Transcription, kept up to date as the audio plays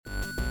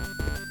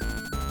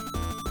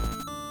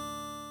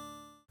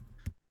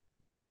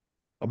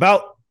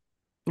About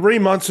 3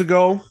 months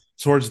ago,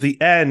 towards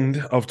the end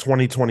of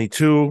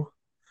 2022,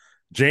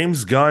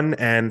 James Gunn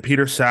and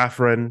Peter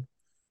Safran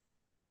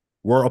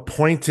were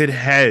appointed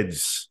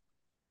heads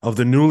of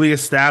the newly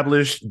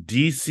established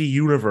DC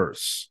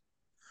universe,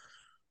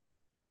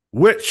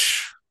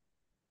 which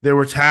they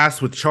were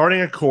tasked with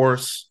charting a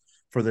course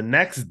for the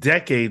next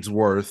decade's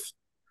worth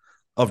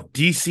of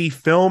DC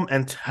film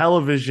and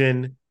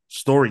television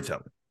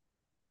storytelling.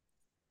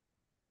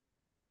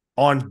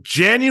 On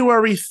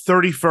January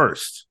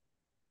 31st,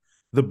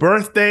 the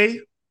birthday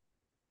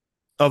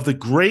of the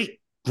great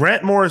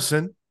Grant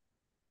Morrison,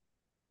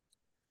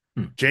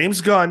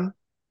 James Gunn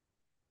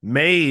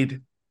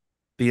made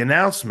the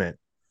announcement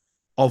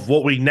of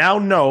what we now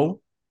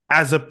know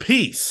as a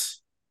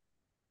piece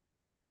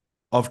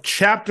of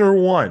chapter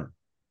 1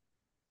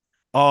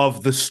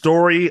 of the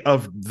story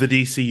of the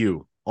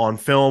DCU on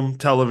film,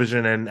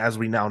 television, and as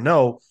we now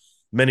know,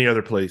 many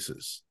other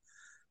places.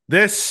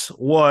 This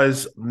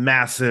was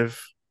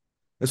massive.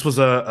 This was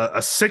a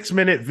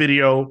 6-minute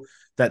video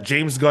that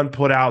James Gunn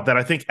put out that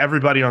I think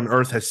everybody on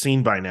Earth has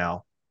seen by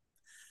now.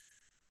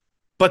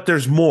 But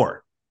there's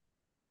more.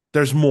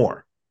 There's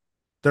more.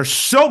 There's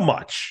so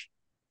much.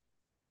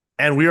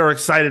 And we are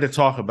excited to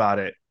talk about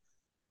it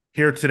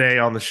here today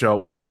on the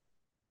show.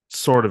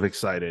 Sort of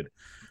excited.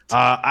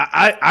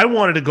 I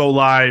wanted to go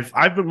live.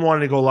 I've been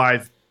wanting to go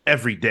live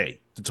every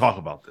day to talk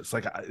about this.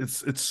 Like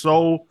it's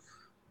so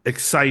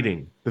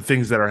exciting, the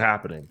things that are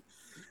happening.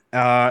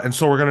 And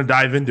so we're going to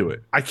dive into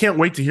it. I can't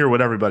wait to hear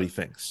what everybody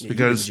thinks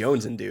because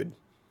Jonesing, dude.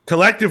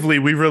 Collectively,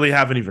 we really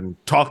haven't even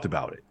talked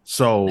about it.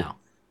 So, No.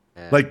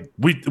 Like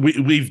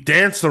we've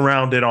danced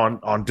around it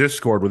on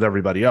Discord with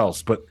everybody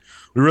else, but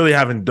we really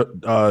haven't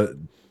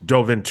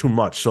dove in too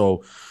much.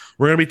 So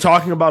we're going to be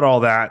talking about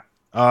all that.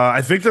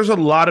 I think there's a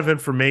lot of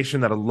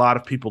information that a lot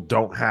of people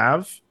don't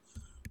have,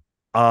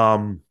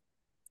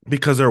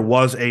 because there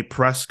was a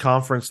press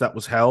conference that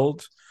was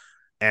held.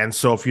 And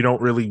so if you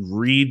don't really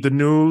read the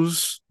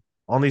news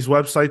on these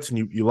websites,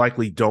 and you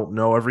likely don't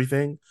know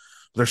everything,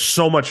 there's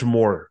so much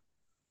more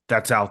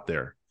that's out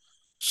there.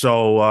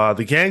 So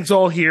the gang's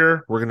all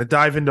here. We're going to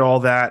dive into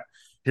all that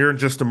here in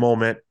just a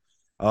moment.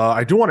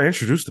 I do want to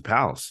introduce the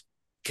pals.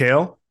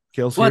 Kale's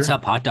What's here.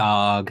 up, hot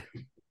dog?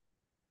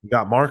 We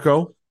got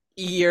Marco.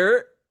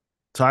 Ear.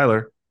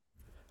 Tyler.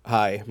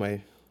 Hi,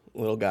 my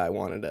little guy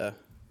wanted to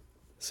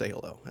say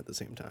hello at the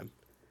same time.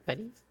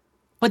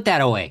 Put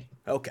that away.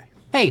 Okay.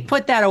 Hey,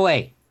 put that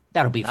away.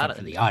 That'll be fun Not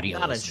for the audio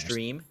Not on listeners.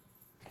 stream.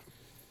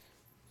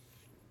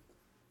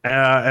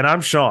 And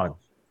I'm Sean.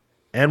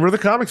 And we're the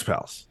Comics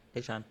Pals.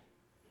 Hey, Sean.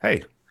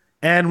 Hey.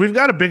 And we've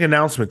got a big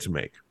announcement to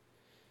make.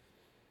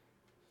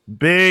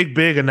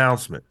 Big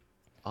announcement.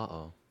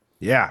 Uh-oh.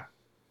 Yeah.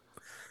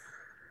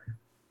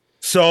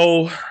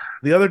 So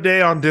the other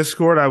day on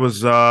Discord, I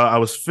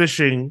was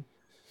fishing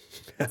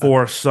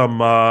for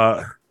some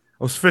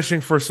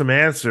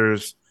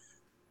answers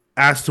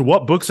as to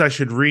what books I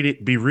should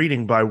be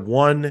reading by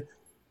one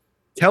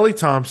Kelly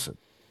Thompson.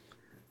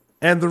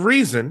 And the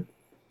reason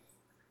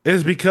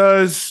is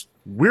because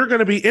we're going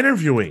to be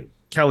interviewing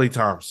Kelly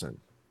Thompson.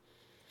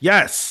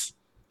 Yes,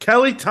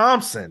 Kelly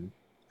Thompson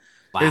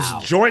is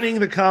joining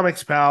the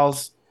Comics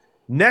Pals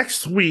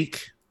next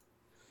week,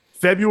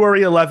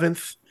 February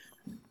 11th.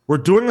 We're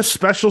doing a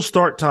special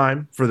start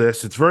time for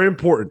this. It's very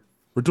important.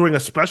 We're doing a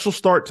special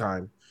start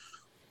time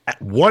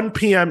at 1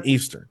 p.m.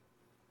 Eastern.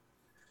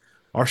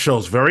 Our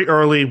show's very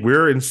early.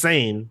 We're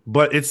insane,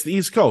 but it's the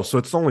East Coast, so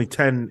it's only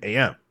 10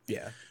 a.m.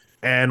 Yeah.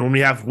 And when we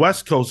have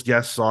West Coast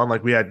guests on,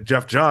 like we had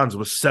Jeff Johns, it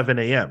was 7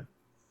 a.m.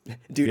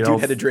 Dude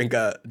had to drink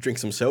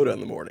some soda in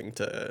the morning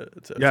to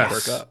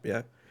perk up.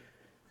 Yeah.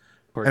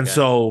 And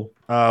so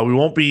we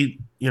won't be,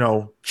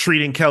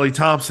 treating Kelly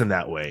Thompson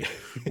that way.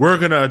 We're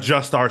going to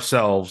adjust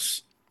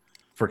ourselves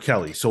for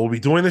Kelly. So we'll be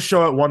doing the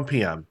show at 1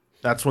 p.m.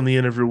 That's when the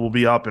interview will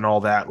be up and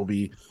all that. We'll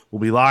be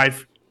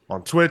live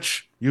on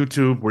Twitch,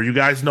 YouTube, where you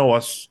guys know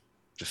us,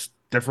 just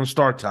different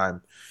start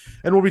time.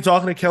 And we'll be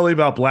talking to Kelly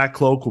about Black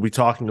Cloak. We'll be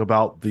talking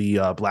about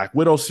the Black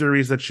Widow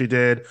series that she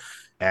did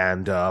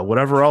and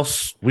whatever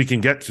else we can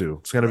get to.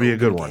 It's going to be a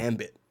good one.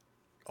 Gambit.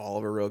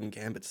 Oliver Rogan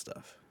Gambit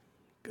stuff.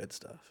 Good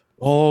stuff.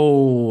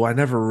 Oh, I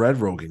never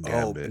read Rogan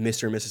Gambit. Oh,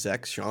 Mr. and Mrs.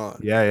 X,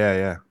 Sean.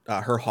 Yeah.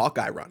 Her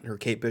Hawkeye run, her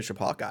Kate Bishop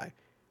Hawkeye.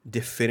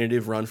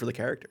 Definitive run for the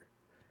character.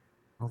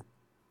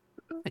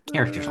 The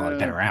character's only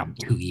been around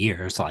 2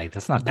 years. Like,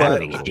 that's not that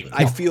big a deal.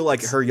 I feel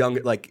like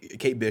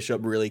Kate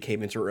Bishop really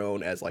came into her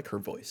own as like her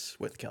voice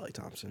with Kelly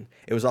Thompson.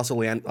 It was also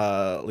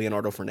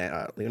Leonardo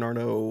Fernandez.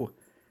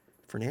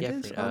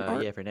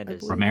 Yeah,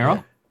 Fernandez. Romero?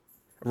 Yeah.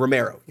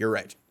 Romero. You're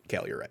right.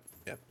 Kel, you're right.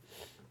 Yeah.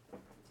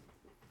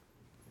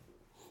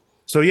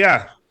 So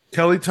yeah,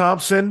 Kelly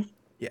Thompson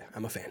Yeah,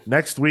 I'm a fan.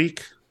 next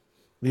week,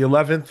 the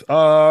 11th.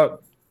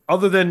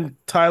 Other than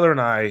Tyler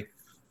and I,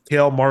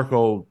 Kale,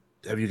 Marco,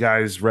 have you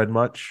guys read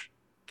much?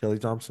 Kelly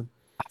Thompson?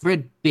 I've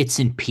read bits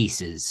and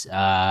pieces.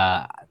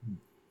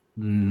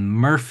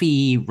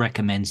 Murphy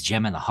recommends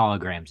Gem and the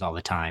Holograms all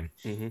the time.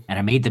 Mm-hmm. And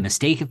I made the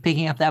mistake of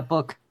picking up that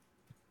book.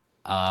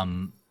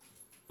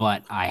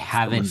 But I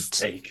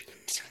haven't.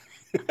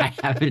 I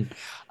haven't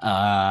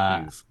uh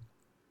Jeez.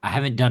 I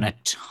haven't done a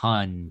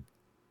ton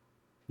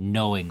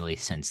knowingly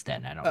since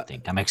then, I Uh, don't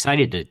think. I'm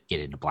excited to get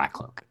into Black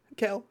Cloak.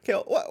 Cal,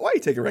 why are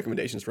you taking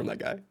recommendations from that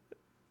guy?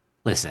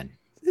 Listen,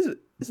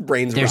 His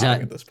brain's there's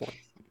rotting a at this point.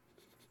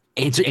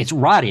 it's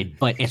rotted,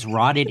 but it's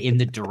rotted in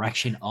the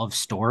direction of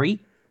story.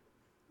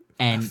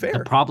 And Fair. the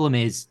problem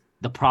is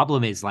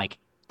like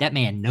that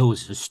man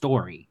knows the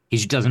story. He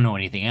just doesn't know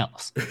anything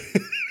else.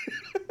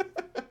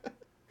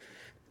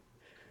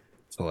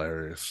 It's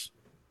hilarious.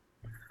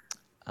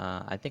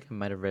 I think I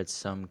might have read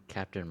some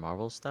Captain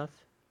Marvel stuff.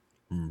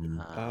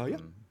 Yeah.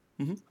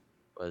 Mhm.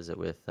 Was it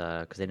with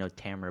because I know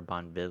Tamara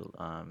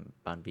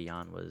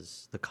Bonvillain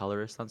was the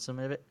colorist on some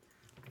of it,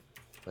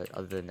 but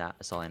other than that,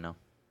 that's all I know.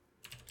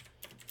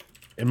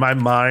 In my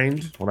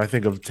mind, when I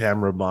think of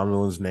Tamara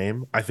Bonvillain's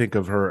name, I think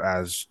of her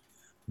as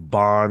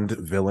Bond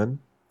villain,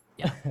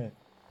 Yeah. and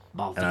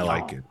I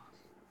like it.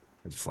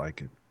 I just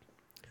like it.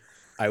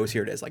 I always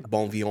hear it as like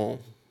bon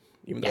vivant,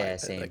 even though Yeah,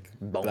 same.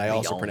 Bon but I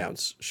also vivant.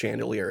 pronounce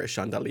chandelier as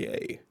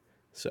chandelier.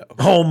 So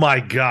Oh my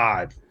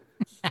God.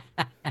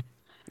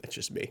 it's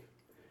just me.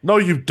 No,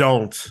 you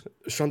don't.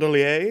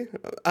 Chandelier?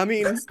 I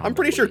mean, I'm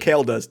pretty sure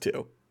Kale does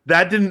too.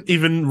 That didn't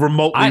even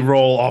remotely I-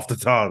 roll off the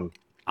tongue.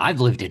 I've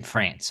lived in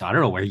France, so I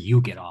don't know where you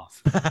get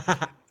off.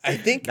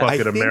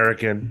 Fucking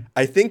American.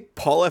 I think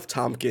Paul F.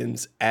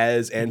 Tompkins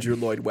as Andrew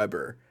Lloyd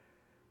Webber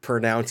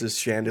pronounces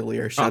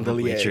chandelier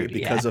Probably chandelier true,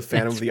 because yeah. of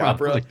Phantom of It's the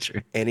probably Opera,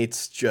 true. and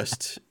it's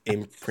just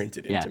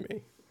imprinted Yeah. into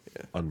me.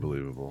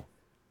 Unbelievable.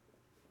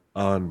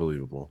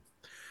 Unbelievable.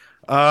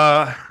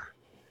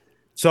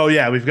 So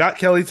yeah, we've got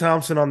Kelly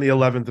Thompson on the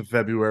 11th of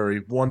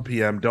February, 1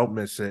 p.m. Don't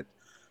miss it.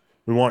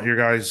 We want your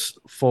guys'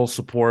 full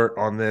support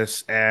on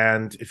this.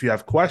 And if you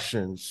have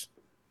questions,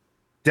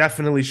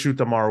 definitely shoot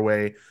them our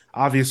way.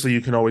 Obviously,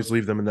 you can always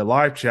leave them in the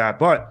live chat,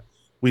 but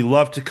we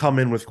love to come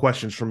in with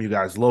questions from you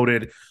guys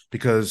loaded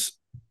because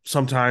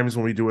sometimes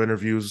when we do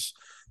interviews,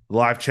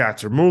 live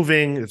chats are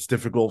moving. It's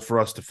difficult for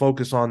us to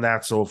focus on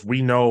that. So if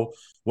we know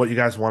what you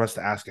guys want us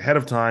to ask ahead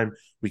of time,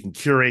 we can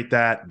curate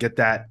that, get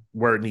that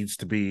where it needs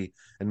to be,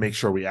 and make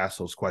sure we ask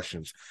those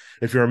questions.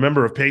 If you're a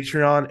member of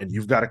Patreon and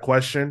you've got a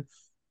question,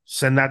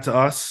 send that to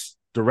us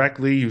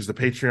directly. Use the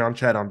Patreon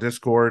chat on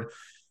Discord.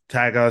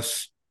 Tag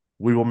us.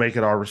 We will make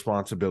it our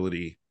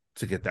responsibility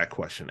to get that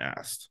question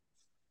asked.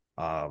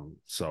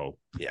 So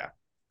yeah,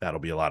 that'll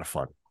be a lot of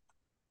fun.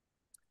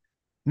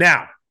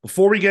 Now,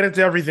 before we get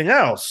into everything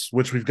else,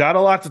 which we've got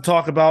a lot to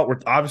talk about, we're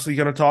obviously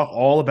going to talk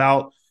all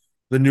about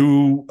the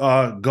new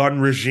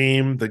Gunn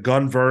regime, the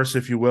Gunverse,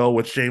 if you will,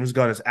 which James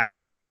Gunn is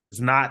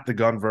not the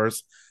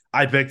Gunverse.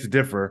 I beg to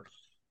differ.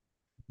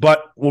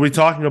 But we'll be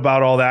talking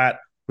about all that.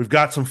 We've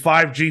got some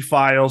 5G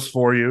files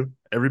for you,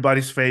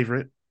 everybody's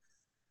favorite.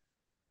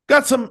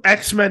 Got some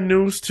X-Men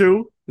news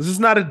too. This is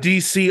not a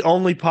DC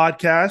only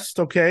podcast,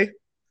 okay?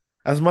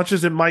 As much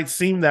as it might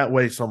seem that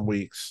way some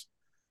weeks.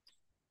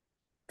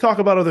 Talk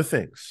about other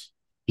things.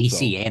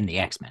 DC and the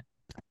X-Men.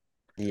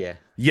 Yeah.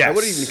 Yes. I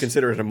wouldn't even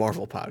consider it a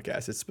Marvel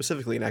podcast. It's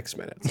specifically an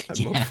X-Men at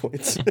most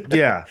points.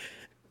 Yeah.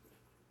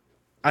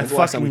 I When's the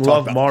last time we fucking talked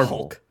love about Marvel.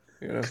 Hulk,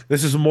 you know?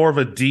 This is more of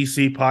a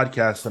DC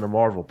podcast than a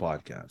Marvel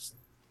podcast.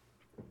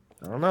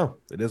 I don't know.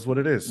 It is what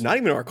it is. Not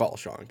even our call,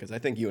 Sean, because I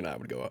think you and I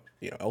would go,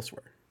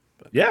 elsewhere.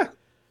 But Yeah.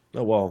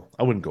 No, well,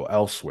 I wouldn't go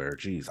elsewhere.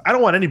 Jeez. I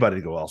don't want anybody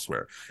to go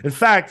elsewhere. In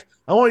fact,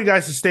 I want you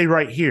guys to stay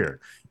right here.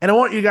 And I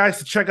want you guys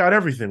to check out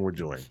everything we're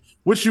doing,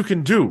 which you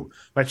can do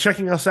by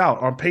checking us out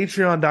on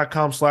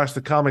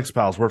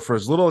patreon.com/thecomicspals, where for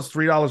as little as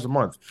 $3 a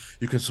month,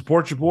 you can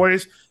support your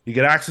boys. You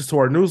get access to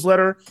our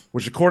newsletter,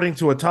 which according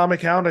to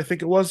Atomic Hound, I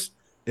think it was,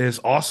 is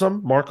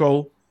awesome.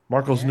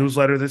 Marco's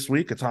newsletter this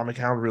week, Atomic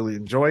Hound really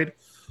enjoyed.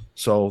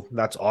 So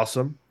that's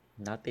awesome.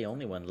 Not the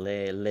only one.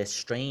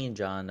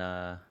 Lestrange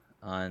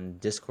on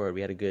Discord.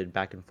 We had a good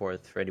back and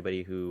forth for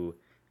anybody who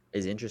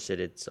is interested.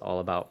 It's all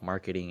about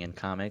marketing and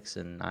comics,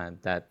 and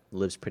that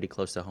lives pretty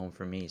close to home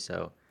for me.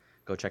 So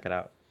go check it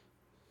out.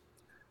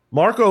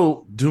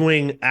 Marco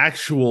doing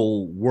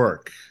actual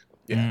work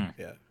yeah.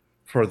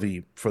 for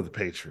the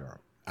Patreon.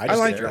 I just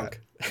like get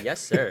drunk. Yes,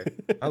 sir.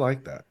 I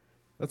like that.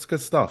 That's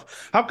good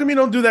stuff. How come you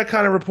don't do that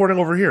kind of reporting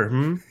over here?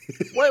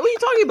 What are you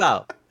talking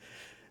about?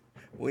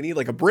 We need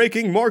like a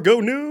breaking Margot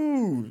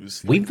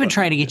news. We've been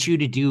trying to get you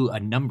to do a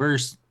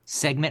numbers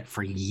segment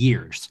for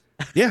years.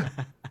 Yeah.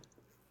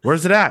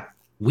 Where's it at?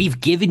 We've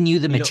given you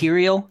the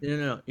material.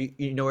 No.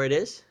 You know where it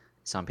is?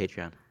 It's on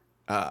Patreon.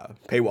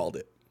 Paywalled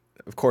it.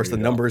 Of course, the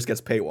numbers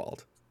gets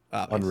paywalled.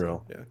 Obviously.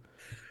 Unreal.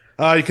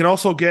 Yeah. You can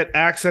also get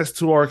access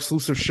to our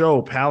exclusive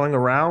show, Palling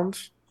Around.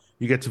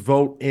 You get to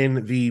vote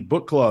in the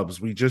book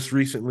clubs. We just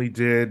recently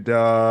did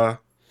Black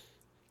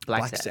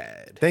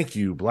Sad. Thank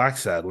you, Black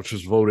Sad, which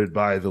was voted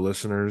by the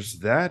listeners.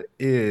 That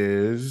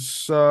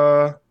is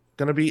going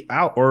to be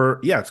out,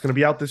 it's going to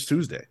be out this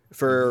Tuesday.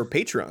 For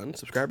Patreon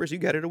subscribers, you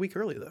got it a week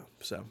early though,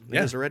 so it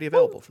Yeah. is already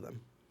available for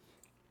them.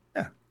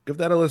 Yeah, give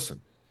that a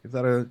listen. Give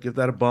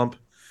that a bump.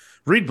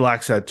 Read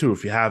Black Sad too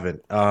if you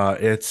haven't.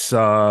 It's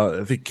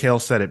I think Kale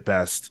said it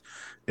best.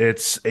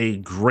 It's a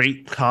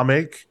great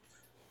comic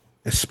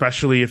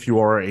especially if you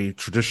are a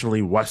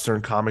traditionally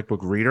Western comic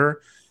book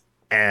reader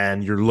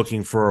and you're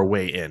looking for a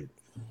way in,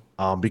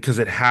 because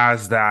it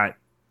has that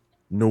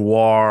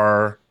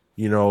noir,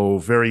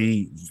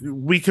 very,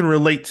 we can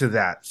relate to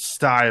that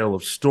style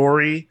of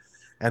story.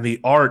 And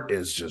the art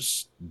is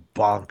just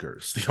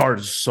bonkers. The art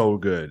is so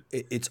good.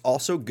 It's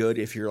also good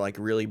if you're like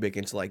really big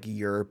into like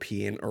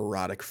European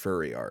erotic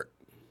furry art.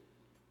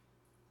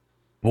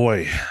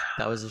 Boy,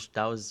 that was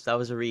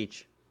a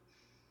reach.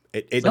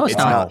 No, it's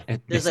not. wow.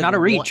 It's not a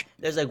reach.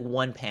 There's like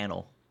one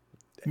panel.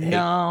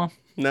 No.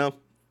 No.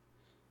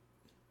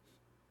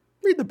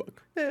 Read the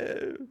book.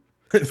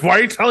 Why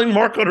are you telling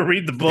Marco to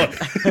read the book?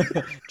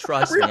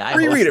 Trust me, I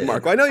Reread it, hosted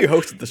Marco. I know you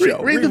hosted the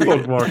show. Read the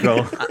book,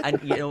 Marco.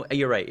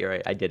 you're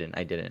right. I didn't.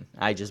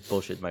 I just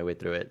bullshit my way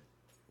through it.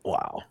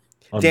 Wow.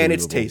 Dan,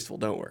 it's Unbelievable. tasteful.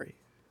 Don't worry.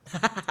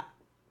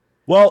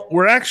 Well,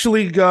 we're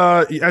actually,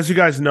 as you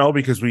guys know,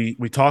 because we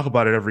talk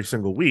about it every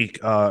single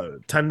week,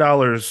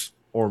 $10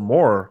 or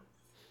more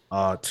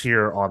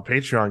tier on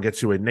Patreon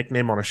gets you a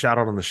nickname on a shout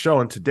out on the show.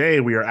 And today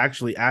we are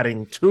actually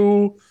adding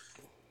 2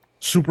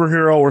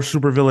 superhero or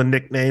supervillain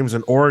nicknames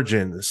and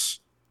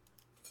origins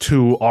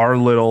to our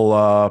little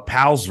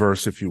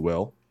Palsverse, if you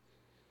will.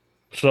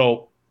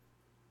 So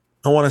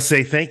I want to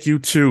say thank you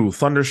to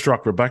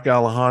Thunderstruck Rebecca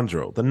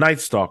Alejandro, the Night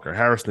Stalker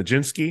Harris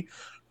Nijinsky,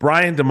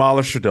 Brian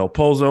Demolisher Del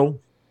Pozo,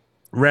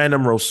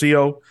 Random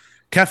Rocio,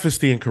 Kefis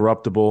the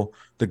Incorruptible,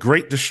 The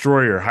Great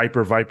Destroyer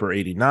Hyper Viper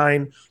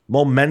 89,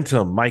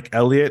 Momentum Mike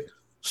Elliott,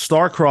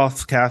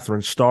 Starcroft's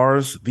Catherine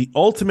Stars, The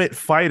Ultimate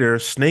Fighter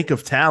Snake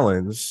of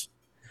Talons,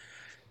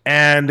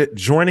 and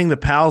joining the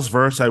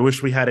Palsverse, I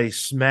wish we had a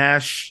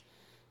Smash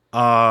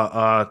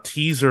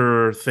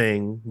teaser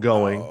thing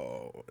going,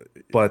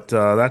 but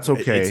that's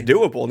okay. It's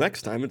doable.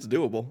 Next time, it's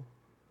doable.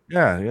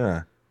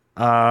 Yeah.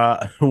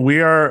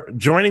 We are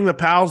joining the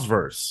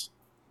Palsverse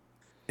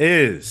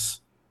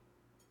is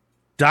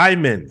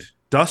Diamond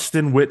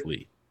Dustin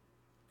Whitley.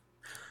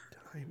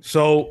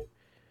 So,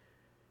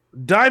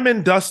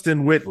 Diamond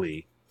Dustin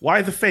Whitley.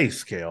 Why the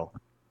face, Kale?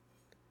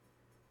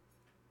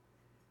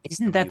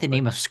 Isn't that the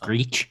name of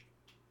Screech?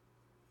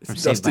 From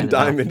It's Saved by Dustin the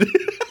Bell? Diamond.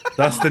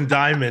 Dustin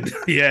Diamond.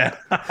 Yeah.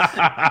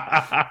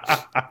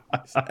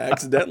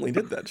 Accidentally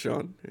did that,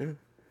 Sean. Yeah.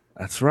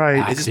 That's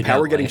right. Is his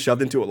power getting Accidentally.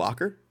 shoved into a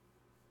locker?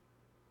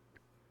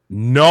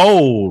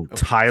 No,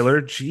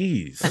 Tyler.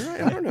 Jeez.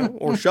 I don't know.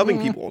 Or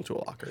shoving people into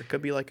a locker. It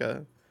could be like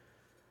a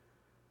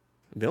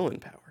villain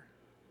power.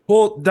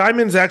 Well,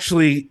 Diamond's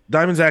actually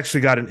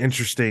got an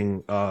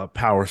interesting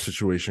power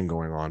situation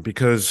going on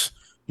because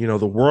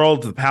the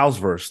world, the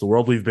Palsverse, the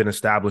world we've been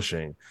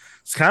establishing,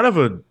 it's kind of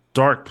a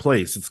dark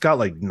place. It's got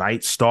like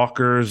night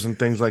stalkers and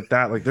things like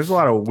that. Like there's a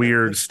lot of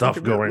weird stuff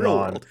Like a going real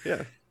on. world.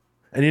 Yeah.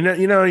 And you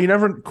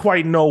never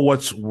quite know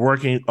what's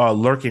lurking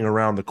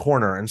around the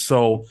corner. And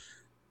so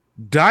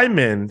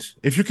Diamond,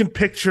 if you can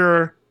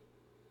picture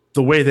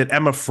the way that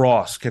Emma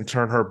Frost can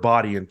turn her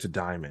body into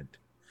Diamond.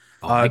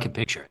 Oh, I can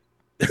picture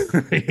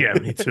it. Yeah,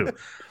 me too.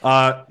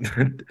 A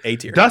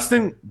tier.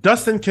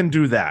 Dustin can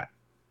do that.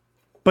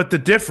 But the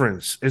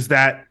difference is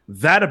that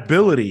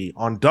ability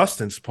on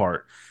Dustin's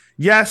part,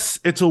 yes,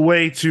 it's a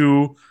way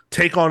to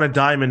take on a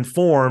diamond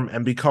form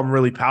and become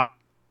really powerful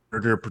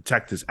to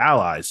protect his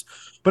allies.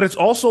 But it's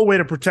also a way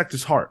to protect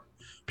his heart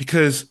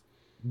because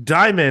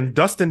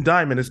Dustin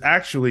Diamond is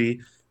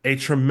actually a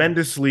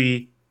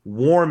tremendously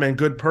warm and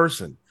good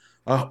person,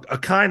 a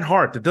kind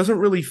heart that doesn't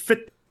really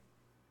fit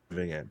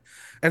living in.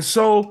 And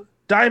so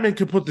Diamond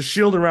can put the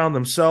shield around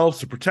themselves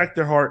to protect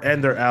their heart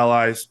and their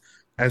allies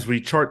as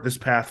we chart this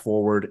path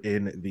forward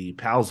in the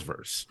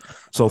Palsverse.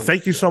 So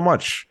thank you so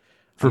much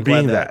for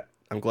being that.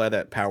 I'm glad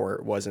that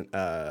power wasn't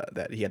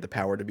that he had the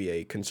power to be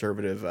a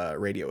conservative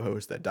radio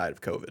host that died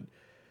of COVID,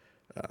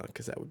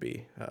 because that would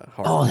be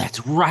hard. Oh,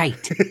 that's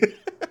right.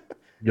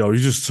 Yo, you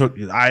just took.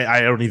 I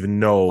don't even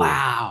know.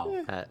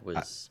 Wow. That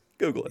was.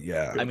 Google it.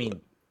 Yeah. I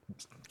mean,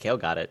 Kale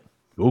got it.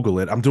 Google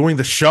it. I'm doing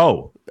the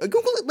show.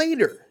 Google it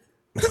later.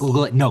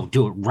 Google it. No,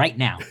 do it right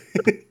now.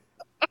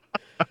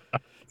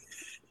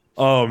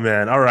 Oh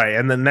man. All right.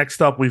 And then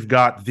next up we've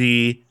got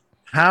the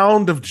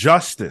Hound of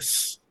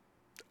Justice.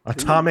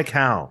 Atomic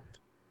Hound.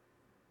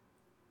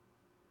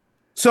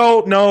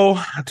 So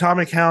no,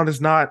 Atomic Hound is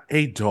not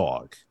a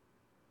dog.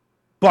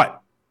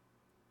 But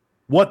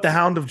what the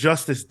Hound of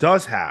Justice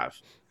does have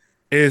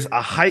is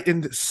a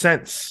heightened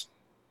sense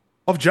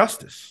of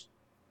justice.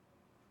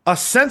 A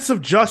sense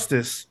of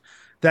justice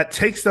that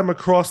takes them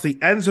across the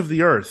ends of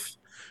the earth,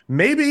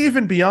 maybe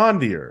even beyond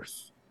the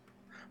earth,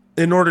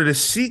 in order to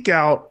seek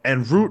out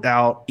and root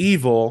out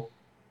evil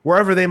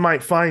wherever they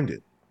might find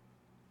it.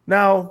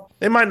 Now,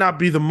 they might not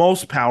be the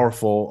most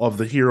powerful of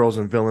the heroes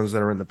and villains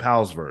that are in the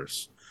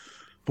Palsverse,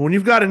 but when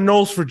you've got a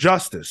nose for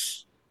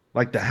justice,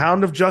 like the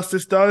Hound of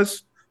Justice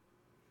does,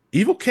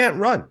 evil can't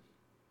run,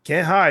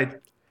 can't hide,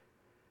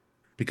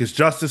 because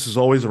justice is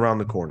always around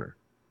the corner.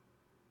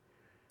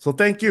 So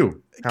thank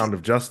you, Hound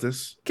of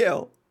Justice.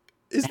 Kale,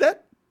 is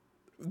that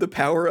the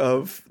power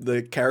of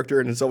the character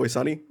in It's Always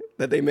Sunny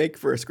that they make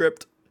for a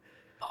script?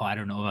 Oh, I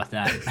don't know about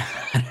that.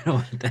 I don't know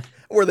about that.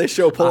 Where they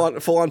show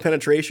full on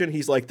penetration.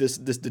 He's like this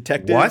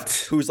detective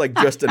What? who's like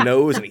just a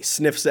nose and he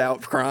sniffs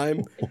out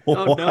crime.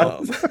 Oh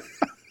no.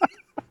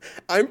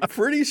 I'm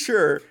pretty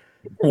sure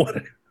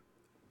What?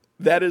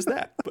 that is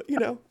that, but you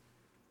know.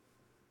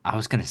 I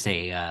was gonna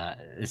say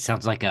it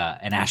sounds like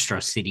an Astro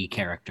City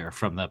character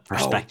from the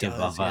perspective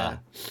does,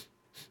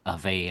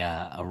 of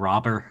a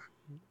robber,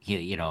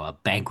 you know, a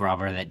bank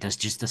robber that does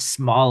just the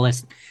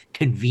smallest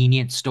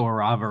convenience store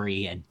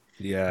robbery, and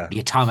Yeah. the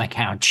Atomic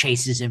Hound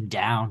chases him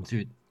down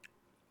through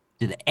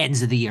to the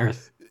ends of the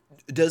earth.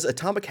 Does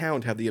Atomic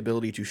Hound have the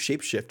ability to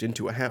shapeshift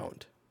into a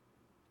hound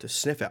to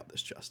sniff out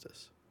this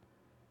justice?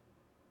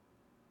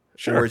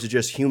 Sure. Or is it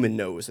just human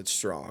nose that's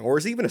strong? Or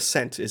is it even a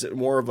scent? Is it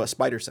more of a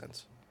spider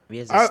sense? He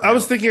has a I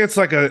was snout. thinking it's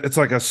like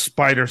a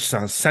spider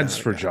sense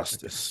for Got it.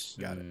 justice.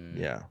 Got it.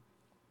 Yeah.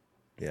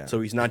 Yeah. So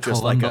he's not The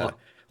just Columbo.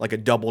 like a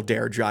double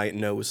dare giant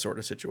nose sort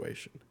of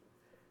situation.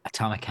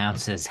 Atomic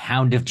Hound says,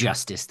 "Hound of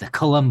Justice, the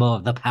Columbo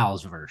of the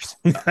Palsverse."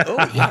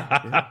 Oh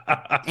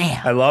yeah.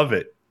 Damn. I love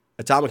it.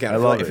 Atomic Hound. I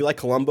love If you it. like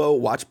Columbo,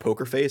 watch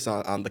Poker Face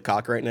on the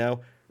cock right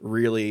now.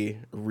 Really,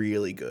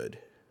 really good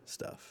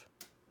stuff.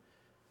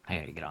 I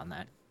gotta get on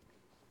that.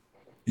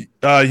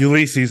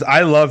 Ulysses,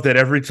 I love that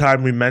every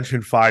time we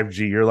mention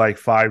 5G, you're like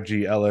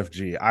 5G,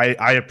 LFG.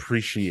 I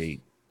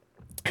appreciate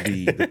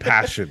the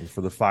passion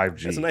for the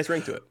 5G. It's a nice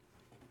ring to it.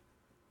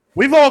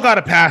 We've all got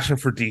a passion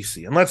for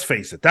DC, and let's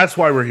face it, that's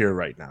why we're here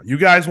right now. You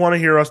guys want to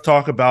hear us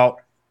talk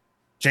about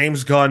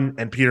James Gunn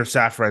and Peter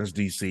Safran's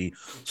DC,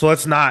 so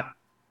let's not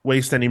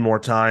waste any more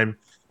time.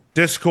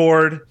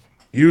 Discord,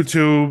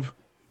 YouTube,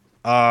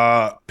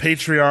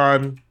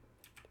 Patreon,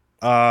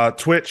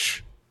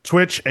 Twitch,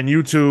 and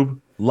YouTube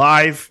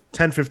live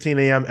 10:15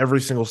 a.m. every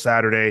single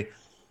Saturday,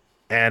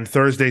 and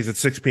Thursdays at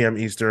 6 p.m.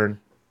 Eastern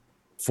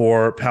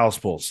for Pals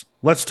Pulse.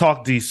 Let's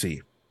talk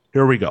DC.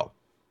 Here we go.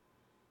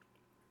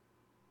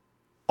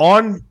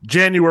 On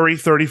January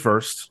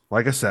 31st,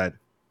 like I said,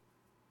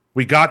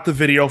 we got the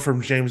video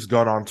from James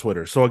Gunn on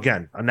Twitter. So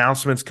again,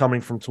 announcements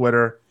coming from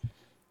Twitter.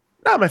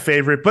 Not my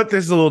favorite, but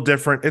this is a little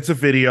different. It's a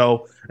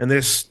video, and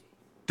this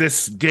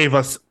gave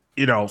us,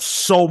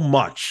 so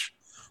much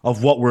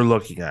of what we're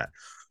looking at.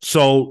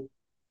 So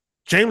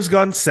James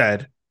Gunn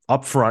said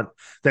up front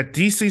that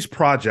DC's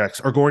projects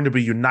are going to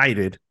be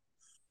united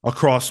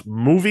across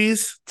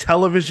movies,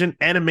 television,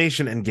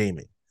 animation, and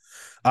gaming.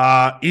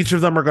 Each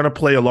of them are going to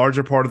play a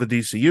larger part of the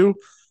DCU.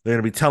 They're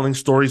going to be telling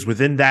stories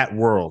within that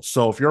world.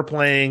 So if you're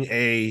playing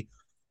a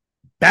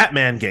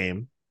Batman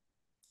game,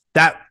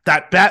 that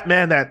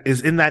Batman that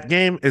is in that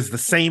game is the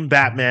same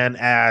Batman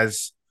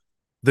as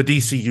the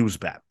DCU's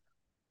Batman.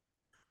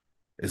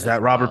 Is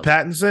that Robert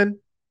Pattinson?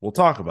 We'll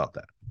talk about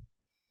that.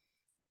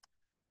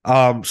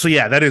 So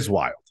yeah, that is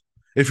wild.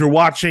 If you're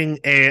watching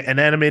an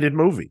animated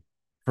movie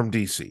from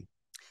DC,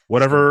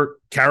 whatever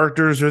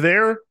characters are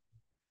there,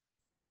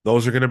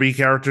 those are going to be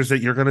characters that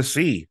you're going to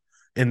see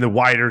in the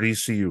wider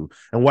DCU.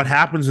 And what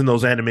happens in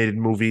those animated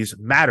movies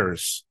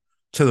matters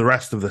to the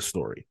rest of the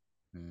story.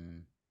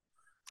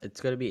 It's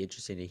going to be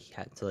interesting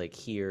to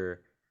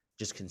hear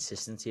just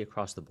consistency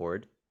across the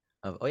board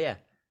of, oh yeah,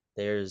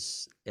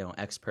 there's,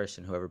 X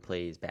person, whoever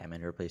plays Batman,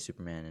 whoever plays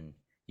Superman, and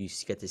you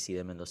get to see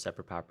them in those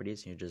separate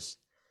properties. And you're just,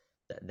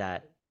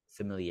 that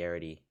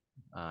familiarity,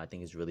 I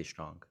think, is really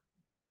strong.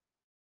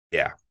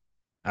 Yeah,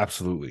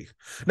 absolutely.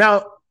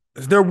 Now,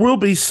 there will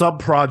be sub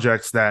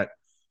projects that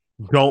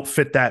don't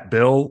fit that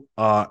bill,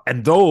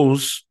 and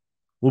those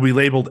will be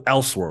labeled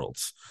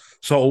Elseworlds.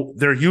 So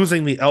they're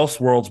using the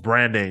Elseworlds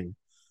branding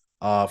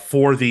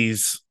for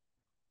these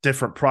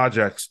different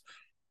projects,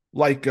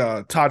 like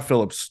Todd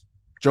Phillips'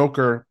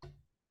 Joker,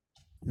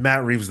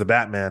 Matt Reeves' The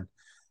Batman.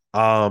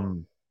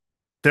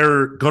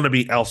 They're going to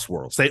be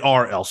Elseworlds. They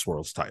are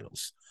Elseworlds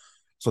titles.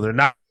 So they're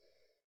not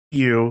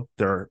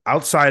they're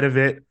outside of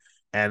it.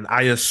 And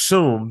I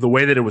assume the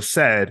way that it was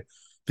said,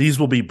 these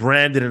will be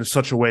branded in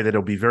such a way that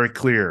it'll be very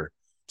clear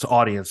to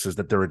audiences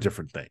that they're a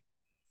different thing.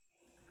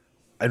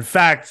 In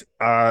fact,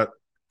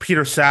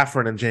 Peter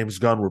Safran and James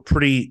Gunn were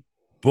pretty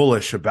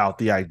bullish about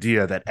the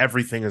idea that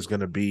everything is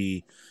going to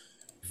be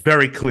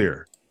very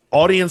clear.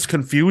 Audience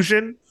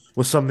confusion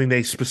was something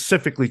they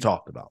specifically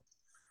talked about,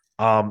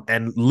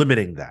 and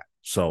limiting that.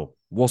 So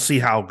we'll see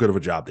how good of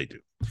a job they do.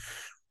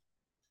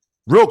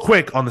 Real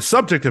quick, on the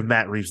subject of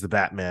Matt Reeves' The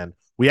Batman,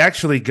 we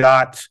actually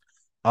got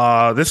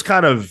this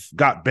kind of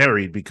got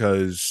buried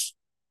because,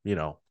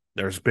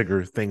 there's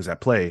bigger things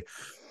at play.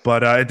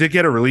 But it did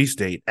get a release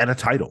date and a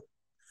title.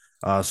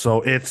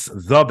 So it's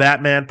The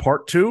Batman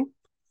Part 2,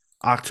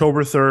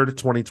 October 3rd,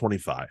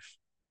 2025.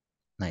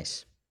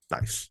 Nice.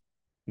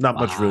 Not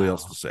much really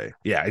else to say.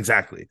 Yeah,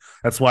 exactly.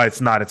 That's why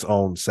it's not its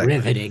own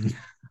segment. Riveting.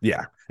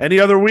 Yeah. Any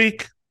other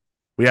week,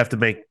 we have to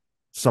make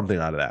something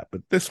out of that.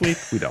 But this week,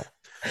 we don't.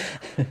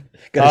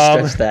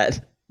 Gotta stress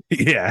that.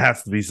 Yeah, it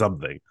has to be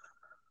something.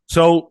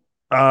 So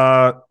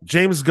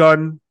James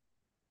Gunn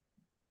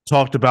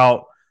talked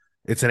about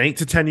it's an 8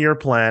 to 10 year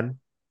plan.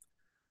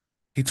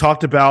 He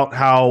talked about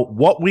how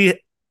what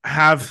we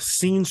have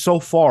seen so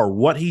far,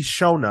 what he's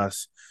shown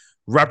us,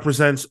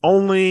 represents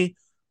only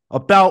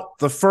about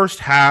the first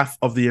half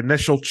of the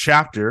initial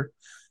chapter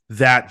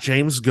that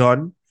James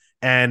Gunn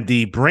and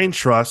the Brain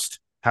Trust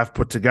have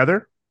put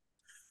together.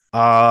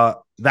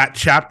 That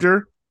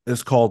chapter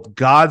is called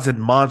Gods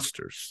and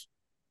Monsters.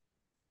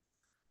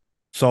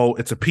 So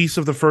it's a piece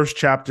of the first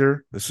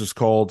chapter. This is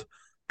called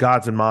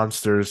Gods and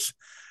Monsters.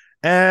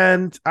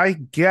 And I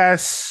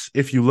guess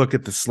if you look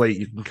at the slate,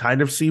 you can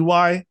kind of see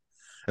why,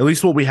 at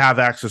least what we have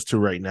access to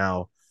right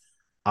now.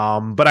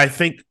 But I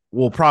think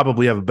we'll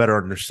probably have a better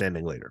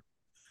understanding later.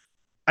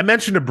 I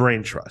mentioned a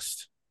Brain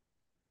Trust.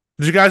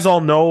 Did you guys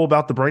all know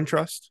about the Brain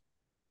Trust?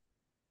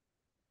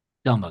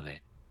 Some of it.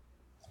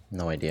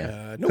 No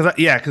idea. Nope.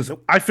 Because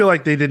I feel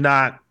like he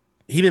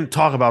didn't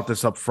talk about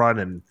this up front.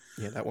 And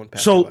Yeah, that one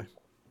passed so away.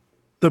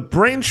 the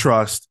Brain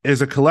Trust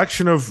is a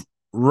collection of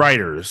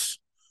writers,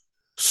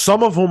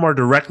 some of whom are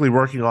directly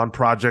working on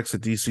projects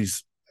that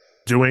DC's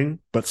doing,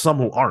 but some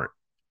who aren't.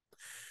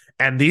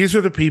 And these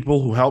are the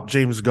people who helped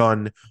James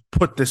Gunn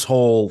put this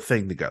whole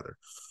thing together.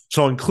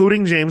 So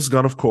including James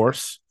Gunn, of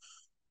course,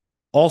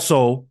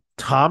 also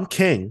Tom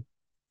King,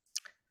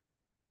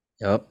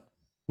 Yep.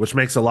 which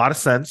makes a lot of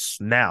sense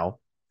now.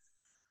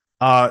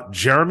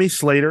 Jeremy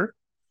Slater,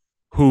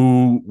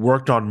 who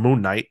worked on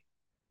Moon Knight,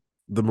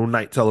 the Moon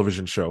Knight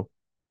television show.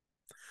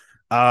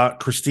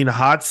 Christina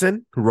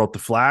Hodson, who wrote The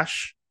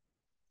Flash.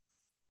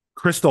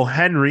 Crystal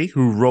Henry,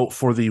 who wrote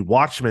for the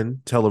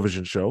Watchmen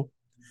television show.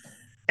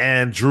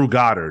 And Drew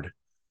Goddard,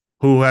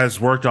 who has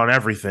worked on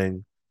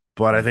everything,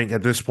 but I think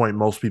at this point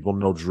most people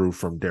know Drew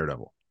from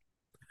Daredevil,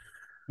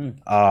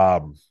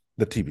 the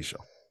TV show.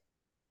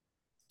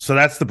 So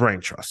that's the Brain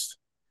Trust.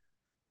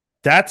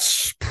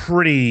 That's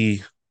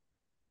pretty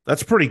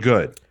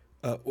good.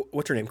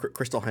 What's her name?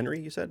 Crystal Henry,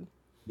 you said?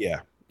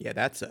 Yeah. Yeah,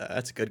 that's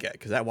a good guy,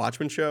 because that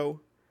Watchmen show,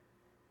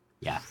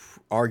 Yeah.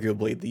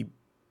 arguably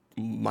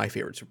my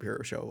favorite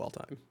superhero show of all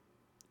time.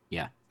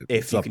 Yeah. If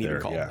It's you up can even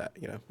there, call yeah. it that,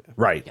 you know. Yeah.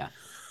 Right. Yeah.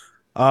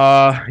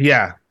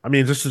 Yeah. I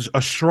mean, this is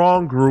a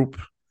strong group.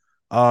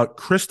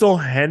 Crystal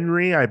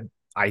Henry,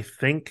 I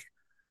think,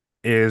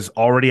 is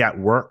already at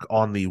work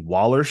on the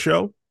Waller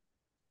show.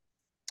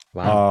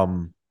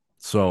 Wow.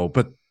 So,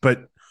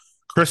 but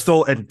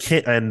Crystal and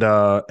King and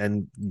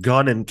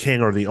Gunn and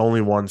King are the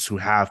only ones who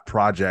have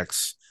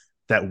projects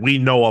that we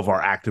know of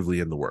are actively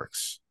in the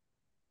works.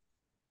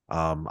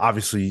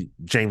 Obviously,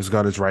 James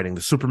Gunn is writing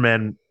the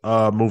Superman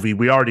movie.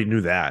 We already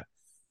knew that.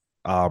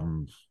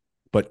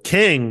 But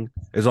King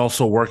is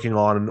also working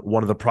on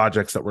one of the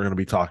projects that we're going to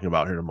be talking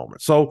about here in a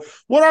moment. So,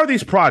 what are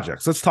these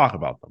projects? Let's talk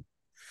about them.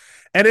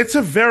 And it's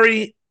a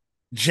very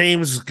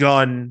James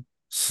Gunn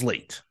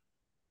slate.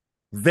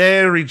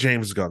 Very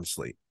James Gunn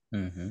slate.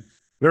 Mm-hmm.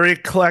 Very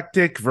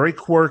eclectic, very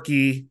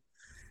quirky.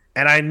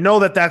 And I know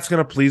that that's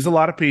going to please a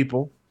lot of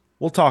people.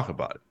 We'll talk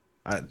about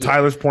it.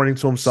 Tyler's pointing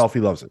to himself. He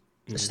loves it.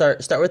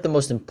 Start with the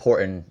most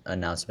important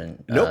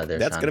announcement. Nope, there,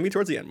 that's Sean. going to be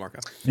towards the end, Marco.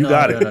 You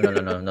got it.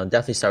 No.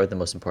 Definitely start with the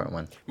most important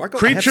one. Marco, I have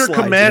Creature slides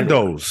in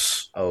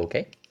Commandos.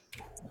 Okay.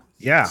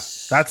 Yeah,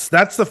 that's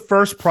the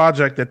first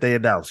project that they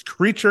announced.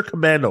 Creature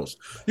Commandos.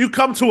 You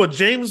come to a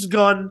James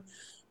Gunn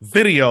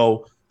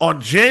video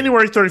on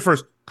January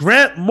 31st,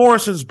 Grant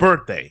Morrison's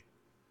birthday,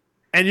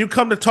 and you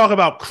come to talk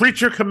about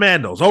Creature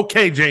Commandos.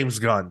 Okay, James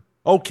Gunn.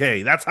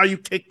 Okay, that's how you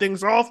kick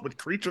things off with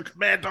Creature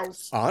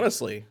Commandos.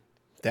 Honestly,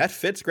 that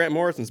fits Grant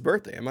Morrison's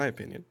birthday, in my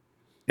opinion.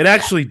 It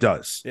actually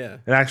does. Yeah.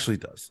 It actually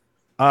does.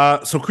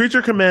 So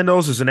Creature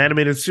Commandos is an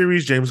animated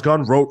series. James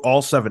Gunn wrote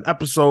all 7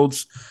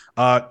 episodes.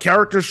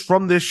 Characters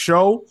from this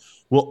show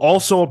will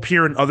also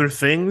appear in other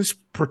things,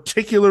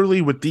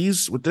 particularly with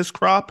this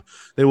crop.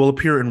 They will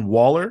appear in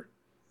Waller.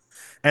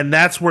 And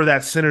that's where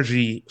that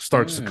synergy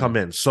starts to come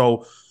in.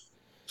 So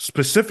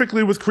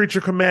specifically with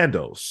Creature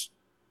Commandos,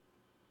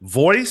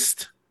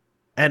 voiced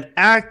and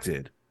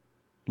acted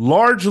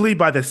largely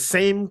by the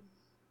same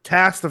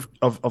cast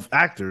of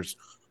actors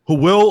who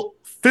will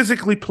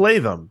physically play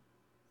them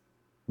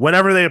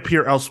whenever they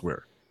appear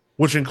elsewhere,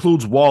 which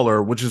includes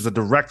Waller, which is a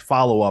direct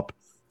follow-up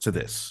to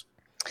this.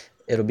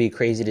 It'll be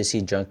crazy to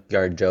see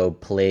Junkyard Joe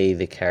play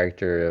the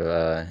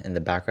character in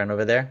the background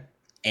over there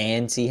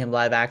and see him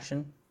live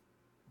action.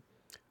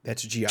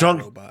 That's G.I.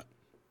 Robot.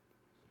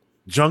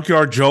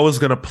 Junkyard Joe is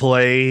going to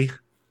play...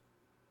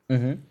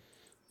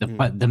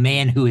 The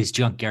man who is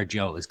Junkyard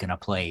Joe is going to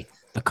play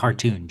the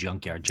cartoon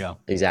Junkyard Joe.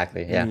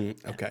 Exactly, yeah.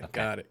 Okay,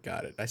 got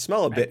it. I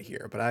smell a bit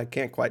here, but I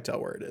can't quite tell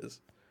where it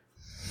is.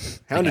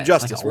 Hound of It's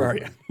Justice, like where are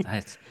you?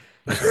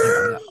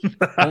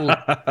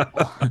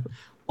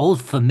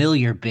 Old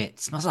familiar bit.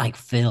 Smells like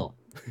Phil.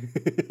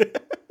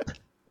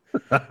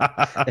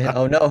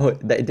 Oh no,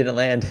 that didn't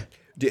land.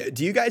 Do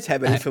you guys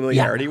have any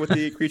familiarity with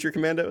the Creature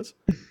Commandos?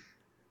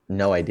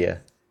 No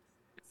idea.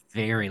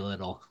 Very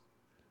little.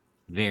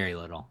 Very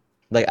little.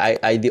 Like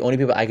I the only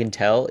people I can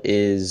tell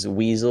is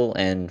Weasel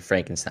and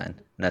Frankenstein. And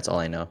that's all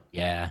I know.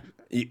 Yeah.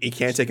 You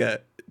can't take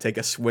a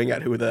swing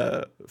at who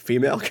the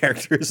female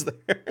character is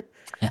there.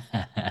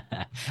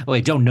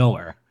 Wait, don't know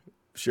her.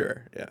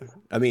 Sure, yeah.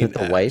 I mean,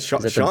 The wife?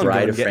 Sean Is that the bride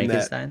Gunn of getting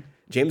that- Frankenstein?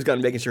 James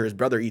Gunn making sure his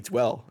brother eats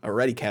well,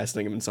 already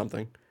casting him in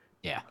something.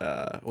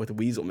 Yeah. With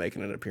Weasel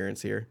making an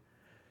appearance here.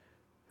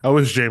 I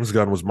wish James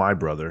Gunn was my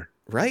brother.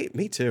 Right?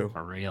 Me too.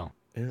 For real.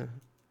 Yeah.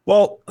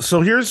 Well,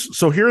 here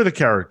are the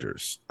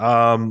characters.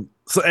 And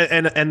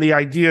the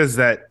idea is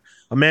that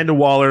Amanda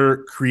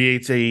Waller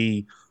creates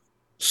a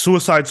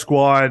Suicide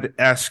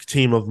Squad-esque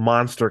team of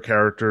monster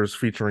characters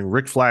featuring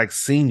Rick Flag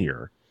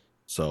Sr.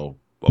 So,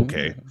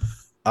 okay.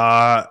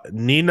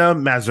 Nina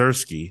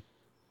Mazursky,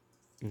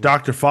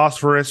 Dr.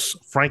 Phosphorus,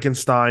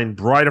 Frankenstein,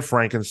 Bride of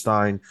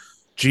Frankenstein,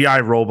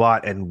 G.I.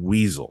 Robot, and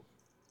Weasel.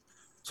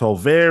 So,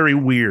 very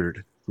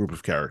weird group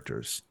of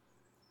characters.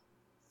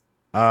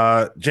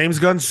 James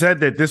Gunn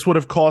said that this would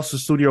have cost the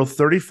studio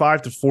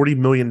 $35 to $40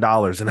 million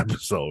an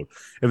episode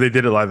if they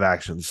did it live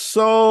action.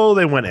 So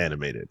they went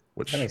animated,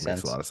 which makes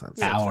a lot of sense.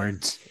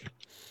 Cowards.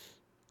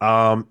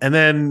 And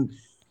then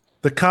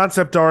the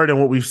concept art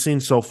and what we've seen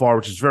so far,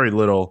 which is very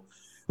little,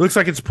 looks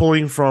like it's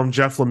pulling from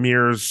Jeff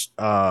Lemire's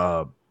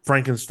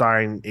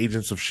Frankenstein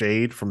Agents of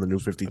Shade from the New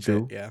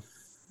 52. Yeah.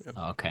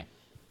 Okay.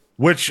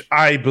 Which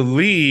I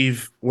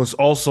believe was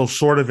also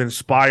sort of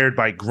inspired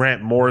by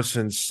Grant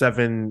Morrison's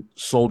Seven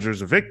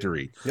Soldiers of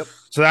Victory. Yep.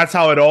 So that's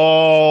how it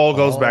all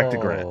goes back to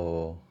Grant.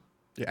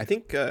 Yeah, I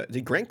think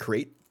did Grant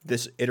create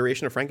this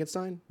iteration of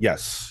Frankenstein?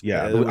 Yes.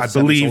 Yeah. I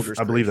believe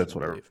that's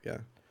what I wrote. Yeah.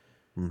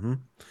 Mm-hmm.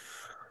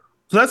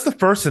 So that's the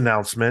first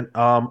announcement.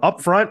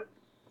 Up front,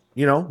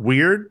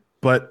 weird,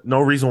 but no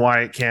reason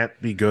why it can't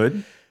be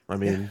good.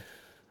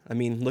 I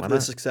mean, look at the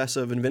success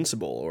of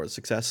Invincible, or the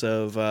success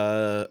of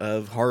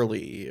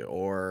Harley,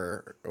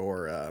 or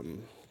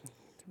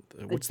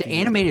what's the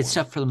animated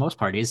stuff for the most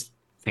part is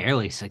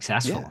fairly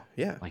successful.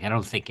 Yeah. Like I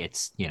don't think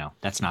it's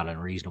that's not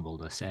unreasonable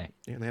to say.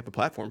 Yeah, and they have a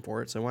platform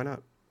for it, so why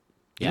not?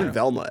 Yeah. Even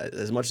Velma,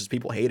 as much as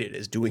people hate it,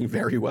 is doing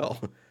very well.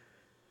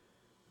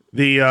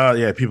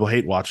 People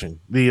hate watching.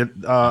 The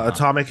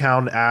Atomic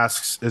Hound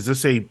asks, is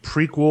this a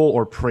prequel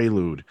or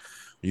prelude,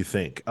 you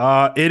think?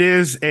 It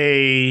is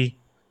a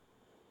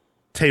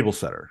table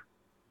setter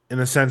in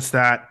the sense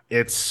that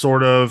it's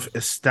sort of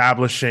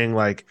establishing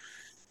and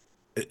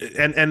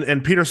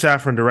Peter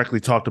Safran directly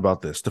talked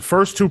about this. The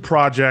first two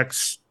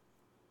projects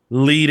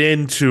lead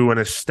into and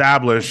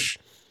establish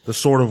the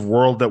sort of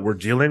world that we're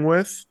dealing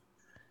with.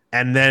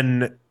 And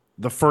then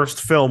the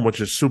first film, which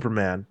is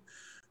Superman,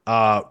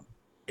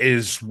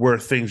 is where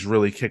things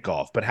really kick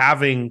off. But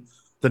having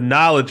the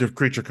knowledge of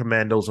Creature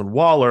Commandos and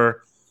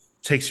Waller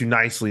takes you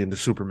nicely into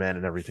Superman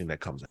and everything that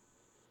comes in.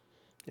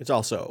 It's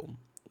also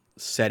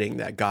setting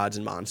that gods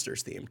and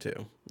monsters theme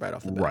too, right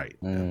off the bat. Right.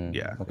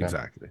 Yeah, okay.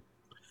 Exactly.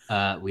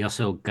 We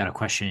also got a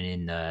question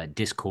in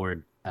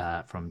Discord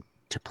from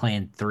To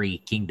Plan 3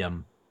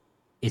 Kingdom.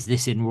 Is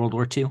this in World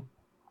War II?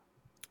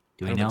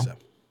 Do we know? Think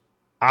so.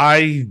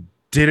 I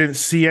didn't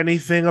see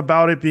anything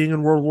about it being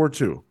in World War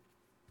II.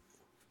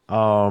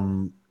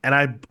 And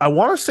I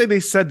want to say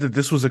they said that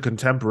this was a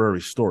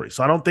contemporary story,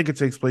 so I don't think it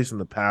takes place in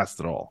the past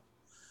at all.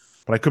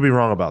 But I could be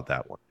wrong about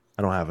that one.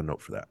 I don't have a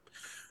note for that.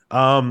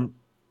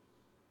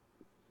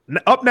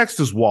 Up next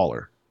is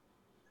Waller.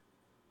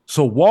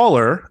 So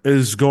Waller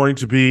is going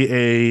to be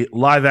a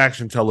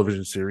live-action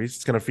television series.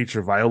 It's going to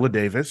feature Viola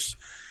Davis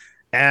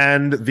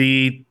and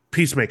the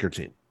Peacemaker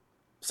team.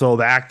 So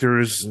the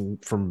actors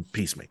from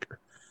Peacemaker.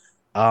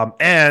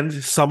 And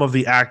some of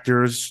the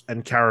actors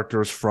and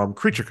characters from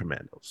Creature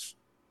Commandos.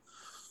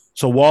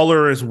 So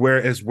Waller is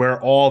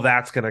where all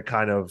that's going to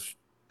kind of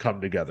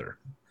come together.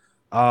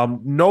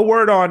 No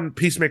word on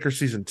Peacemaker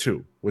season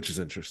 2, which is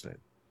interesting.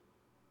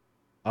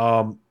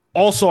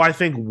 Also, I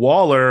think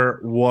Waller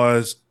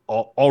was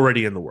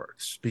already in the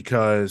works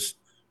because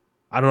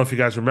I don't know if you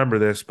guys remember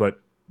this, but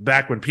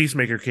back when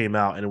Peacemaker came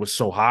out and it was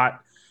so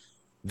hot,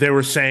 they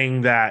were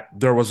saying that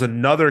there was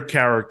another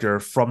character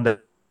from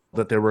that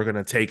they were going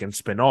to take and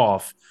spin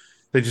off.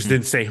 They just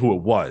didn't say who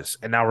it was.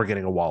 And now we're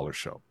getting a Waller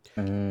show.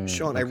 Sean,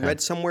 okay. I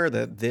read somewhere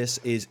that this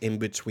is in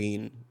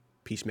between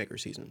Peacemaker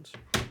seasons.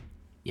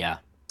 Yeah.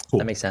 Cool.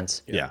 That makes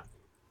sense. Yeah.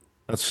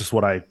 That's just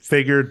what I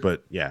figured,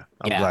 but yeah,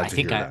 I'm glad to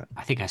hear that.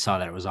 I think I saw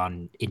that it was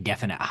on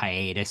indefinite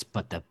hiatus,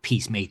 but the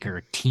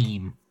Peacemaker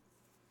team,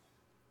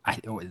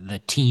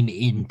 the team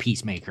in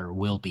Peacemaker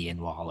will be in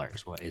Waller,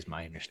 is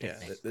my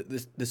understanding. Yeah,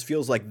 this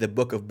feels like the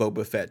Book of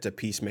Boba Fett to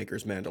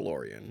Peacemaker's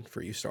Mandalorian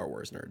for you Star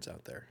Wars nerds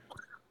out there.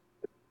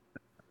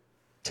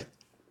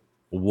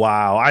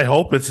 Wow, I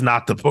hope it's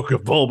not the Book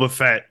of Boba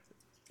Fett.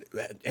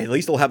 At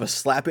least it'll have a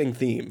slapping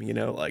theme,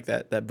 like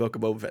that Book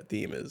of Boba Fett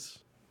theme is.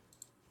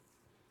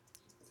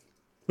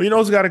 Well,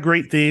 who's got a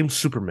great theme?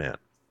 Superman.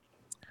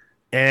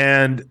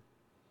 And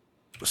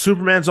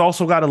Superman's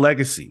also got a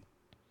legacy.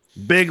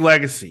 Big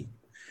legacy.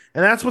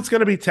 And that's what's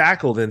going to be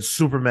tackled in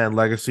Superman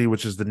Legacy,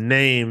 which is the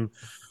name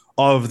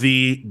of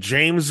the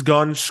James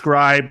Gunn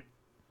scribe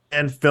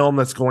and film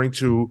that's going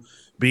to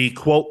be,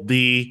 quote,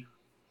 the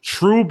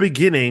true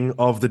beginning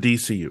of the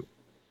DCU.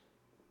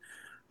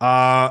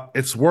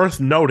 It's worth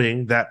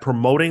noting that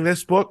promoting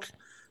this book,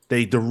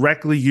 they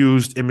directly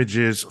used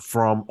images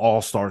from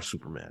All-Star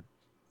Superman.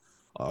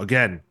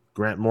 Again,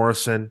 Grant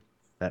Morrison,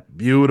 that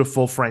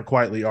beautiful Frank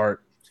Quitely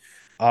art.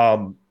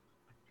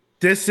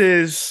 This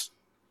is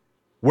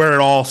where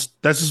it all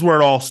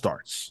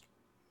starts.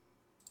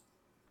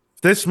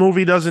 this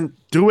movie doesn't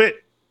do it,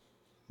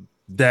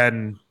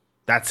 then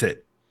that's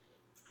it.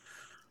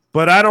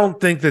 But I don't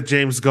think that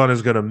James Gunn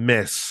is going to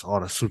miss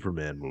on a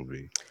Superman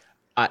movie.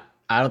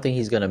 I don't think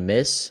he's gonna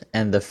miss,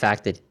 and the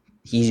fact that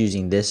he's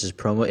using this as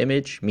promo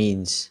image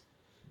means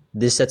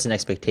this sets an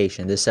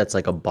expectation. This sets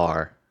like a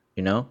bar,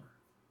 you know?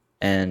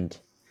 And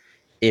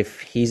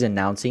if he's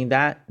announcing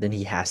that, then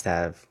he has to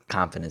have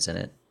confidence in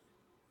it.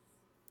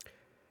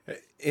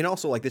 And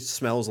also, like, this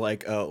smells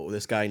like, oh,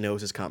 this guy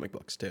knows his comic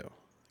books too,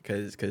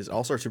 because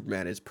All-Star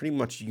Superman is pretty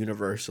much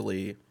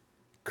universally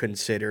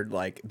considered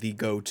like the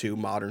go-to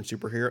modern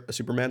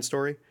Superman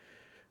story.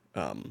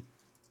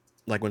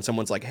 Like when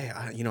someone's like, hey,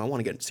 I want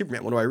to get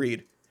Superman. What do I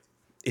read?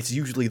 It's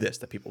usually this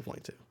that people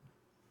point to.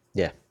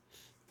 Yeah.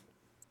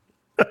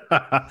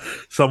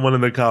 Someone in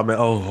the comment,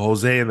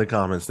 Jose in the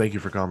comments, thank you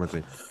for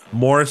commenting.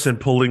 Morrison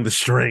pulling the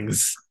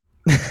strings.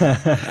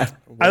 I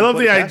love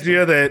the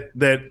idea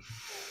that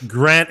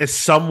Grant is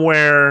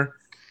somewhere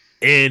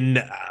in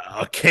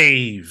a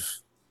cave,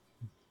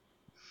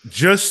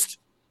 just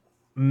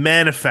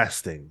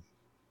manifesting,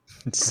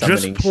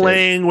 just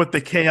playing with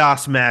the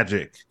chaos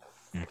magic,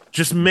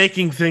 just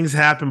making things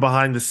happen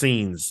behind the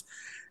scenes.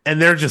 And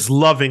they're just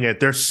loving it.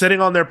 They're sitting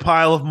on their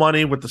pile of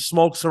money with the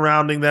smoke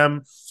surrounding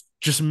them,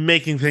 just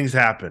making things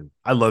happen.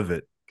 I love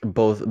it.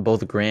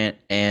 Both Grant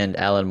and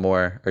Alan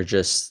Moore are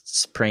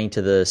just praying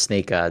to the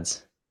snake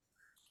gods.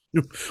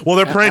 Well,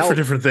 they're praying for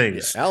different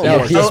things.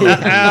 Yeah,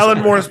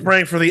 Alan Moore is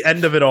praying for the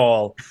end of it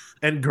all,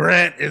 and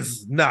Grant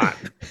is not.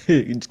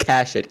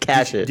 Cash it.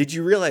 Did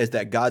you realize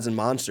that Gods and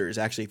Monsters,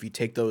 actually, if you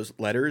take those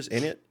letters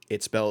in it,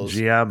 it spells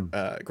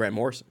GM. Grant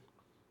Morrison.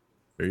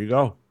 There you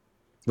go.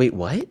 Wait,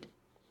 what?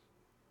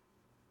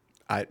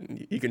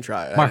 You can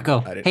try.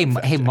 Marco, hey,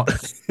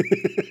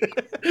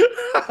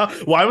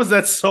 Why was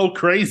that so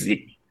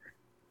crazy?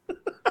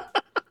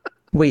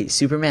 Wait,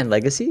 Superman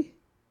Legacy?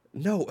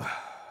 No.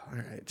 All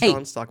right, Sean,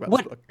 let's talk about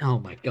this book. Oh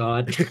my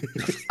god.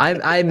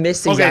 I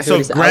missed exactly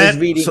what I was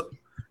reading.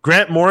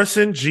 Grant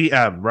Morrison,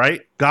 GM,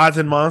 right? Gods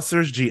and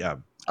Monsters,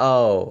 GM.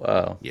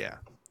 Oh. Yeah.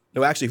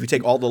 No, actually, if you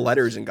take all the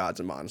letters in Gods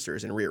and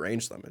Monsters and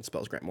rearrange them, it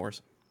spells Grant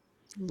Morrison.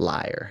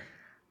 Liar.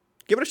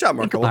 Give it a shot,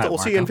 Marco. We'll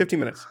see you in 15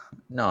 minutes.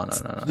 No.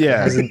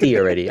 Yeah. It has a D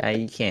already.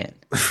 You can't.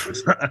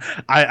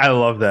 I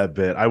love that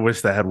bit. I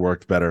wish that had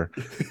worked better.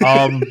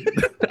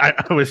 I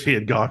wish he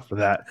had gone for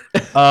that.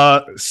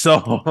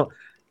 So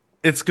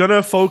it's going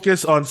to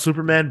focus on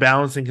Superman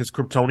balancing his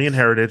Kryptonian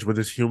heritage with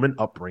his human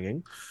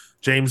upbringing.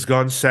 James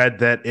Gunn said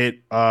that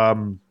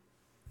on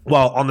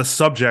the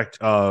subject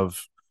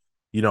of,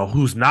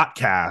 who's not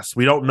cast,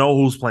 we don't know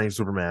who's playing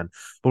Superman,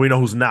 but we know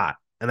who's not,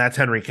 and that's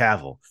Henry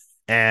Cavill.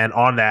 And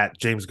on that,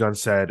 James Gunn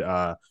said,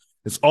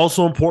 it's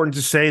also important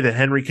to say that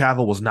Henry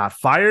Cavill was not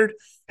fired.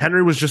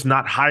 Henry was just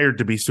not hired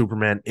to be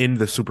Superman in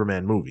the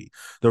Superman movie.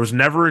 There was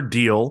never a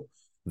deal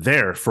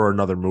there for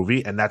another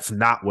movie, and that's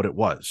not what it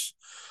was.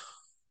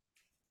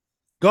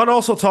 Gunn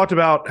also talked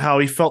about how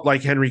he felt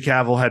like Henry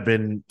Cavill had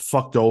been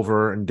fucked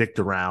over and dicked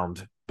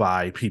around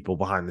by people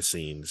behind the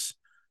scenes,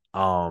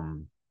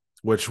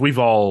 which we've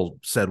all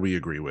said we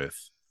agree with.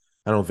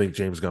 I don't think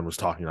James Gunn was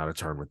talking out of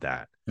turn with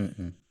that.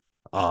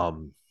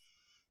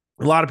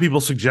 A lot of people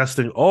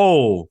suggesting,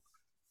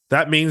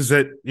 that means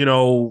that,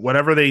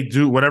 whatever they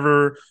do,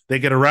 whenever they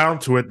get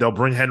around to it, they'll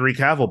bring Henry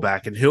Cavill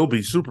back and he'll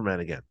be Superman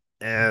again.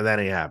 And that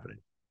ain't happening.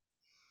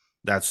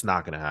 That's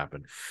not going to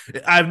happen.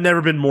 I've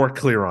never been more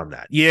clear on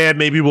that. Yeah,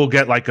 maybe we'll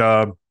get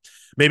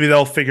maybe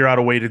they'll figure out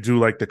a way to do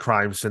like the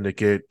Crime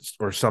Syndicate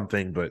or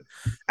something. But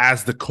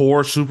as the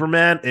core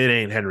Superman, it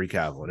ain't Henry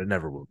Cavill. It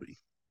never will be.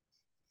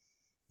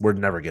 We're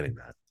never getting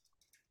that.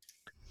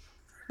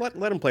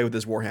 Let him play with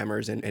his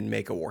Warhammers and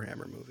make a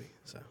Warhammer movie.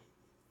 So,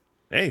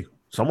 hey,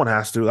 someone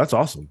has to. That's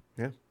awesome.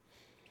 Yeah.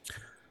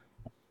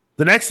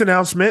 The next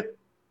announcement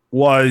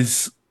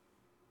was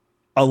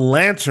a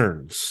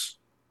Lanterns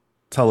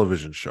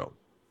television show.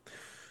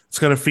 It's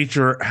going to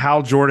feature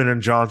Hal Jordan and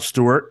Jon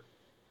Stewart,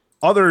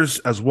 others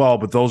as well,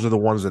 but those are the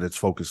ones that it's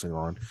focusing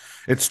on.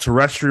 It's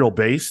terrestrial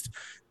based,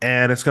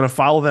 and it's going to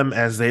follow them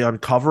as they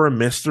uncover a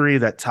mystery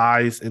that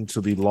ties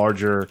into the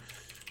larger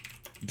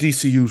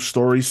DCU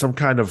story, some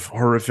kind of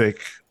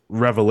horrific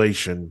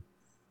revelation.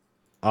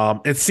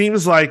 It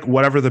seems like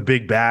whatever the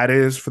big bad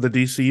is for the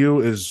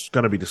DCU is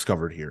going to be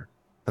discovered here.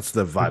 That's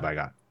the vibe I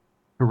got.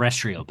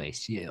 Terrestrial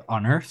base,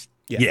 on Earth?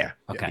 Yeah.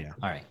 Okay. Yeah.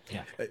 All right.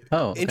 Yeah.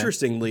 Okay.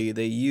 Interestingly,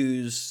 they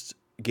used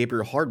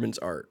Gabriel Hardman's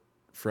art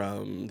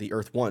from the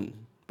Earth 1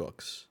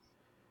 books,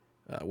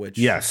 which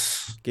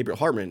Gabriel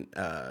Hardman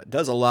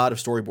does a lot of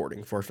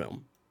storyboarding for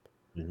film.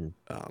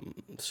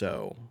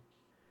 So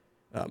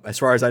as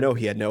far as I know,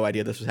 he had no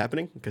idea this was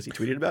happening because he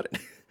tweeted about it.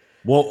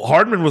 Well,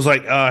 Hardman was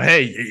like,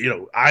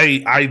 "Hey,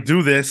 I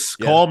do this.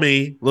 Yeah. Call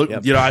me. Look,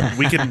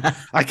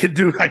 I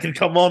can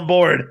come on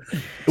board."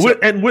 So,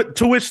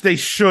 to which they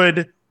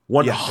should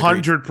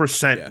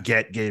 100%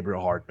 get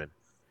Gabriel Hardman.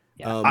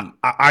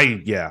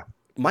 Yeah.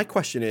 My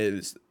question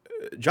is,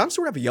 Jon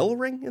Stewart have a yellow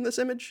ring in this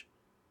image?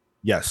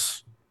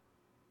 Yes.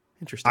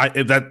 Interesting.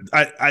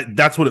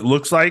 That's what it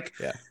looks like.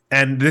 Yeah.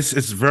 And this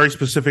is very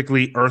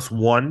specifically Earth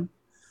 1.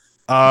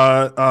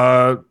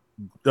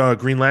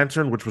 Green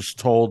Lantern, which was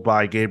told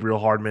by Gabriel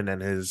Hardman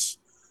and his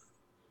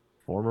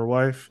former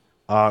wife,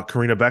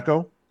 Karina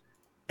Becco.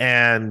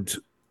 And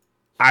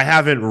I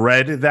haven't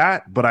read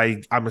that, but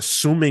I'm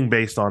assuming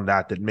based on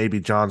that maybe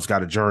John's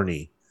got a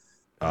journey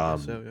I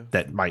guess so, yeah.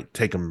 that might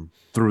take him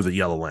through the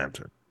Yellow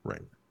Lantern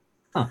ring.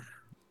 Huh.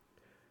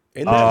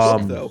 In that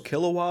book, though,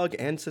 Kilowog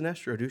and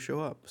Sinestro do show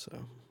up.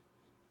 So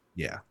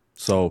yeah,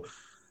 so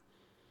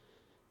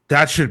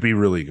that should be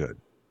really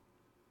good.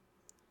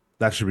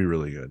 That should be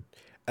really good.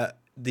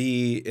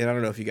 and I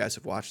don't know if you guys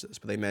have watched this,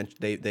 but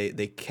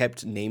they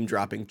kept name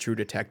dropping True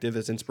Detective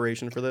as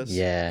inspiration for this.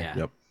 Yeah.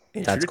 Yep.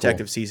 And That's True cool.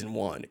 Detective season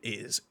 1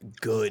 is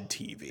good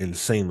TV.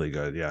 Insanely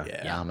good. Yeah.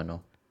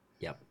 Phenomenal.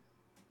 Yep.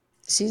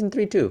 Season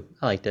 3 too.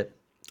 I liked it.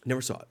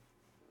 Never saw it.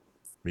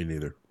 Me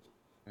neither.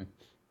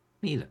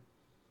 Neither.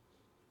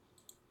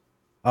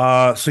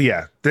 So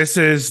yeah, this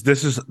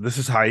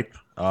is hype.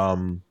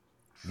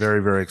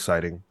 Very, very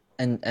exciting.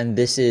 And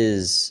this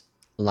is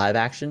live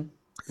action.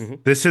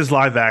 This is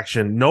live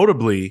action.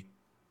 Notably,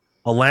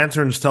 a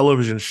Lanterns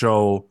television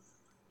show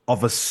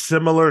of a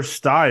similar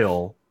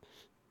style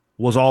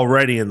was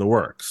already in the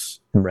works.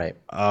 Right.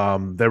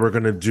 They were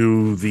going to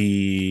do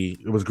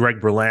it was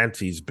Greg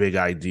Berlanti's big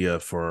idea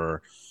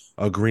for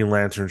a Green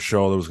Lantern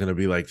show that was going to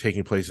be like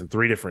taking place in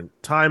 3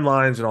 different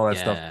timelines and all that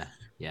stuff.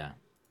 Yeah.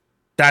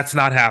 That's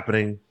not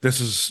happening. This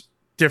is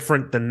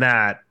different than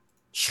that.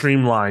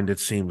 Streamlined, it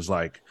seems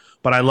like.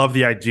 But I love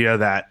the idea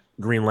that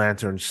Green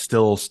Lantern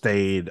still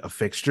stayed a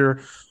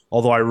fixture.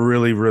 Although I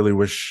really, really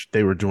wish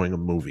they were doing a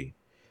movie.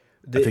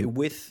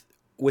 With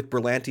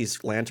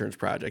Berlanti's Lanterns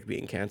project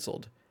being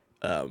canceled,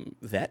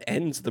 that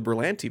ends the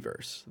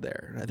Berlantiverse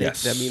there. I think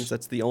Yes. that means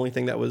that's the only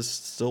thing that was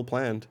still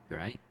planned,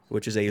 Right.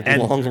 which is a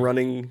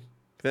long-running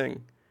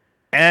thing.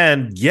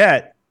 And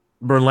yet,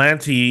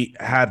 Berlanti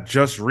had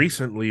just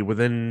recently,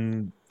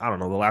 within, I don't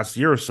know, the last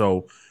year or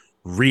so,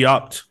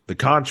 re-upped the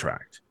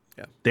contract.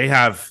 Yeah. They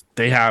have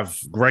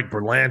Greg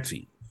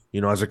Berlanti,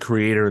 as a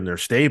creator in their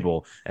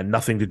stable, and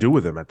nothing to do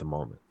with him at the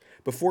moment.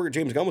 Before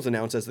James Gunn was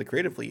announced as the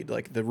creative lead,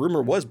 like the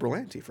rumor was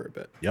Berlanti for a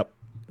bit. Yep.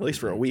 At least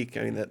for a week.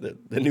 I mean,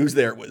 the news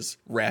there was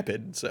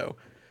rapid. So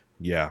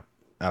Yeah,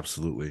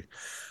 absolutely.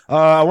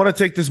 I want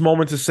to take this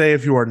moment to say,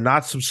 if you are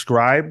not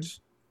subscribed,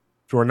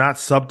 if you are not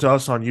subbed to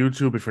us on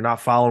YouTube, if you're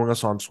not following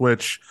us on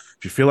Twitch,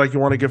 if you feel like you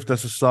want to gift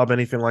us a sub,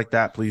 anything like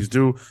that, please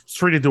do. It's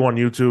free to do on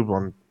YouTube.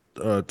 On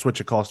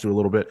Twitch, it costs you a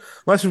little bit.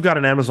 Unless you've got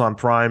an Amazon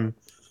Prime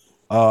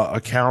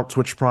account,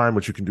 Twitch Prime,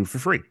 which you can do for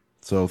free.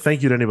 So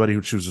thank you to anybody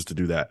who chooses to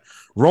do that.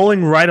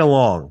 Rolling right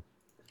along.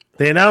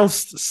 They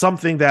announced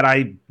something that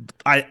I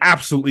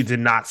absolutely did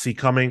not see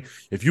coming.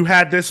 If you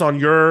had this on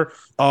your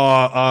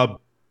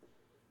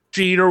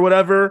sheet or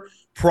whatever,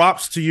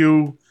 props to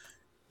you.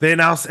 They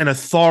announced an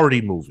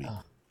Authority movie.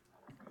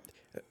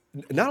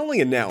 not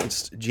only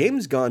announced,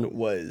 James Gunn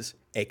was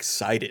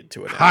excited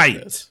to announce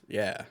Hyped. this.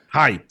 Yeah.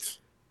 Hyped.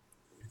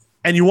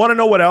 And you want to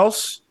know what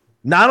else?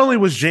 Not only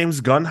was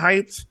James Gunn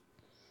hyped,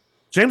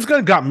 James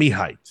Gunn got me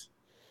hyped.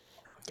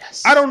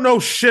 Yes. I don't know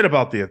shit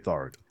about the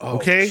Authority. Oh,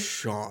 Okay?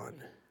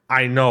 Sean.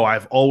 I know.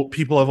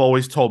 People have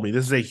always told me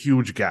this is a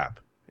huge gap.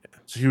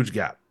 It's a huge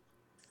gap.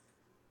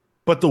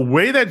 But the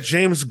way that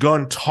James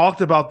Gunn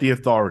talked about the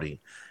Authority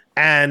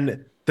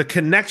and the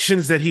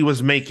connections that he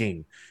was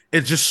making,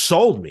 it just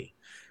sold me.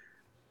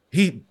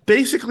 He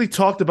basically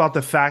talked about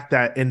the fact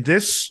that in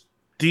this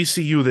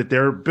DCU that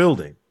they're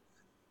building,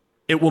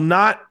 it will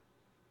not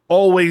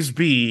always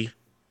be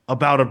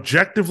about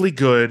objectively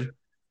good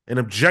and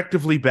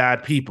objectively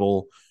bad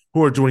people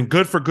who are doing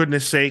good for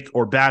goodness sake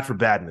or bad for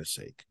badness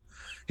sake.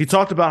 He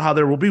talked about how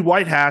there will be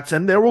white hats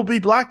and there will be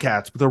black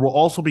hats, but there will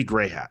also be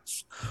gray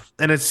hats.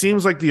 And it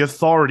seems like the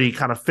Authority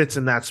kind of fits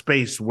in that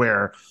space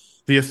where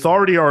the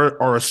Authority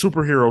are a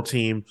superhero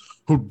team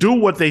who do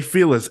what they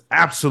feel is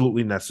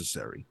absolutely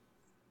necessary.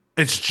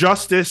 It's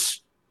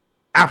justice,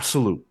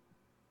 absolute,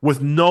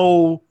 with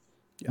no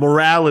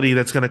morality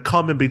that's going to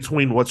come in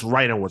between what's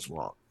right and what's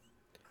wrong.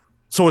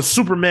 So it's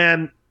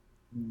Superman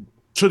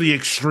to the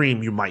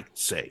extreme, you might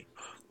say.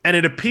 And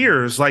it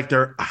appears like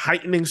they're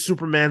heightening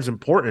Superman's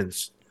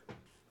importance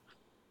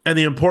and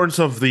the importance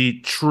of the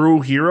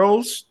true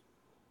heroes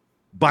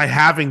by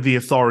having the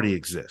Authority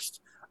exist.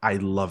 I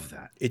love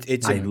that.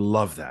 I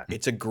love that.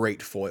 It's a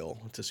great foil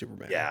to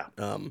Superman. Yeah.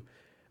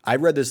 I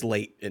read this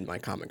late in my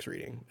comics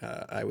reading.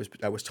 I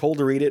was told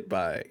to read it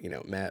by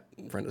Matt,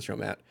 friend of the show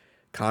Matt,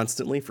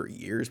 constantly for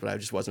years, but I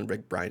just wasn't a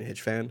big Brian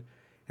Hitch fan,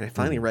 and I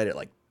finally read it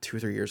like 2 or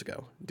 3 years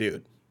ago.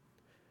 Dude,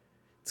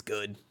 it's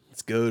good.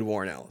 It's good.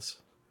 Warren Ellis.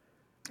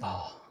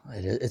 Oh,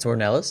 it's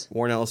Warren Ellis?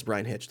 Warren Ellis,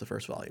 Brian Hitch, the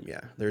first volume.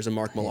 Yeah, there's a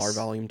Mark Millar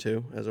volume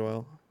 2 as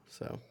well.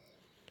 So.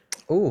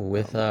 Ooh,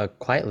 with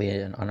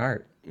Quietly on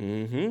art.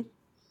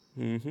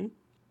 Mm-hmm.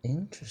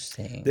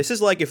 Interesting. This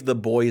is like if The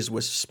Boys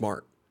was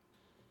smart.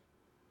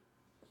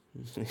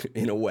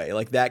 In a way,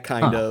 like that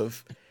kind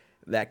of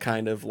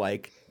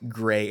like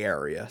gray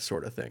area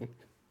sort of thing.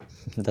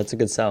 That's a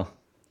good sell.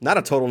 Not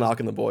a total knock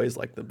on The Boys.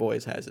 Like The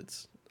Boys has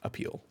its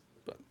appeal,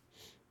 but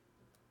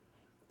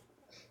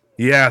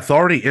Yeah,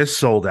 Authority is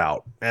sold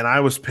out, and I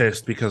was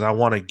pissed because I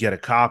want to get a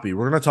copy.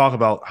 We're going to talk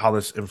about how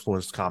this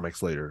influenced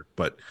comics later,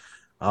 but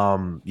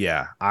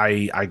yeah,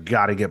 I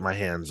got to get my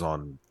hands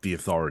on the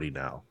Authority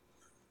now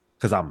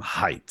because I'm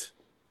hyped.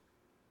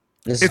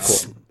 This is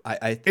It's cool.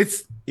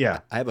 it's yeah.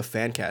 I have a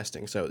fan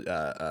casting. So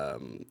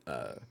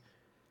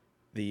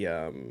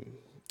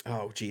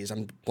oh geez,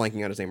 I'm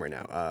blanking on his name right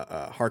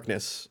now.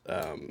 Harkness.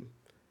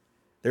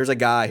 There's a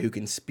guy who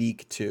can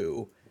speak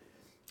to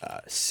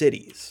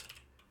cities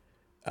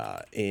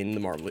in the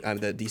Marvel,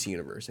 the DC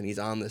universe, and he's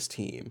on this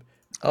team.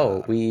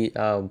 Oh, we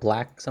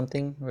Black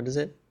something. What is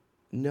it?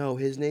 No,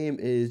 his name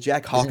is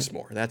Jack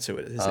Hawksmoor. That's who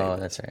it is. His name Oh, is.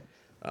 that's right.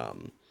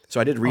 So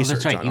I did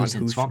research right. on, He was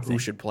in who, Swamp who Thing.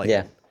 should play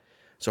Yeah. him.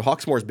 So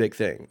Hawksmoor's big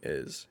thing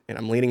is, and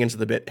I'm leaning into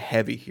the bit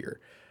heavy here.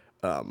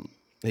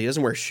 He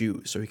doesn't wear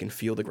shoes, so he can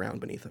feel the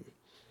ground beneath him.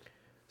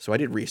 So I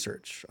did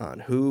research on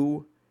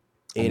who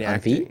in On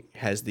acting feet?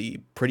 has the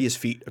prettiest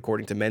feet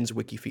according to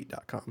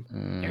menswikifeet.com.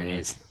 There it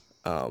is.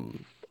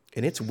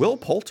 And it's Will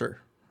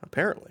Poulter,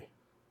 apparently.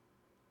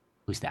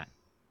 Who's that?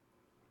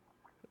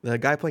 The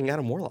guy playing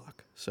Adam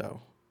Warlock.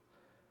 So,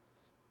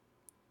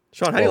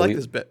 Sean, how do you Well, like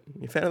this bit?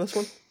 You a fan of this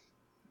one?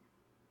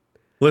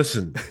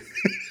 Listen,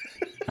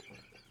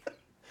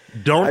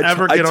 don't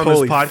ever I get on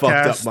totally this podcast.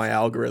 fucked up my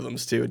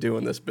algorithms too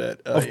doing this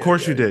bit. Of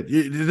course you did.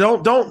 You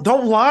don't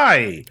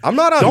lie. I'm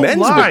not on Don't men's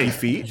lie. wiki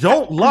feet.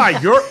 Don't lie.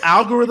 Your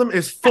algorithm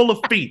is full of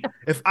feet.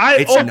 If I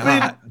It's open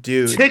not,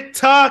 dude.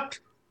 TikTok,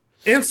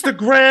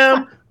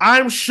 Instagram,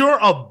 I'm sure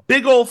a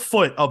big old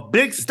foot, a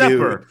big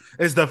stepper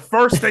is the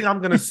first thing I'm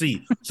going to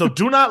see. So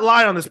do not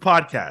lie on this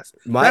podcast.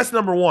 That's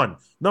number one.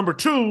 Number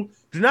two,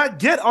 do not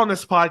get on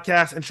this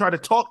podcast and try to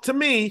talk to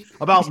me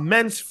about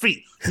men's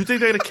feet. You think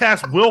they're going to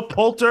cast Will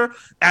Poulter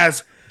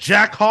as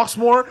Jack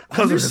Hawksmoor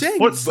because of his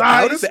foot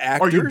size?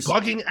 Are you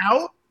bugging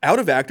out? Out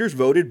of actors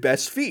voted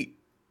best feet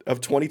of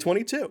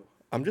 2022.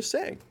 I'm just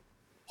saying.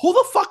 Who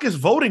the fuck is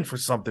voting for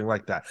something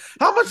like that?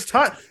 How much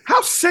time?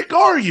 How sick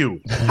are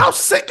you? How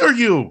sick are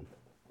you?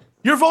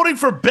 You're voting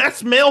for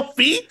best male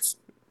feet?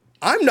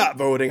 I'm not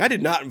voting. I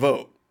did not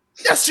vote.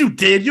 Yes, you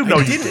did. You know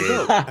you did.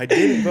 Vote. I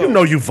didn't vote. You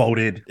know you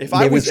voted. If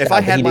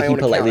I had my own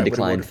account, I would have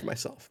declined voted for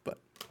myself. But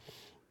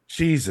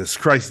Jesus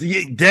Christ,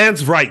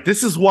 Dan's right.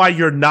 This is why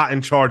you're not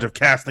in charge of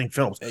casting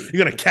films.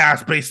 You're gonna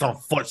cast based on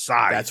foot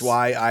size. that's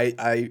why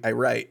I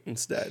write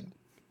instead.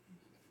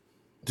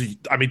 Do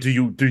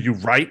you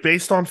write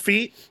based on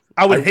feet?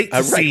 I would hate to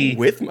I see write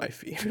with my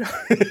feet.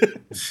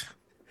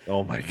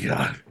 Oh my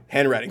god.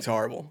 Handwriting's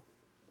horrible.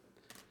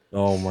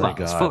 Oh my Well,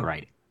 it's foot god.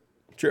 right.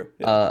 True.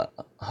 Yeah.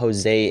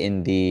 Jose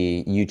in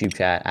the YouTube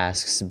chat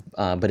asks,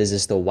 but is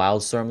this the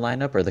Wildstorm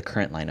lineup or the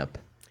current lineup?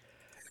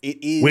 It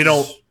is. We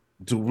don't.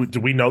 Do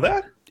we know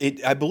that?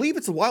 I believe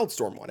it's the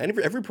Wildstorm one. And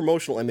every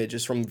promotional image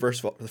is from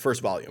the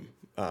first volume.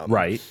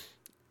 Right.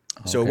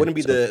 So it Okay, wouldn't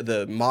be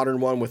the modern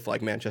one with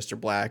like Manchester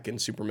Black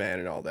and Superman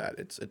and all that.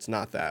 It's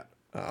not that.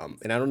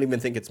 And I don't even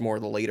think it's more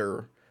the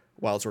later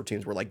Wildstorm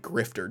teams where like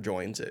Grifter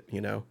joins it.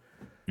 You know,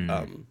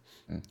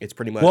 it's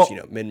pretty much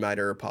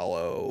Midnighter,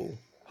 Apollo,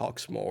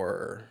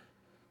 Hawksmoor,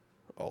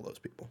 all those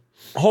people.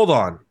 Hold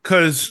on,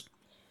 because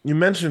you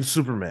mentioned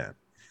Superman,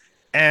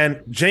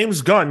 and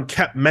James Gunn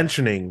kept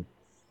mentioning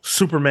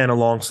Superman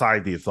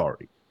alongside the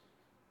Authority.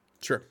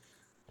 Sure.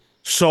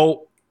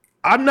 So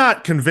I'm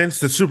not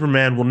convinced that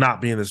Superman will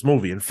not be in this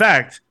movie. In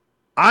fact,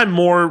 I'm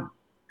more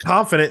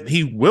confident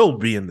he will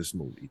be in this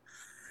movie.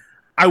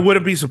 I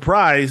wouldn't be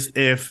surprised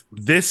if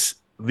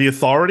the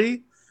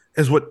Authority,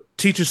 is what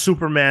teaches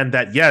Superman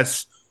that,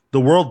 yes, the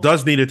world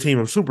does need a team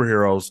of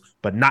superheroes,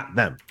 but not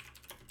them.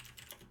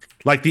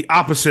 Like the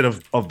opposite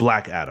of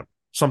Black Adam.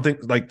 Something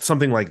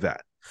like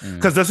that.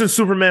 Because doesn't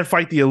Superman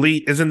fight the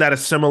Elite? Isn't that a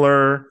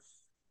similar...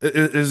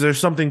 Is there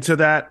something to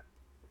that?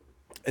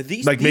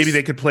 Maybe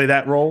they could play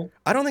that role?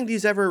 I don't think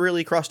these ever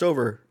really crossed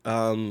over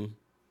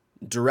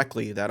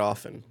directly that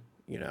often,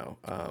 you know.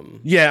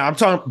 Yeah, I'm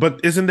talking... But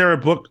isn't there a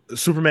book,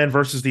 Superman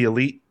versus the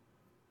Elite?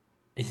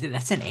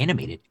 That's an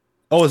animated.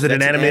 Oh, is it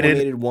an animated?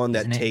 Animated one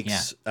that Isn't it?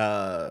 takes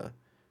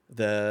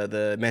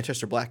the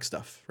Manchester Black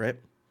stuff, right?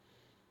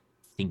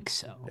 Think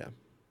so. Yeah.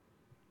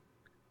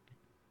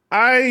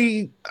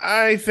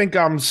 I think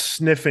I'm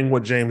sniffing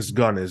what James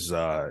Gunn is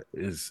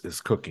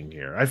cooking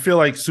here. I feel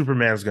like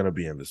Superman's going to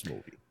be in this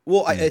movie.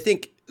 Well, I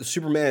think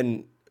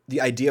Superman,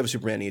 the idea of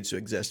Superman needs to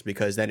exist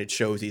because then it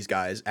shows these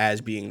guys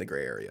as being the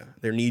gray area.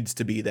 There needs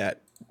to be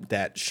that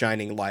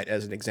shining light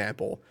as an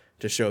example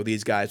to show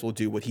these guys will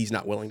do what he's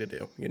not willing to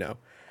do, you know.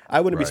 I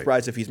wouldn't be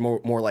surprised if he's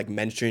more like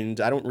mentioned.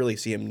 I don't really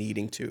see him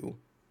needing to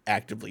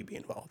actively be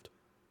involved.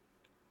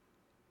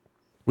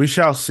 We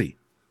shall see.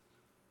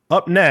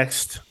 Up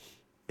next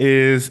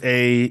is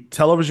a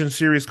television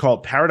series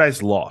called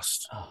Paradise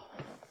Lost.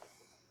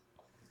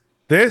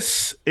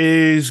 This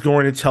is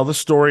going to tell the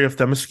story of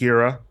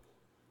Themyscira.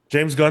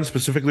 James Gunn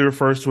specifically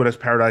refers to it as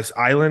Paradise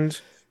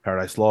Island,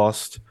 Paradise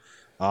Lost.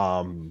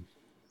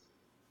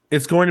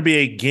 It's going to be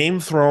a Game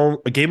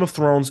of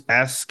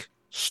Thrones-esque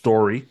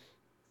story.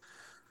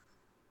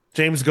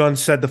 James Gunn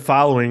said the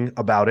following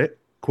about it.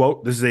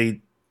 Quote, this is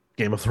a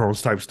Game of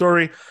Thrones type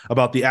story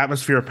about the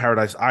atmosphere of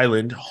Paradise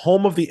Island,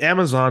 home of the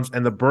Amazons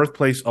and the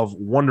birthplace of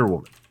Wonder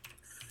Woman.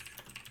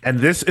 And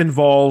this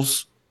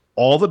involves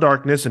all the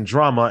darkness and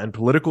drama and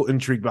political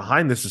intrigue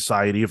behind this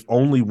society of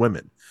only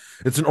women.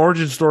 It's an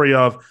origin story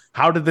of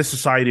how did this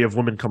society of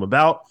women come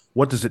about?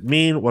 What does it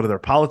mean? What are their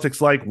politics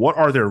like? What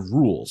are their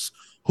rules?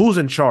 Who's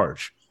in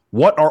charge?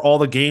 What are all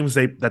the games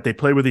that they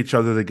play with each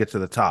other to get to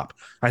the top?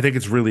 I think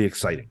it's really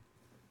exciting.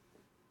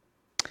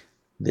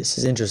 This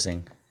is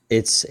interesting.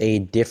 It's a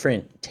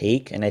different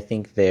take, and I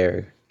think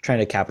they're trying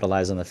to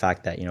capitalize on the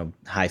fact that,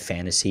 high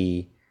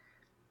fantasy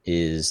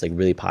is like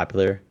really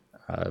popular.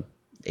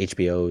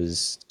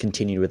 HBO's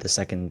continued with the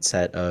second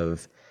set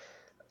of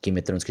Game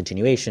of Thrones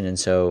continuation, and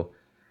so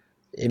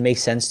it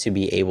makes sense to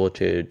be able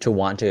to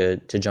want to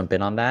jump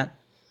in on that.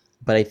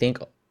 But I think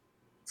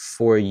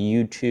for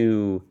you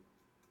to,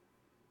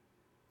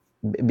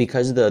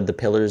 because the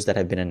pillars that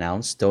have been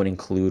announced don't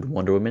include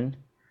Wonder Woman,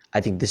 I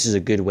think this is a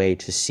good way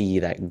to see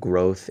that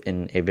growth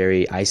in a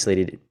very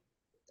isolated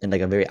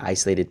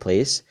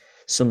place,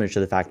 similar to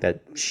the fact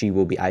that she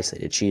will be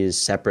isolated. She is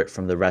separate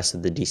from the rest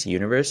of the DC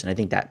universe, and I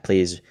think that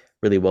plays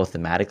really well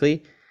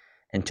thematically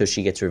until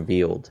she gets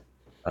revealed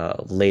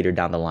later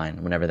down the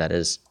line, whenever that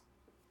is.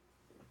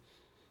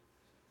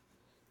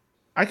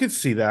 I could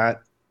see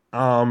that.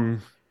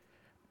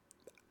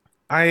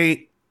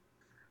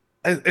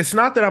 It's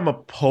not that I'm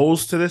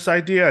opposed to this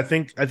idea. I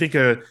think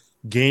a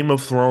Game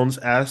of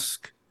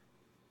Thrones-esque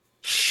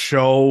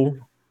show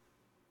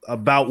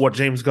about what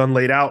James Gunn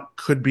laid out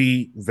could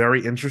be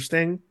very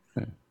interesting.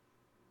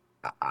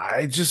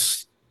 I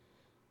just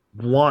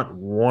want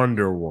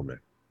Wonder Woman,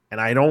 and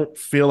I don't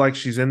feel like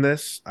she's in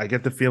this. I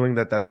get the feeling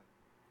that that's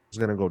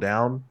going to go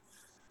down,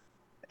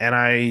 and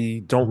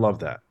I don't love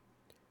that.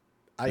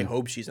 I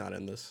hope she's not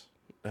in this.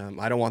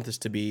 I don't want this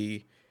to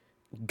be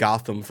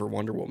Gotham for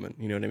Wonder Woman.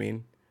 You know what I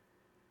mean?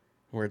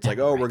 Where it's like,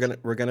 oh, right.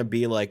 we're gonna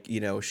be like,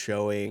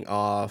 showing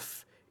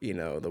off,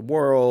 the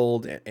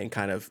world and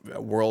kind of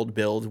world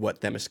build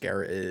what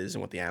Themyscira is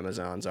and what the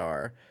Amazons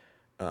are.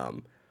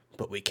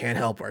 But we can't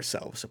help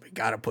ourselves, so we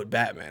gotta put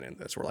Batman in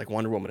this. We're like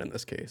Wonder Woman in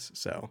this case.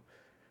 So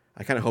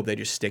I kind of hope they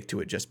just stick to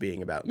it just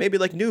being about maybe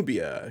like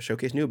Nubia,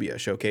 showcase,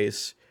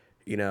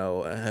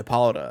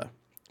 Hippolyta,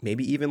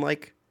 maybe even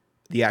like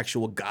the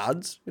actual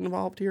gods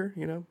involved here,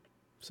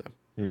 So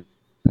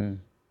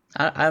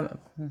I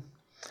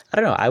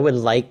don't know. I would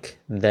like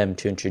them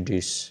to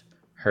introduce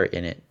her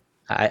in it.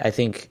 I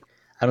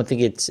don't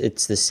think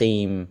it's the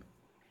same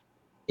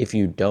if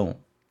you don't.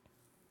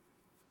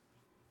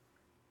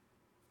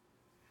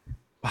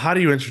 How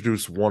do you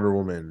introduce Wonder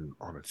Woman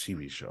on a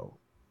TV show?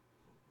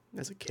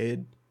 As a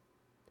kid.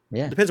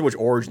 Yeah. It depends on which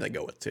origin they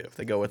go with, too. If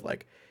they go with,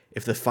 like,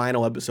 if the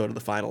final episode of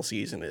the final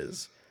season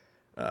is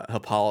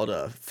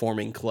Hippolyta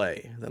forming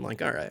clay, then,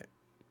 like, all right.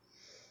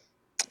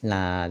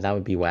 Nah, that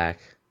would be whack.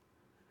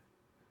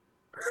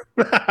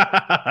 You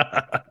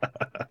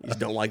just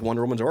don't like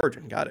Wonder Woman's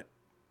origin. Got it.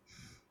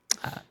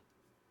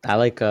 I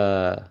like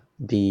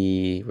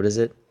the, what is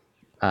it?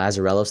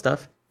 Azarello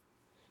stuff.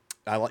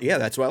 Yeah,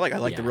 that's what I like. I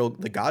like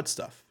the god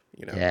stuff.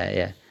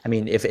 Yeah. I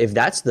mean, if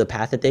that's the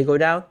path that they go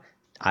down,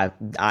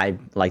 I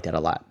like that a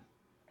lot.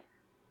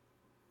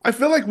 I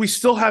feel like we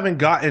still haven't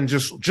gotten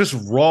just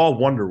raw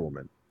Wonder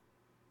Woman,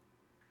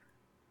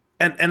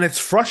 and it's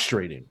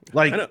frustrating.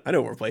 Like I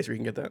know a place where you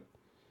can get that.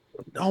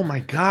 Oh my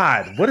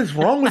God, what is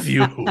wrong with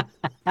you?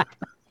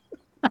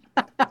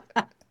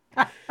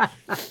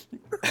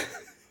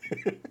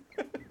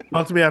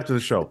 Talk to me after the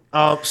show.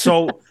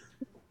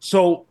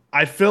 So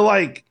I feel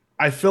like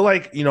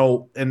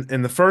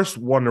in the first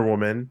Wonder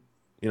Woman,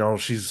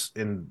 she's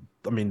in.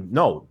 I mean,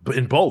 no, but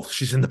in both,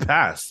 she's in the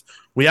past.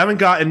 We haven't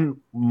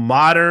gotten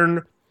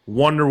modern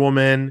Wonder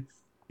Woman,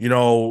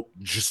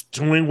 just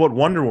doing what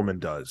Wonder Woman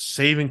does,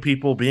 saving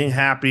people, being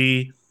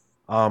happy,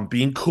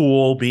 being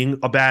cool, being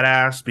a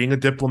badass, being a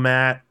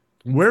diplomat.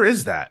 Where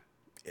is that?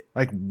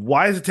 Like,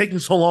 why is it taking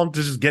so long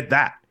to just get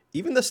that?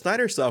 Even the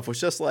Snyder stuff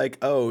was just like,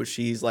 oh,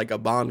 she's like a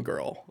Bond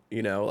girl,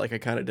 like it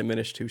kind of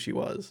diminished who she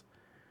was.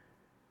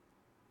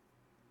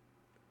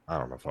 I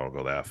don't know if I'll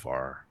go that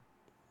far.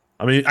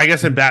 I mean, I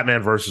guess in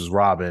Batman versus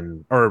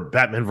Robin or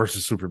Batman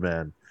versus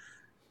Superman,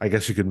 I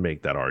guess you could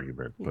make that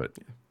argument. But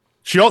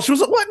she was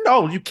like, what?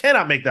 No, you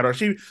cannot make that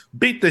argument. She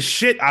beat the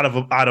shit out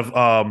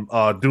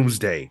of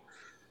Doomsday.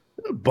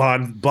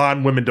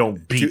 Bond women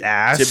don't beat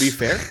ass.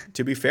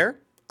 To be fair,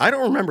 I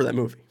don't remember that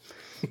movie.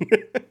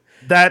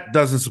 That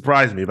doesn't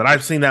surprise me, but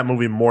I've seen that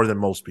movie more than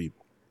most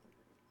people.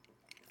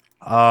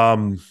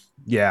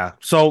 Yeah.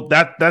 So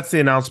that's the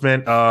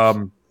announcement.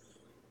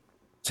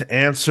 To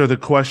answer the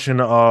question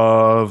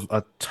of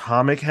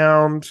Atomic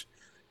Hound,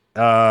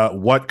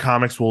 what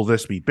comics will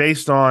this be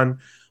based on?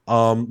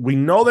 We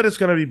know that it's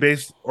going to be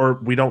based, or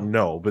we don't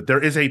know, but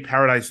there is a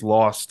Paradise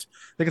Lost.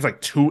 I think it's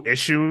like 2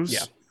 issues.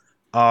 Yeah.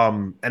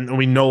 And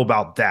we know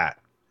about that.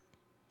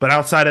 But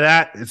outside of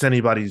that, it's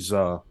anybody's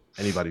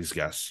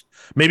guess.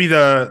 Maybe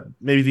the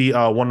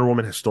Wonder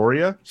Woman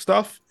Historia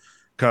stuff,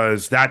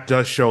 because that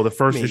does show, the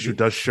first issue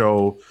does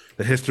show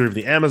the history of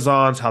the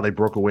Amazons, how they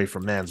broke away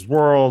from man's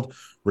world,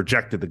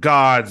 rejected the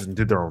gods and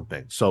did their own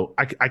thing. So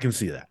I can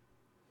see that.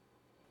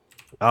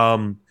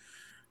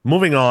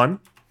 Moving on,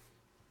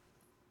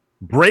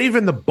 Brave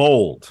and the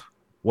Bold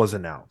was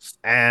announced,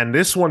 and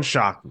this one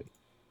shocked me.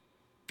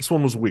 This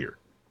one was weird.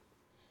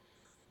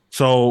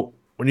 So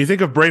when you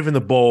think of Brave and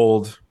the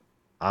Bold,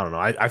 I don't know.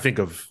 I think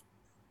of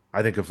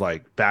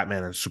like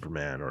Batman and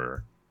Superman,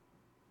 or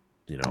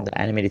The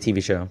animated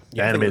TV show.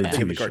 the animated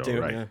think of TV the cartoon,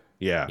 show, right?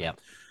 yeah. Yeah.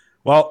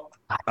 Well,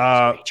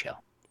 Great show.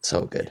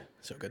 So good.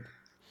 So good.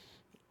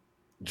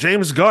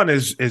 James Gunn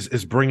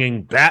is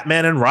bringing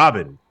Batman and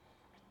Robin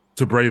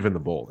to Brave and the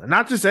Bold, and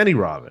not just any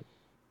Robin,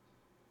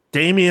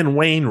 Damian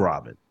Wayne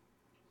Robin.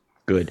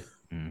 Good.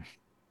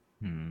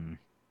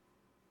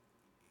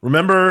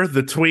 Remember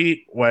the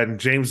tweet when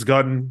James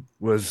Gunn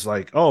was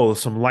like, "Oh,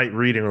 some light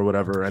reading or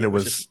whatever," and it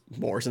was just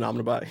Morrison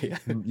Omnibus. Yeah.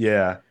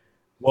 yeah.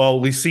 Well,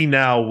 we see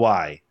now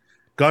why.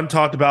 Gunn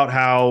talked about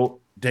how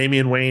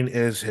Damian Wayne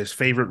is his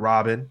favorite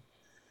Robin,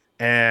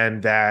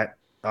 and that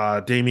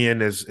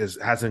Damian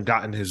hasn't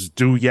gotten his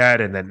due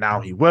yet, and that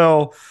now he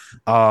will.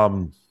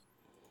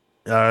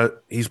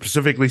 He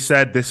specifically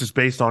said this is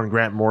based on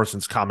Grant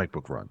Morrison's comic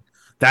book run.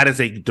 That is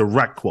a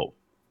direct quote.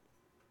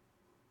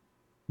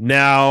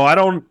 Now, I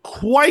don't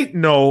quite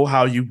know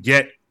how you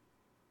get,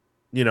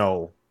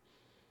 Batman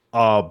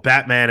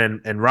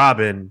and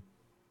Robin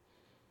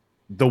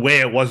the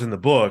way it was in the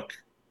book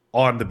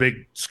on the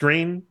big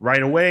screen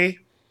right away,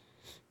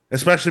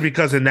 especially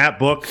because in that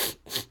book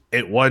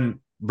it wasn't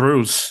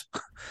Bruce,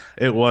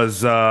 it was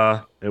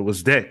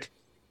Dick.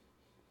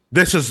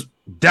 This is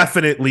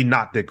definitely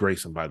not Dick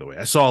Grayson, by the way.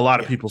 I saw a lot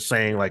of people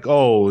saying like,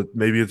 "Oh,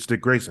 maybe it's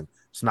Dick Grayson."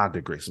 It's not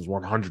Dick Grayson. It's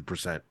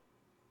 100%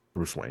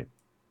 Bruce Wayne.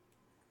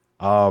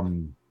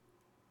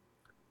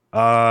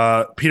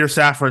 Peter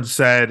Safran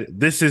said,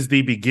 "This is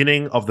the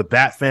beginning of the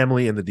Bat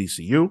family in the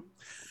DCU,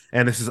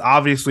 and this is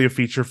obviously a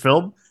feature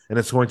film, and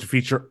it's going to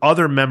feature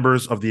other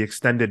members of the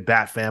extended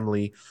Bat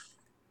family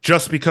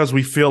just because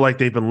we feel like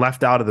they've been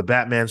left out of the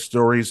Batman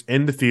stories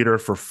in the theater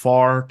for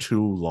far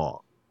too long."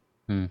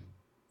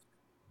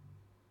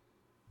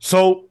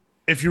 So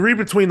if you read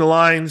between the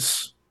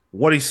lines,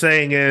 what he's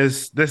saying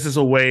is this is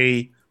a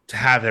way to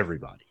have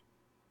everybody.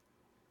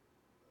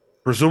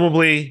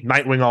 Presumably,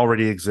 Nightwing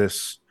already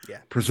exists. Yeah.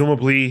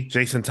 Presumably,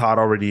 Jason Todd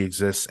already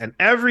exists. And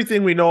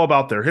everything we know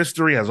about their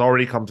history has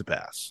already come to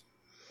pass.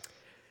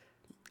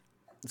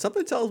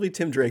 Something tells me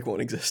Tim Drake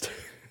won't exist.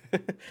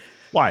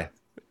 Why?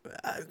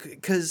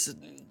 Because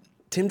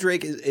Tim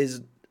Drake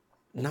is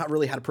not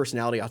really had a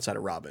personality outside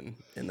of Robin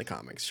in the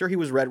comics. Sure, he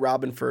was Red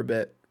Robin for a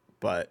bit,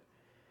 but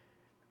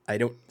I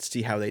don't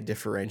see how they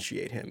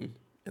differentiate him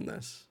in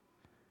this.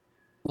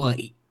 Well,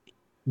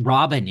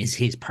 Robin is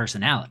his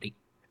personality.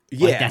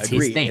 Yeah, that's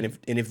agreed. his thing.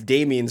 And if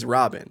Damien's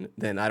Robin,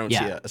 then I don't see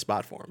Yeah. a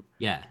spot for him.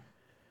 Yeah.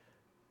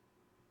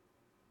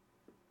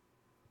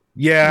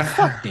 Yeah.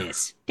 Fuck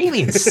this.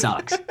 Damien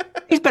sucks.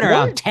 He's been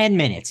around 10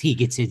 minutes. He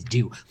gets his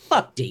due.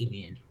 Fuck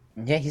Damien.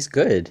 Yeah, he's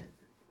good.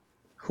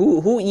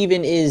 Who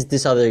even is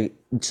this other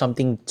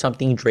something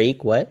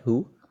Drake? What?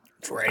 Who?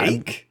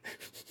 Drake?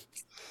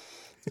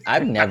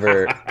 I've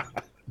never.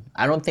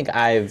 I don't think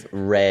I've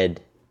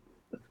read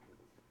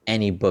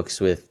any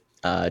books with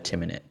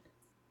Tim in it.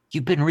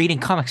 You've been reading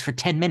comics for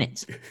 10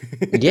 minutes.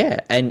 Yeah,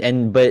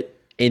 but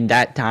in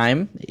that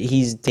time,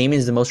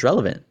 Damien's the most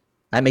relevant.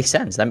 That makes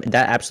sense. That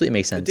absolutely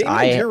makes sense.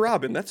 Damien's your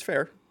Robin. That's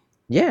fair.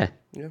 Yeah.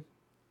 Yeah.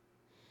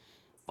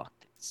 Fuck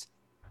this.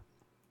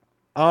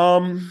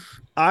 I'm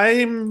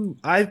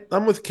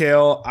with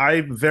Kale.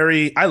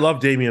 I love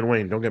Damian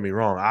Wayne. Don't get me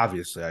wrong.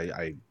 Obviously,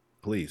 I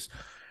please,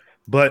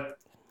 but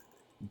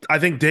I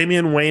think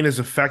Damian Wayne is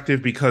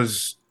effective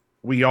because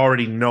we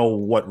already know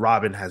what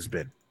Robin has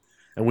been,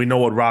 and we know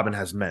what Robin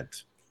has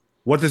meant.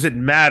 What does it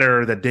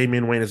matter that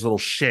Damian Wayne is a little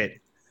shit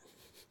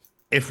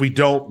if we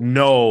don't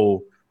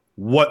know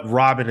what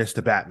Robin is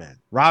to Batman?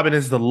 Robin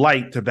is the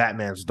light to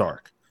Batman's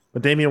dark,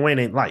 but Damian Wayne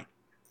ain't light.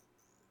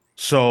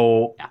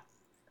 So Yeah.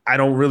 I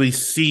don't really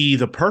see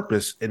the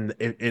purpose in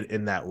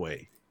that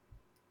way.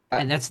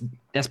 And that's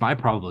my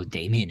problem with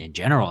Damien in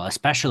general,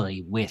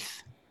 especially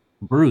with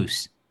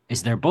Bruce,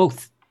 is they're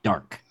both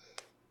dark.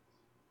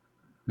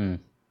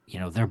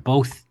 They're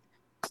both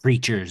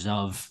creatures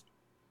of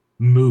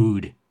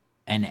mood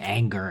and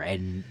anger,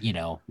 and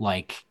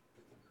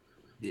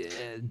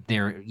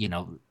they're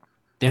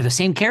the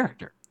same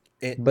character.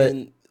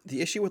 And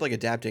the issue with like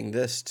adapting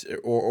this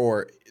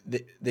or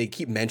they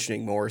keep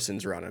mentioning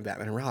Morrison's run on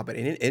Batman and Robin,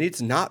 and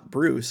it's not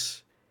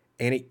Bruce,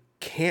 and it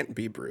can't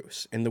be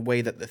Bruce in the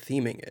way that the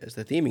theming is.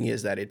 The theming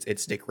is that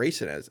it's Dick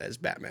Grayson as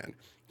Batman,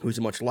 who's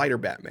a much lighter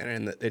Batman,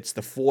 and it's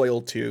the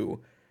foil to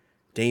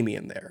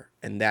Damian there,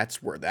 and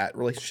that's where that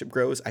relationship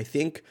grows. I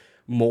think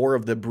more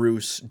of the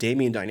Bruce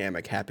Damian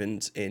dynamic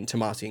happens in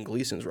Tomasi and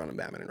Gleason's run on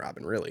Batman and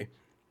Robin, really,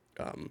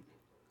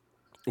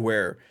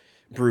 where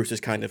Bruce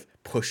is kind of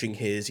pushing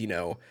his,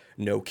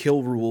 no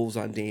kill rules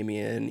on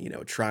Damian,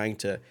 trying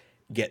to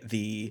get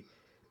the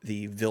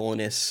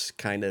villainous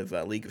kind of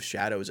League of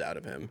Shadows out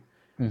of him.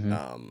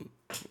 And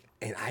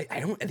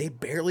they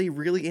barely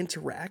really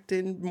interact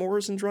in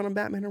Morrison's run on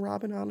Batman and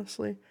Robin,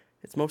 honestly.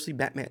 It's mostly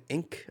Batman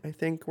Inc., I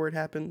think, where it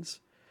happens.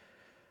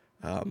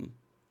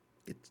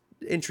 It's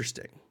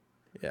interesting.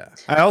 Yeah.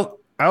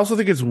 I also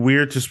think it's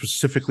weird to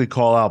specifically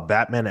call out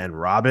Batman and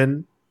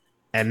Robin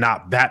and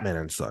not Batman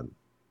and Son,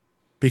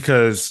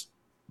 because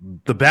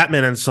the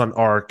Batman and Son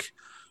arc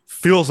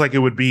feels like it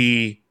would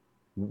be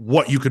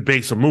what you could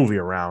base a movie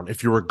around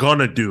if you were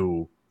gonna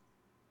do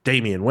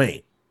Damian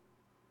Wayne.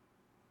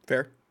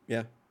 Fair.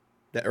 Yeah.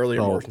 That earlier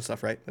So, Morrison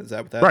stuff, right? Is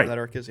that what right. that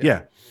arc is?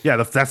 Yeah.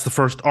 That's the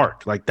first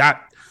arc. Like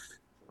that.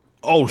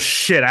 Oh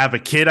shit! I have a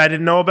kid I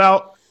didn't know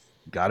about.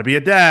 Got to be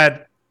a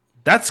dad.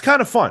 That's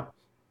kind of fun.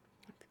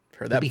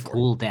 Heard It'd that be before.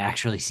 cool to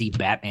actually see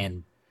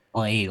Batman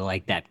play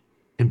like that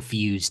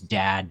confused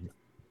dad,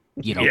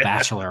 Yeah.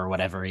 bachelor or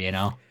whatever,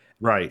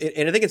 Right.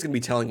 And I think it's going to be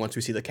telling once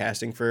we see the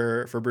casting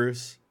for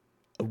Bruce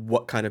of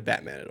what kind of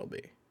Batman it'll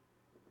be.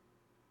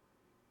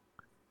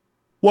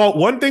 Well,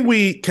 one thing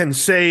we can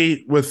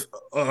say with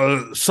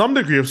some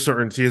degree of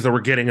certainty is that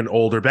we're getting an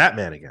older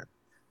Batman again.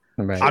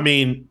 Right. I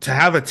mean, to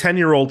have a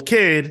 10-year-old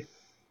kid,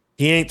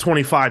 he ain't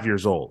 25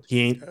 years old.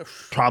 He ain't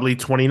probably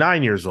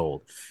 29 years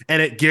old.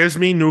 And it gives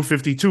me New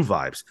 52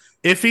 vibes.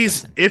 If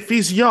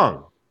he's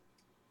young,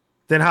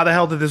 then how the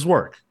hell did this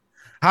work?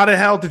 How the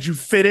hell did you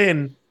fit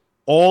in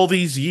all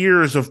these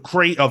years of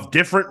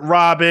different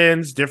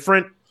Robins,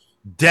 different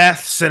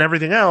deaths and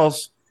everything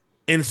else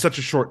in such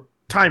a short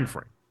time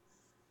frame?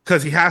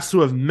 Because he has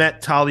to have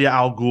met Talia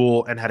al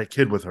Ghul and had a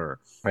kid with her.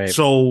 Right.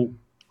 So,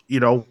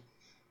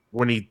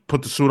 when he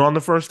put the suit on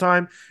the first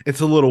time, it's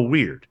a little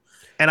weird.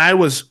 And I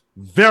was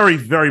very,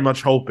 very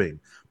much hoping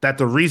that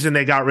the reason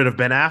they got rid of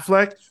Ben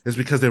Affleck is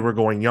because they were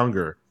going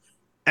younger.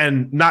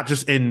 And not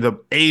just in the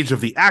age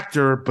of the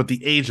actor, but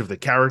the age of the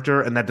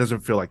character. And that doesn't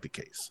feel like the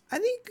case. I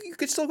think you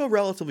could still go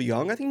relatively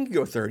young. I think you could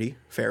go 30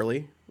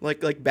 fairly. Like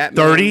Batman.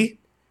 30?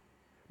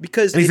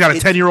 Because And he's got a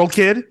 10-year-old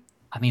kid?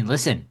 I mean,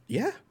 listen,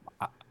 Yeah.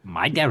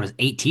 my dad was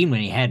 18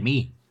 when he had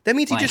me. That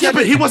means he just Yeah, had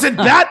but he wasn't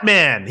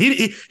Batman.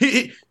 He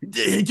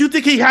you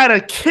think he had a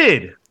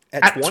kid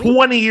at 20?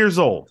 20 years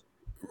old?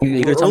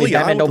 You gonna tell me early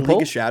on Batman with don't the League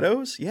pull? of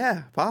Shadows?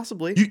 Yeah,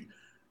 possibly.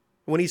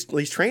 When he's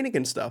training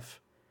and stuff.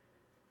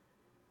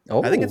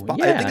 Oh, I think it's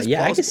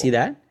yeah, I could plausible. see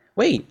that.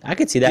 Wait, I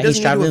could see that. doesn't He's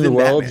need to have traveling the been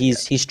world. Batman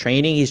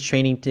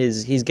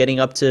He's he's getting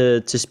up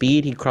to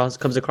speed. He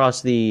comes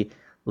across the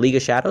League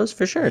of Shadows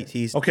for sure. Okay,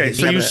 he's so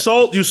you having a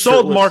sold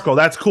shirtless- Marco.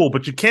 That's cool,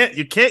 but you can't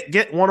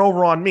get one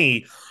over on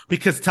me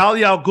because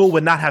Talia al Ghul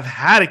would not have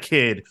had a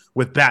kid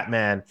with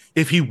Batman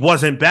if he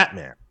wasn't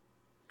Batman.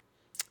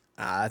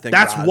 I think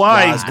That's Ra's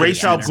why could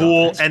Ra's al have something.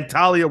 Ghul and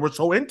Talia were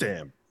so into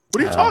him.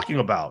 What are you talking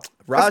about?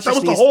 Ra's That just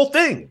was the needs- whole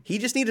thing. He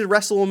just needed to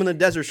wrestle him in the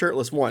desert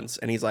shirtless once,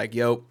 and he's like,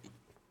 "Yo,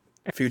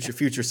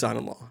 future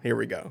son-in-law, here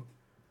we go."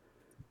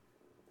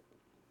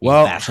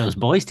 Well, bash those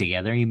boys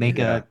together. You make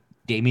a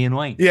Damian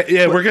Wayne.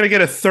 Yeah, we're gonna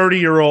get a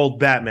 30-year-old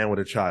Batman with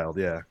a child.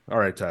 Yeah, all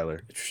right,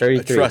 Tyler.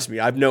 33. Trust me,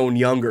 I've known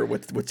younger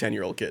with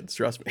 10-year-old kids.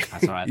 Trust me.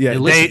 That's what Yeah,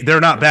 listen, they're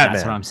not Batman.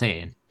 That's what I'm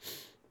saying.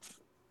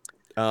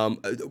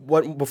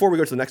 Before we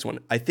go to the next one,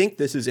 I think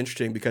this is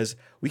interesting because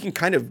we can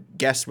kind of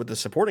guess what the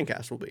supporting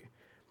cast will be.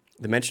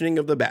 The mentioning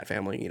of the Bat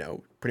family,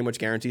 pretty much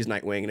guarantees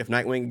Nightwing, and if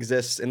Nightwing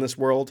exists in this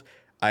world,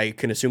 I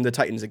can assume the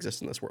Titans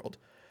exist in this world.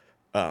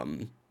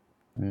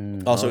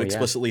 Also,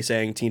 explicitly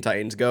saying Teen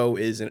Titans Go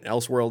is an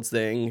Elseworlds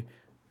thing.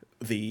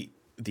 The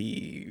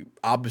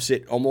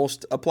opposite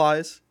almost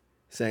applies,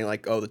 saying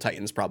like, oh, the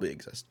Titans probably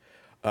exist.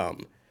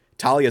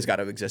 Talia's got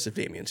to exist if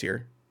Damian's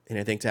here, and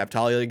I think to have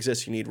Talia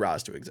exist, you need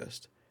Ra's to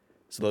exist.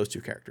 So those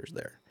two characters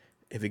there.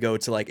 If we go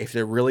to if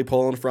they're really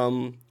pulling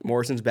from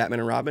Morrison's Batman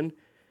and Robin,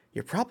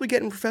 you're probably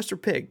getting Professor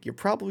Pig. You're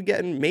probably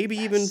getting maybe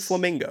even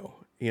Flamingo.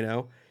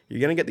 You're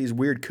gonna get these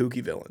weird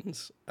kooky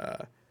villains.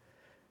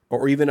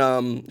 Or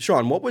even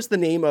Sean, what was the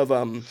name of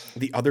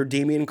the other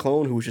Damian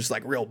clone who was just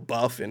real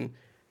buff and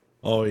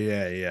Oh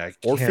yeah. I can't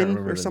Orphan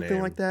remember or the something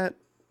name. like that?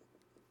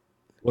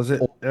 Was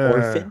it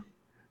Orphan?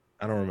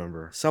 I don't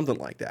remember. Something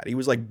like that. He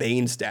was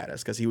Bane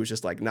status because he was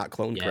just not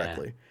cloned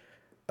correctly.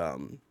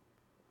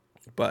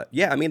 But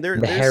yeah, I mean there's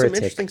some Heretic.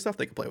 interesting stuff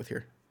they could play with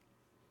here.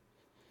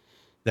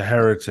 The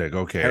Heretic.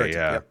 Okay, Heretic,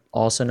 yeah. yep.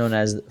 Also known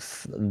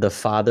as the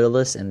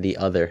fatherless and the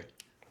other.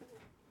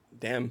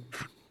 Damn,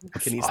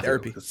 kid needs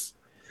therapy.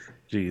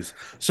 Jeez.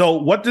 So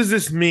what does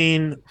this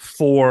mean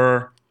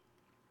for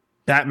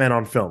Batman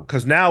on film?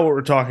 Because now what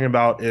we're talking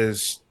about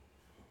is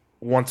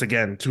once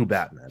again two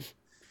Batman.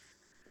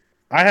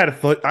 I had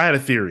a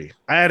theory.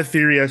 I had a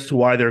theory as to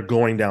why they're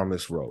going down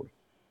this road.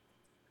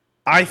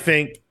 I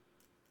think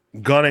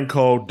Gunn and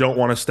Co. don't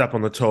want to step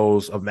on the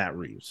toes of Matt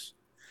Reeves.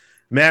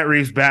 Matt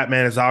Reeves'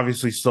 Batman is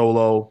obviously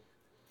solo,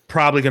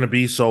 probably going to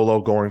be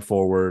solo going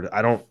forward.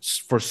 I don't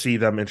foresee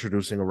them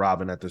introducing a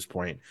Robin at this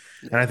point.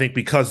 And I think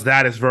because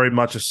that is very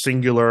much a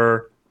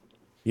singular,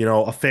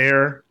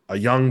 affair, a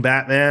young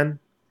Batman,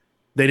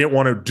 they didn't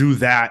want to do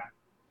that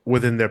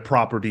within their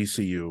proper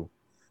DCU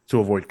to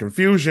avoid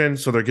confusion.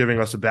 So they're giving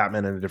us a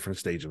Batman in a different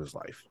stage of his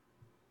life.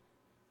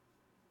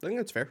 I think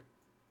that's fair.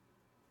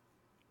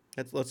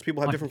 That lets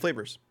people have different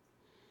flavors.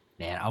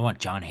 Man, I want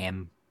John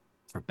Hamm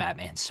for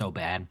Batman so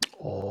bad.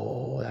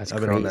 Oh, that's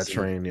I've been on that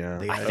train. Yeah,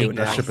 They- I they think would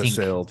that ship has think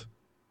sailed.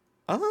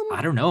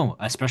 I don't know,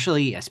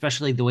 especially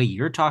the way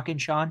you're talking,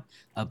 Sean,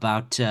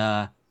 about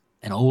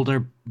an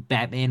older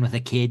Batman with a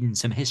kid and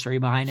some history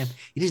behind him.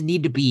 He doesn't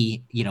need to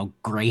be,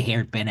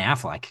 gray-haired Ben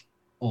Affleck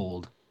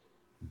old,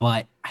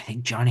 but I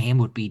think John Hamm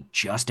would be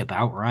just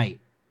about right.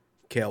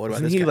 Kale, what about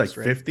Isn't this he like cast,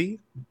 right? 50?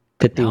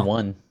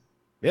 51.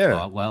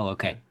 Yeah. Oh, well,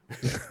 okay.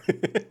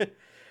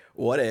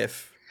 What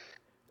if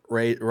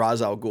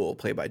Ra's al Ghul,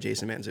 played by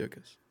Jason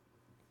Mantzoukas?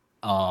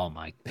 Oh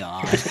my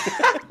God.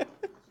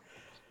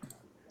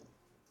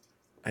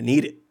 I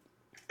need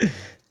it.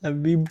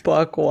 That'd be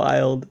buck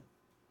wild.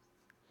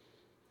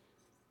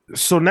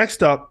 So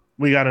next up,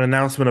 we got an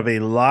announcement of a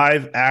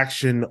live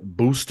action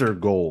Booster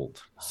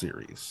Gold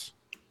series.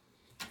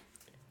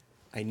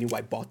 I knew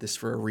I bought this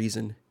for a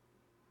reason.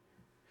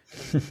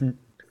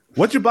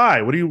 What'd you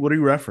buy? What are you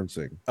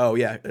referencing? Oh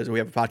yeah, we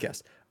have a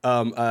podcast.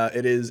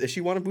 It is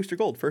issue 1 of Booster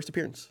Gold, first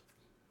appearance.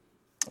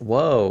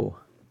 Whoa.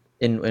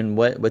 In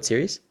what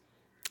series?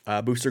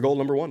 Booster Gold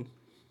 #1.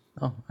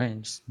 Oh, all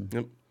right. Just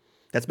Yep.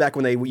 That's back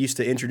when they used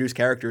to introduce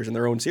characters in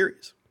their own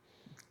series.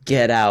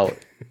 get out.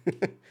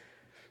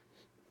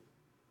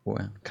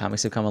 Well,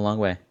 comics have come a long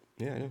way.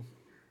 Yeah, I know.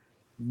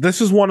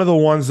 This is one of the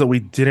ones that we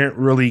didn't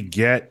really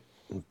get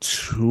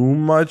too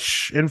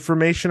much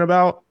information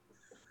about.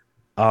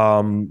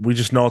 We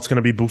just know it's going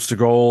to be Booster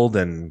Gold,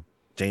 and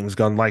James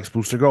Gunn likes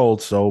Booster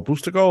Gold, so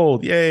Booster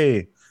Gold,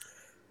 yay!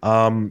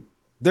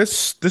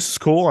 This is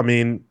cool. I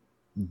mean,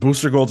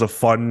 Booster Gold's a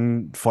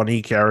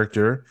funny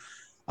character,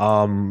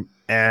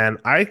 and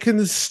I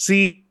can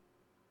see,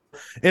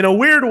 in a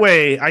weird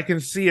way, I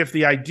can see if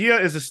the idea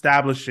is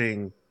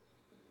establishing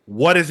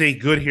what is a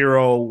good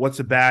hero, what's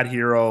a bad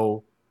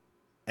hero,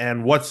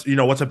 and what's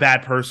a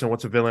bad person,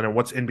 what's a villain, and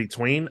what's in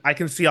between. I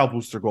can see how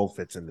Booster Gold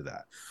fits into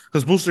that,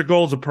 because Booster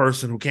Gold's a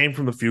person who came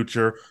from the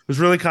future, who's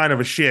really kind of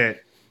a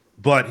shit,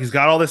 but he's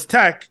got all this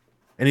tech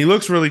and he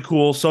looks really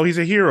cool, so he's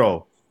a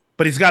hero.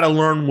 But he's got to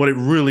learn what it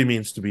really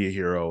means to be a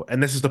hero,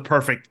 and this is the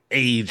perfect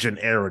age and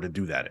era to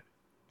do that in.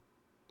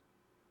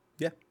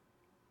 Yeah.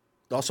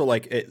 Also,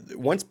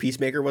 once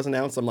Peacemaker was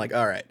announced, I'm like,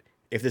 all right,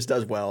 if this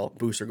does well,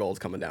 Booster Gold's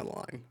coming down the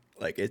line.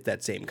 Like, it's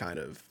that same kind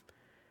of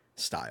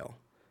style.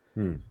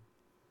 So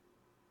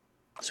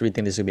we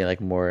think this would be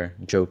like more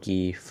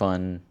jokey,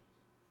 fun,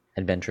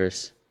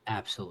 adventurous.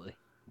 Absolutely.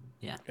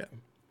 Yeah.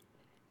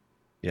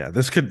 Yeah,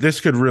 this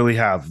could really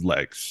have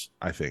legs,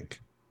 I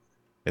think,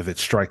 if it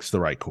strikes the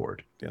right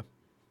chord. Yeah.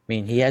 I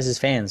mean, he has his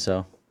fans,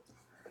 so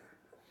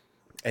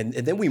And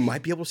then we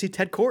might be able to see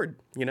Ted Cord,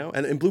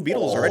 and Blue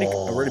Beetle is already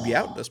be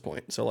out at this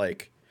point. So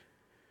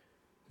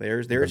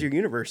there's your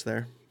universe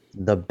there.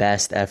 the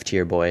best F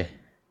tier boy.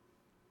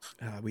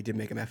 We did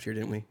make him F tier,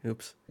 didn't we?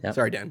 Oops. Yep.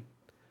 Sorry, Dan.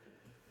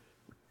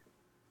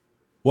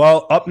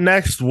 Well, up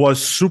next was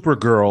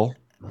Supergirl,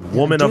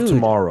 Woman of dude.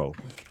 Tomorrow.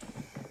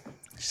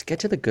 Just get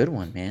to the good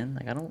one, man.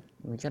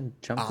 We gotta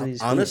jump through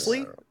these. Honestly,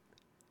 hoops.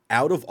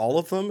 out of all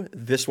of them,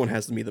 this one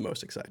has me the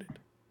most excited.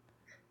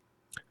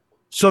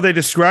 So they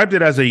described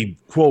it as a,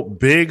 quote,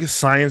 big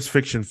science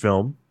fiction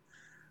film.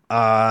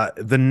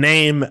 The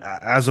name,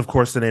 as of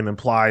course the name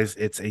implies,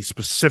 it's a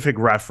specific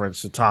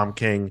reference to Tom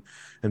King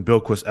and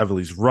Bill Quist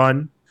Everly's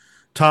run.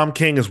 Tom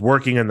King is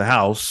working in the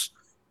house,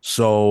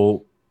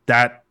 so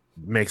that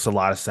makes a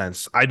lot of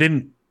sense. I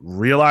didn't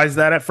realize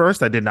that at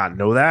first. I did not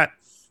know that.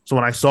 So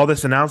when I saw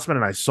this announcement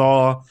and I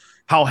saw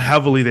how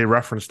heavily they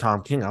referenced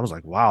Tom King, I was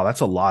like, wow, that's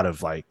a lot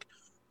of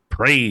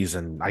praise.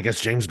 And I guess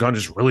James Gunn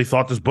just really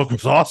thought this book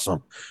was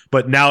awesome.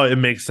 But now it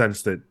makes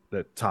sense that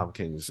Tom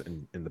King's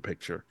in the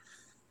picture.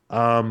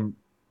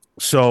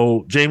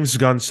 So James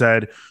Gunn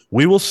said,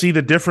 "We will see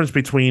the difference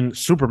between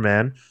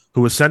Superman,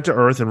 who was sent to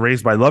Earth and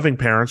raised by loving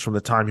parents from the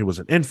time he was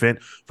an infant,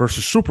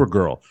 versus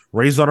Supergirl,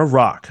 raised on a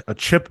rock, a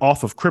chip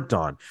off of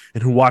Krypton,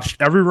 and who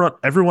watched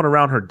everyone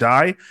around her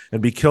die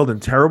and be killed in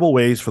terrible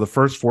ways for the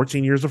first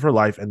 14 years of her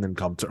life and then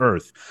come to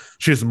Earth.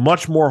 She is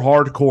much more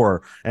hardcore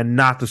and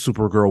not the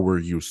Supergirl we're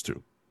used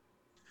to."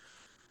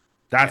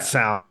 That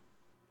sounds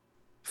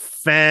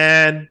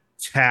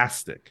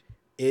fantastic.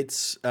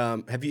 It's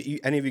have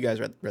any of you guys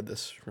read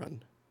this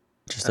run?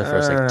 Just the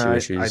first two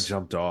issues. I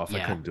jumped off. I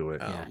Yeah. couldn't do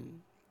it.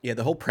 Yeah,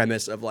 the whole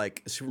premise of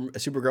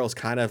Supergirl is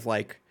kind of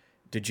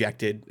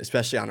dejected,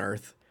 especially on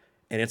Earth,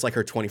 and it's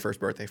her 21st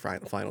birthday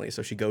finally.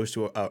 So she goes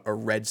to a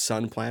red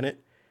sun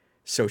planet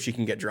so she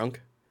can get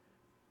drunk,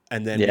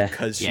 and then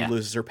because she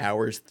loses her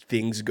powers,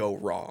 things go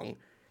wrong,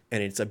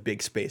 and it's a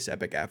big space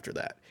epic after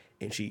that.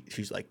 And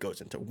she's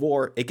goes into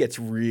war. It gets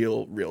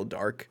real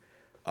dark,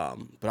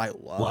 but I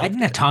love. What,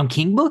 in a Tom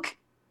King book?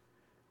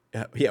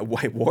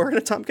 Why war in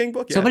a Tom King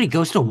book? Yeah. Somebody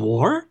goes to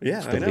war?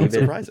 Yeah, I know. It's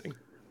surprising.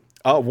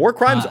 War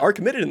crimes are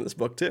committed in this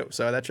book too,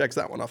 so that checks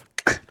that one off.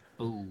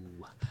 Ooh.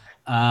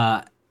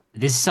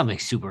 This is something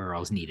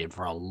Supergirl's needed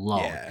for a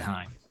long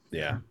time.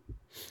 Yeah.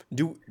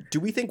 Do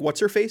we think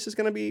what's her face is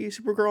going to be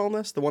Supergirl in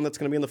this? The one that's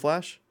going to be in the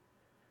Flash?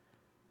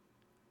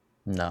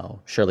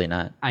 No, surely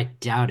not. I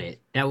doubt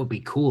it. That would be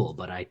cool,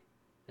 but I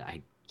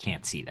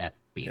can't see that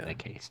being the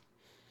case.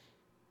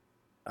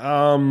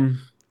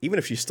 even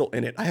if she's still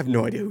in it, I have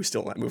no idea who's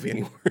still in that movie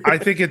anymore. I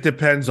think it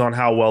depends on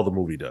how well the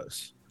movie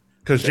does.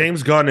 Because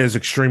James Gunn is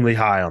extremely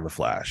high on The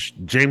Flash.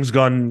 James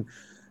Gunn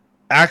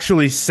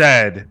actually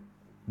said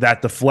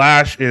that The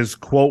Flash is,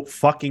 quote,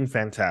 fucking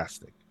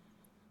fantastic.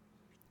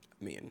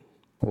 I mean,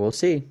 We'll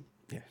see.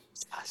 yeah.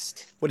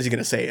 What is he going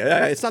to say?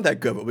 It's not that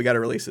good, but we got to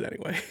release it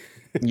anyway.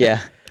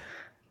 Yeah.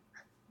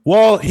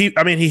 Well, he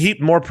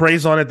heaped more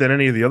praise on it than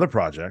any of the other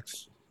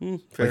projects.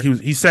 Fair. Like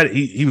he said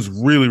he was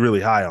really,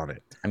 really high on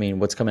it. I mean,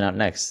 what's coming out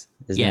next?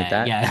 Isn't it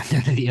that? Yeah.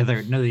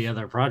 None of the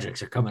other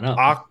projects are coming up.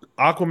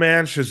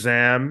 Aquaman,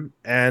 Shazam,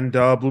 and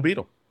Blue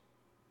Beetle.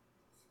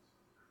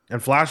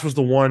 And Flash was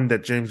the one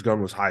that James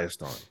Gunn was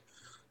highest on.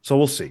 So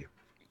we'll see.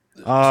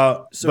 So,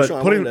 but Sean,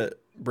 I wanted to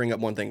bring up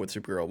one thing with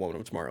Supergirl Woman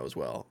of Tomorrow as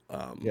well.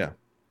 Yeah.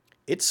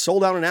 It's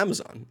sold out on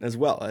Amazon as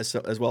well as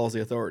the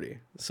Authority.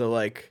 So,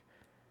 like,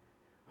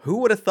 who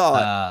would have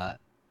thought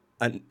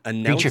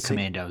announcing... Creature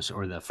Commandos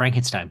or the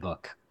Frankenstein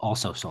book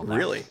also sold out.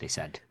 Really? They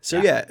said.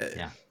 So,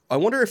 yeah. I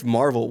wonder if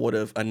Marvel would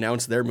have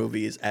announced their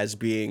movies as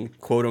being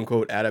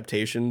quote-unquote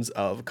adaptations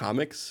of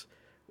comics.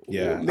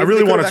 Yeah. Maybe I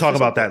really they want could've to talk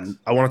actually about sold that. those.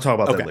 I want to talk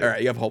about that Okay, later. all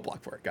right. You have a whole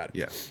block for it. Got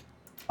it.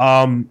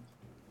 Yeah.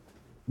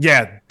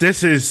 Yeah,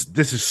 this is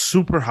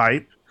super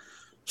hype.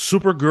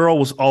 Supergirl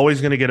was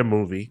always going to get a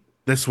movie.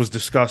 This was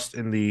discussed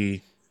in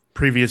the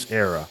previous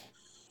era.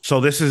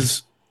 So this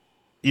is,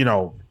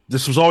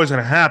 this was always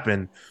going to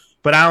happen,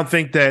 but I don't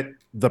think that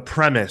the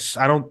premise,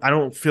 I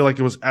don't feel like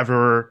it was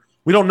ever,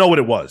 we don't know what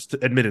it was,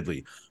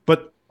 admittedly,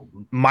 but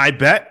my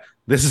bet,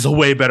 this is a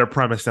way better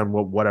premise than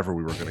whatever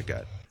we were going to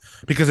get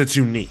because it's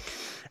unique.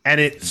 And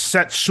it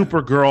sets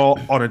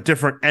Supergirl on a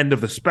different end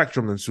of the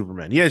spectrum than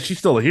Superman. Yeah, she's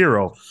still a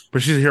hero,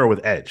 but she's a hero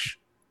with edge.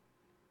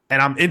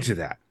 And I'm into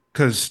that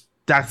because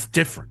that's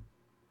different.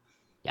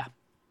 Yeah.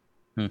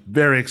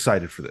 Very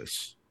excited for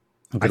this.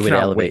 Good way to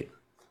elevate.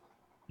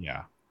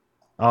 Yeah.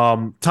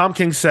 Tom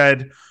King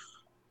said,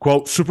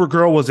 quote,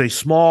 Supergirl was a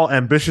small,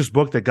 ambitious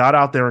book that got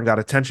out there and got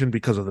attention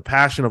because of the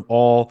passion of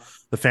all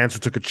the fans who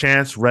took a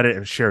chance, read it,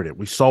 and shared it.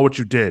 We saw what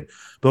you did.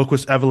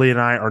 Bilquis, Evely,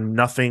 and I are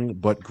nothing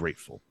but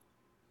grateful.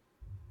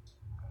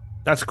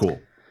 That's cool.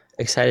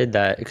 Excited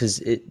that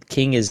because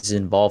King is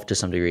involved to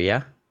some degree,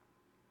 yeah?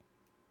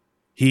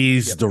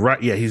 He's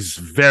direct. Yeah, he's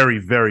very,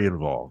 very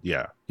involved.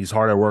 Yeah, he's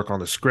hard at work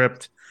on the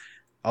script,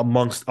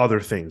 amongst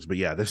other things. But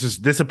yeah,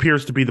 this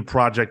appears to be the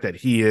project that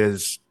he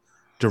is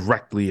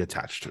directly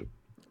attached to.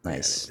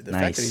 Nice. The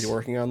fact that he's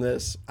working on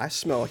this, I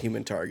smell a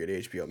Human Target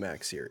HBO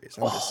Max series.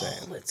 I'm just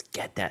saying. Let's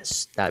get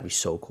that. That'd be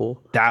so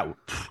cool.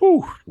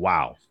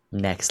 Wow.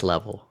 Next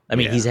level. I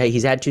mean,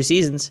 he's had 2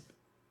 seasons.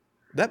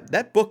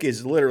 That book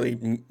is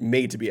literally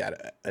made to be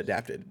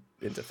adapted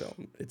into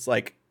film. It's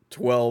like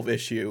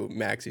 12-issue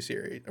maxi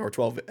series or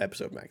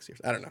 12-episode maxi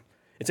series. I don't know.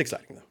 It's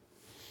exciting though.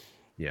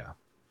 Yeah.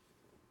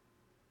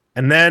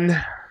 And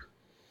then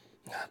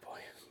boy.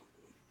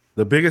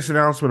 The biggest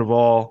announcement of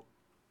all,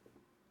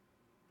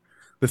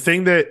 the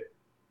thing that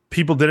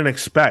people didn't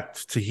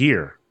expect to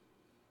hear.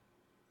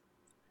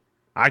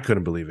 I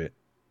couldn't believe it.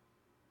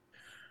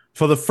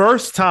 For the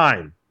first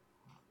time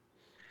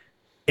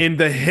in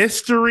the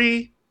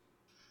history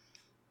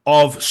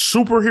of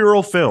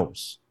superhero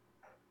films,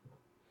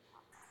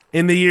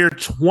 in the year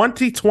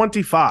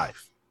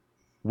 2025,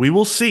 we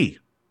will see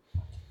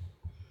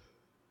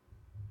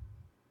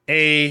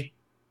a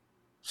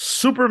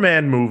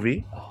Superman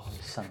movie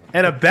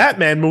and a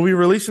Batman movie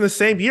released in the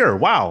same year.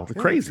 Wow,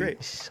 crazy.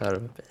 Great. Son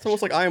of a bitch. It's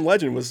almost like I Am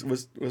Legend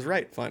was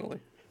right finally.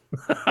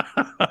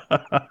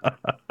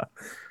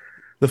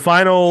 The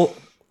final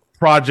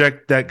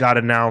project that got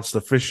announced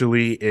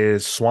officially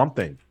is Swamp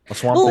Thing. A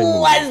Swamp Thing movie.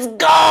 Let's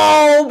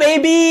go,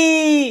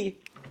 baby!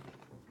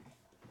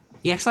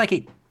 He acts like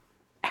it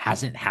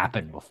hasn't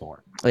happened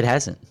before. It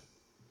hasn't.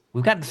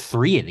 We've gotten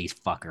 3 of these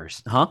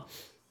fuckers. Huh?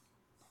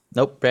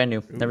 Nope, brand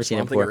new. Never seen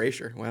it Something before.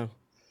 Erasure. Wow.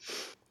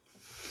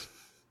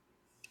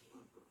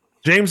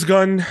 James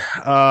Gunn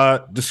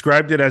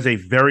described it as a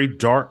very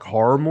dark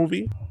horror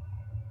movie.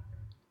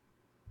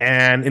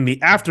 And in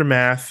the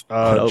aftermath,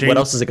 what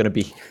else is it going to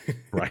be?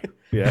 Right.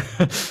 Yeah.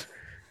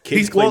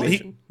 Kids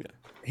claymation.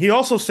 He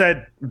also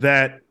said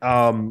that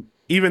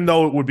even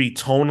though it would be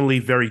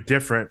tonally very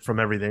different from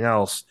everything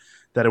else,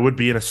 that it would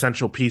be an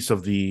essential piece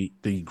of the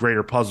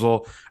greater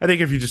puzzle. I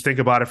think if you just think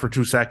about it for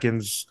 2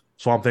 seconds,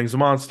 Swamp Thing's a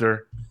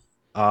monster.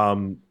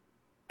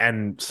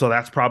 And so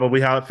that's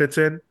probably how it fits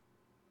in.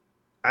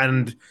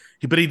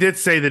 But he did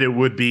say that it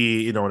would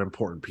be, an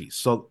important piece.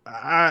 So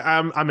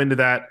I'm into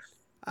that.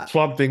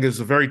 Swamp Thing is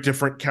a very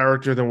different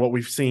character than what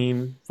we've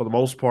seen for the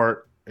most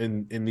part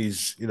in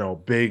these,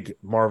 big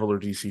Marvel or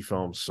DC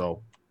films.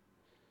 So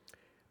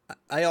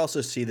I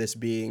also see this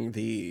being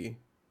the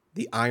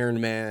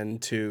Iron Man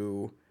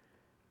to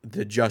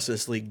the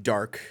Justice League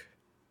Dark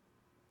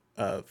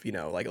of,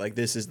 like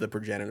this is the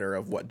progenitor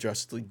of what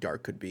Justice League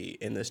Dark could be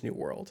in this new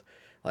world.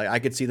 Like I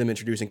could see them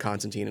introducing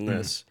Constantine in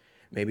this,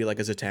 maybe like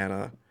a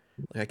Zatanna.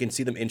 Like I can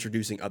see them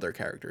introducing other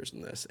characters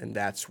in this, and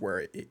that's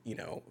where it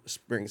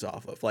springs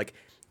off of. Like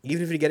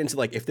even if you get into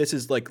like if this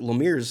is like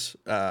Lemire's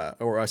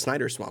or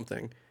Snyder's Swamp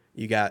Thing,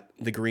 You got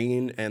the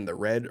green and the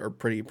red are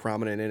pretty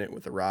prominent in it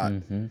with the rot.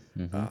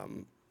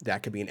 Mm-hmm.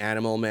 That could be an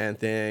Animal Man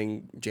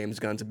thing. James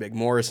Gunn's a big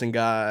Morrison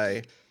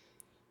guy,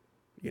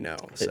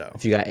 so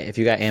If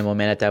you got Ammo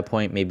Man at that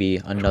point, maybe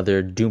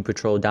another Doom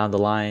Patrol down the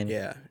line.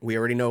 yeah, we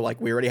already know,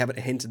 like, we already have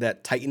a hint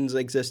that Titans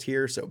exist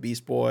here, so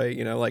Beast Boy,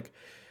 like,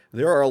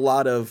 there are a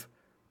lot of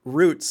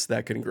roots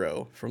that can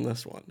grow from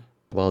this one.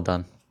 Well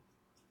done.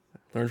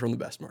 Learn from the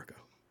best, Marco.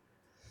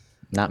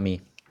 Not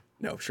me.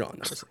 No, Sean.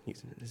 His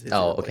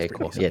Oh, wordplay's okay, pretty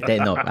cool. decent.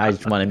 Yeah, no, I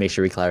just want to make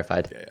sure we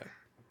clarified. Yeah.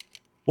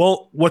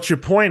 Well, what you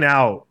point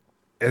out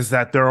is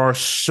that there are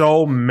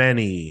so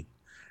many,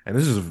 and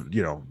this is,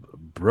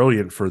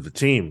 brilliant for the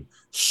team,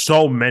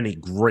 so many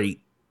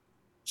great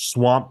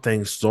Swamp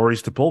Thing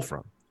stories to pull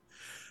from.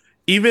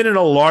 Even in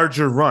a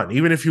larger run,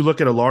 even if you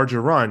look at a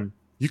larger run,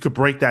 you could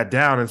break that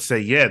down and say,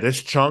 yeah,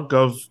 this chunk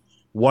of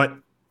what,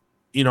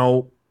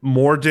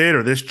 Moore did,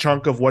 or this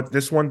chunk of what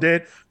this one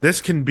did,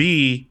 this can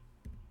be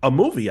a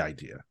movie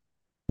idea.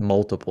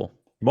 Multiple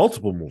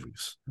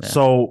Movies. Yeah.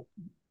 So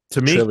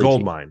to me, Trilogy.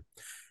 Goldmine.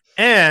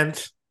 And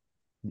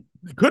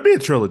it could be a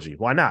trilogy.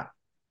 Why not?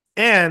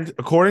 And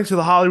according to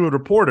the Hollywood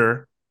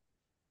Reporter,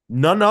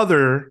 none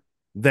other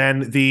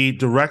than the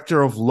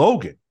director of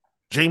Logan,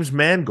 James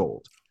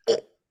Mangold,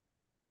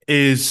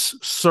 is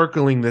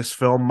circling this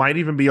film, might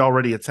even be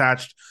already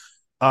attached.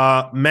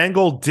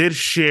 Mangold did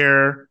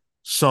share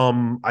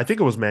I think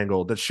it was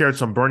Mangold that shared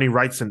some Bernie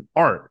Wrightson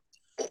art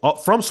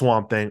from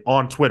Swamp Thing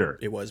on Twitter.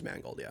 It was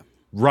Mangold, yeah.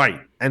 Right.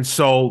 And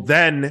so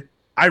then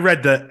I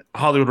read the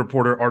Hollywood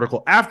Reporter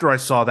article after I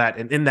saw that,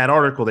 and in that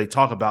article they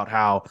talk about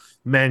how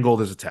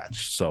Mangold is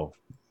attached. So,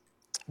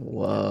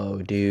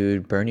 whoa,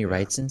 dude, Bernie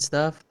Wrightson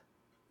stuff.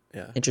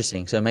 Yeah.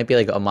 Interesting. So it might be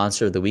like a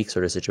Monster of the Week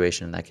sort of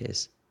situation in that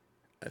case.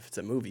 If it's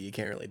a movie, you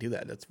can't really do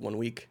that. That's 1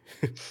 week.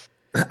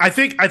 I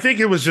think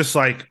it was just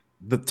like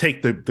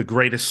take the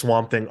greatest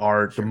Swamp Thing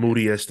art, the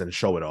moodiest, and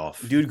show it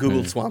off. Dude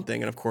Googled Swamp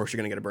Thing, and of course you're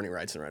gonna get a Bernie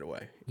Wrightson right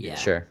away. Yeah.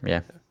 Sure.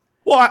 Yeah.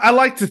 Well, I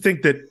like to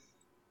think that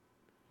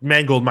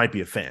Mangold might be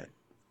a fan.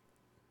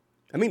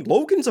 I mean,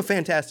 Logan's a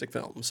fantastic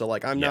film, so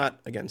like I'm not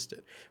against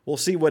it. We'll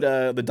see what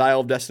the Dial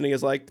of Destiny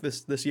is like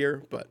this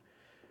year, but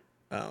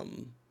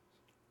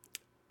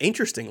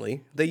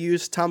interestingly, they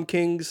used Tom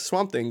King's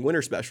Swamp Thing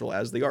Winter Special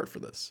as the art for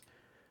this.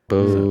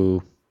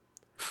 Boo.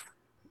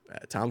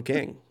 Tom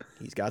King,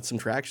 he's got some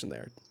traction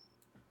there.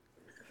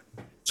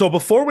 So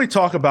before we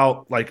talk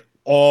about like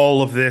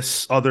all of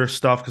this other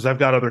stuff, because I've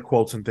got other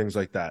quotes and things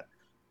like that,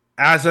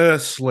 as a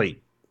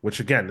slate, which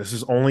again, this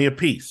is only a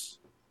piece,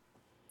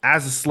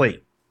 as a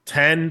slate,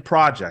 10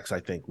 projects I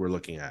think we're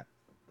looking at.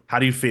 How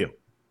do you feel?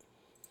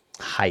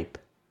 Hype.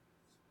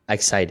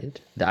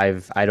 Excited.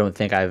 I don't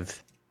think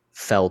I've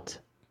felt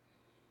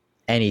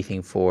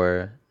anything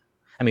for.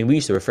 I mean, we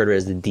used to refer to it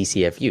as the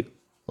DCFU.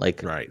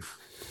 Like, Right.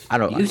 I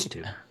don't Used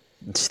to.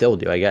 Still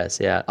do, I guess.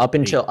 Yeah. Up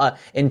until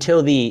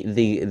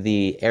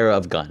the era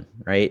of Gunn,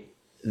 right?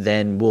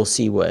 Then we'll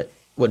see what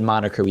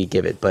moniker we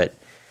give it. But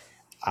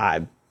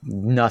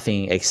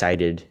nothing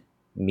excited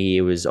me.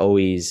 It was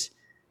always,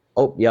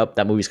 oh, yep,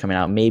 that movie's coming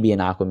out. Maybe an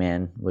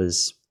Aquaman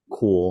was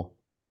cool,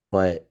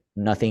 but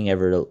nothing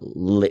ever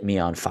lit me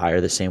on fire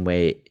the same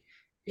way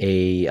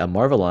a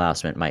Marvel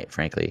announcement might,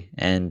 frankly.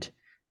 And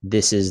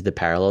this is the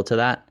parallel to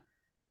that.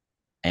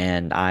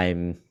 And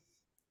I'm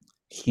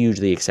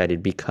hugely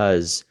excited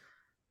because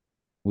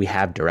we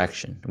have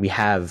direction. We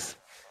have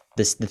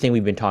this. The thing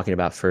we've been talking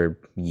about for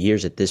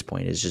years at this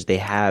point is just they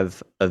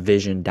have a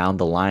vision down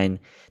the line.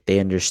 They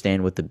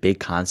understand what the big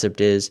concept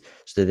is,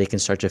 so that they can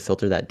start to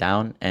filter that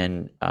down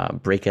and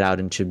break it out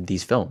into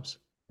these films.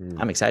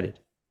 I'm excited.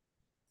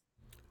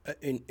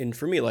 And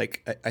for me,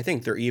 like, I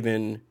think they're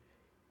even,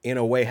 in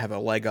a way, have a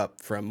leg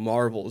up from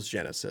Marvel's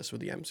genesis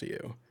with the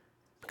MCU.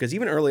 Because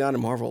even early on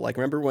in Marvel, like,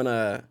 remember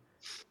when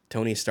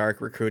Tony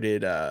Stark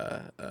recruited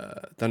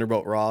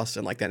Thunderbolt Ross,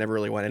 and like that never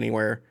really went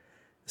anywhere.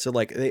 So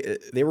like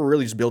they were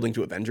really just building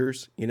to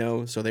Avengers,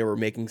 So they were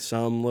making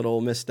some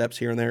little missteps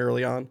here and there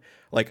early on.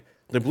 Like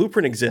the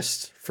blueprint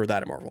exists for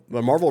that at Marvel,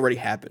 but Marvel already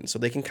happened, so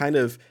they can kind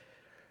of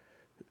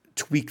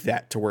tweak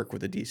that to work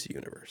with the DC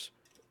universe.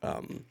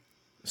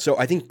 So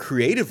I think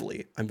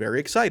creatively, I'm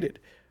very excited,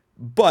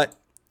 but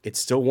it's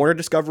still Warner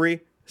Discovery,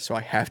 so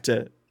I have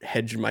to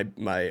hedge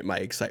my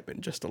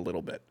excitement just a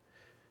little bit.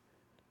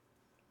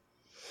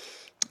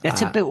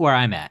 That's a bit where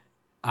I'm at.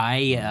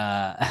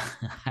 I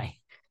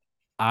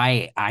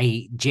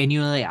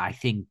genuinely, I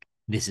think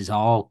this is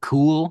all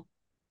cool.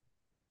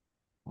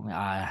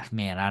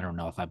 Man, I don't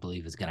know if I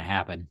believe it's gonna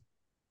happen.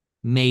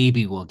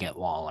 Maybe we'll get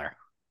Waller.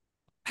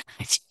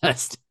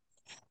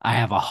 I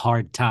have a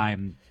hard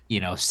time,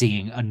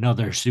 seeing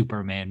another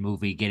Superman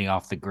movie getting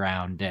off the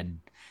ground, and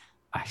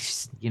I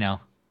just,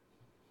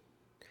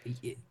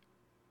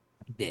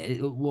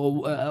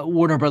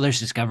 Warner Brothers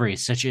Discovery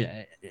is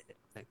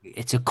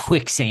it's a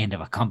quicksand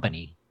of a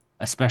company,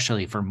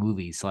 especially for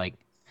movies. Like,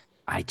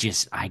 I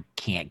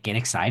can't get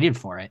excited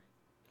for it.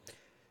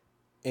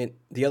 And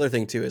the other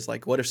thing too is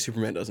like, what if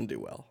Superman doesn't do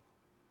well?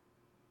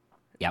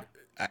 Yep.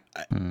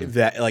 If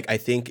that, like, I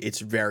think it's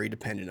very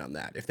dependent on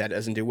that. If that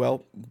doesn't do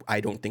well,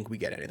 I don't think we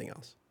get anything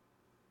else.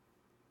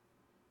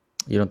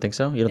 You don't think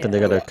so? You don't think Yeah.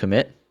 they're gonna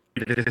commit?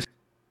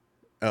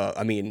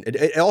 I mean,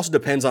 it also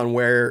depends on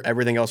where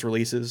everything else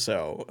releases.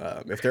 So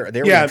if they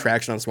already Yeah. have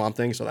traction on Swamp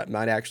Thing, so that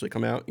might actually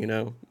come out, you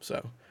know.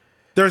 So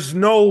There's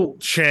no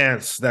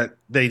chance that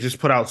they just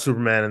put out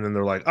Superman and then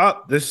they're like,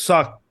 "Oh, this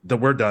sucked. That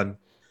we're done."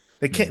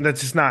 They can't.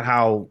 That's just not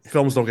how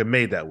films don't get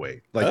made that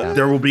way. Like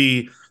there will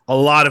be a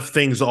lot of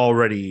things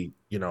already,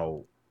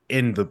 in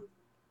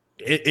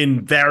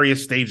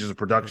various stages of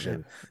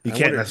production. You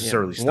can't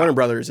necessarily stop. Warner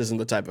Brothers isn't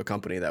the type of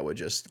company that would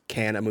just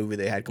can a movie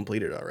they had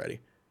completed already.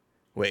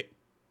 Wait.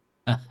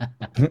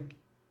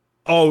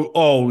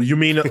 Oh, you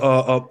mean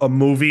a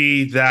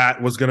movie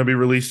that was going to be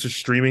released to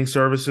streaming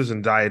services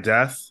and die a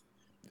death?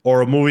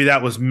 Or a movie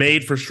that was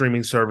made for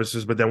streaming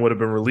services but then would have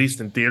been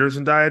released in theaters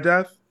and die a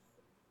death?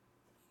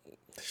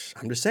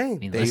 I'm just saying,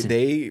 mean,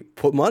 they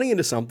put money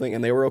into something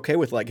and they were okay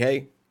with, like,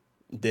 hey,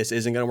 this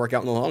isn't going to work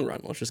out in the long run.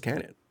 Let's just can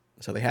it.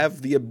 So they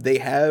have the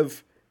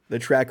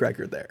track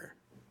record there.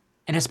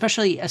 And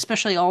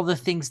especially all the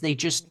things they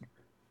just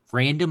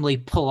randomly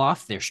pull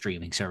off their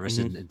streaming service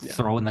and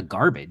throw in the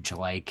garbage.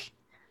 Like,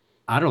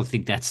 I don't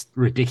think that's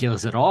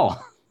ridiculous at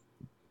all.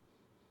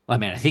 I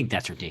mean, I think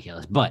that's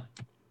ridiculous, but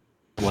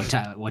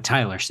what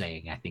Tyler's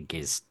saying, I think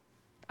is,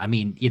 I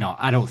mean,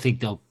 I don't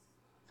think they'll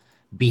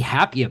be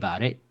happy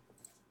about it,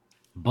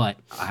 but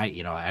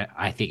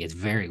I think it's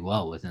very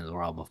well within the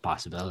realm of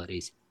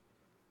possibilities.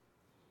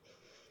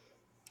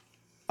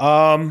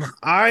 I've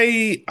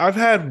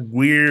had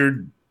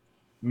weird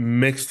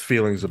mixed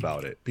feelings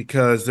about it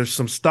because there's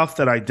some stuff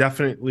that I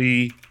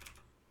definitely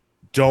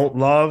don't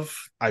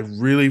love. I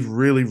really,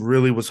 really,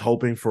 really was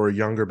hoping for a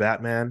younger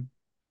Batman.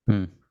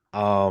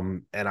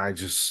 And I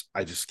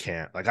just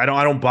can't. Like, I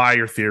don't buy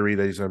your theory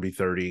that he's going to be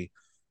 30.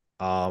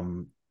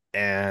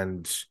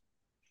 And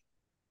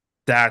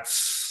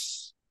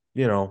that's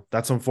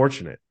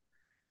unfortunate.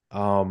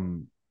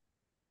 And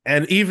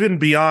even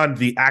beyond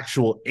the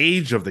actual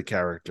age of the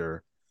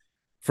character,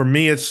 for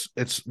me,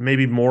 it's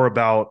maybe more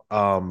about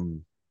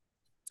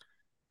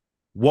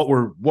what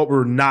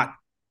we're not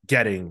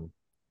getting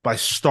by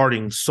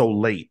starting so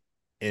late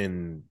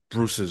in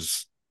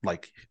Bruce's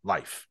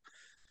life.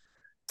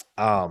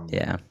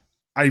 Yeah.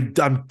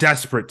 I'm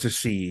desperate to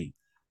see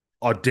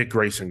a Dick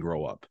Grayson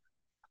grow up.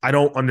 I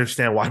don't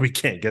understand why we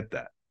can't get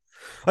that.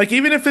 Like,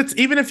 even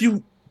if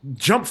you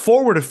jump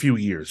forward a few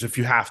years, if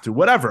you have to,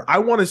 whatever, I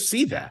want to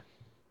see that.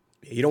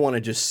 You don't want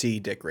to just see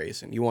Dick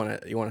Grayson. You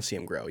want to see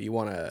him grow. You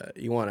want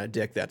a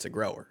Dick that's a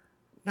grower,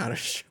 not a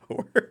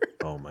shower.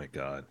 Oh my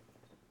god.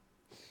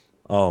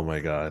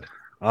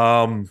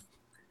 And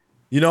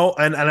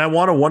I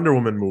want a Wonder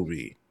Woman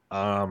movie.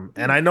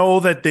 And I know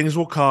that things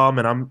will come,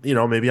 and I'm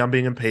maybe I'm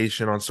being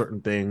impatient on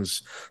certain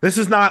things. This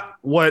is not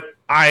what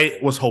I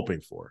was hoping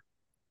for.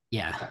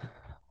 Yeah.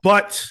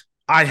 But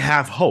I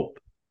have hope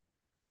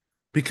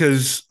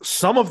because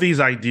some of these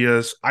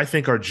ideas I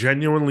think are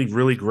genuinely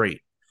really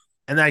great.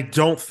 And I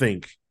don't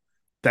think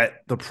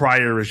that the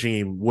prior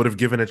regime would have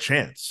given a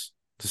chance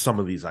to some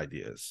of these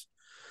ideas.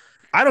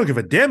 I don't give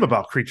a damn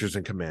about creatures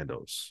and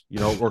commandos,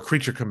 or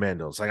creature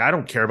commandos. Like, I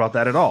don't care about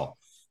that at all.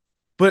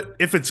 But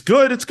if it's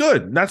good, it's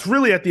good. And that's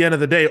really, at the end of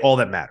the day, all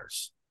that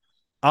matters.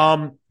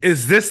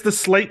 Is this the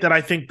slate that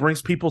I think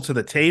brings people to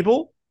the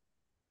table?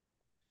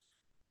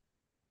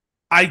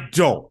 I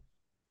don't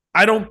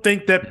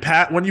think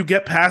that when you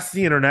get past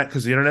the internet,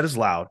 because the internet is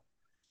loud,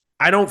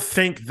 I don't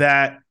think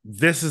that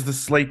this is the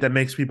slate that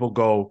makes people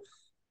go,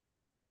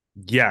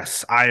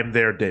 yes, I am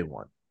there day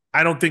one.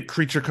 I don't think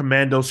Creature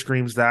Commando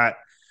screams that.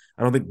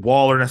 I don't think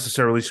Waller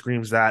necessarily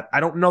screams that. I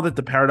don't know that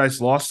the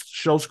Paradise Lost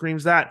show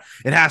screams that.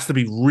 It has to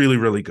be really,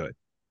 really good.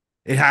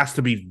 It has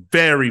to be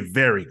very,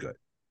 very good.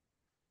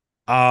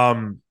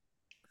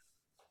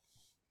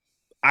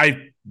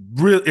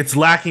 It's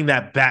lacking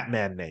that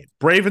Batman name.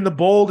 Brave and the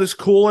Bold is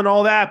cool and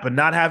all that, but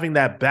not having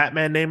that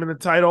Batman name in the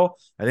title,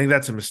 I think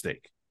that's a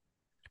mistake.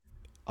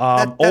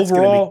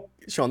 Overall,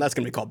 Sean, that's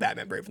going to be called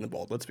Batman Brave and the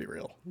Bold. Let's be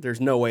real. There's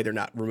no way they're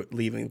not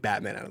leaving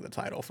Batman out of the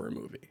title for a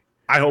movie.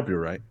 I hope you're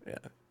right. Yeah.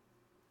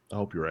 I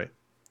hope you're right.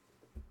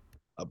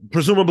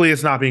 Presumably,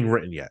 it's not being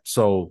written yet,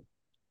 so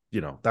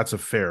that's a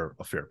fair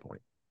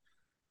point.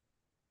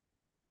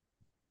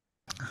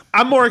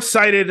 I'm more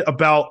excited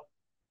about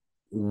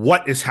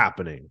what is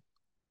happening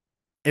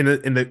in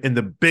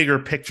the bigger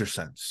picture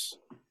sense.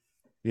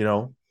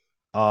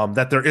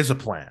 That there is a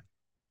plan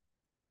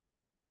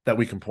that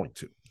we can point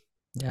to.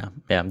 Yeah.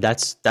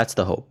 That's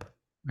the hope,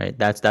 right?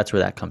 That's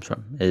where that comes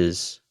from,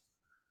 is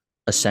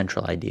a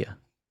central idea.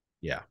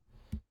 Yeah.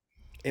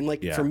 And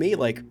for me,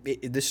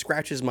 this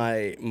scratches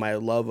my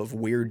love of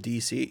weird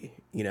DC.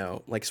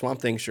 Like Swamp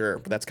Thing, sure,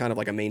 but that's kind of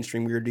like a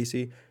mainstream weird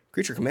DC.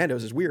 Creature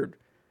Commandos is weird.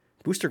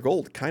 Booster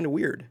Gold, kind of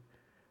weird.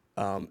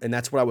 And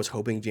that's what I was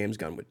hoping James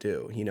Gunn would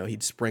do.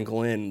 He'd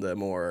sprinkle in the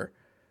more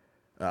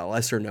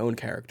lesser known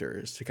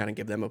characters to kind of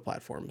give them a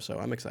platform. So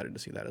I'm excited to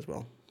see that as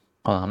well.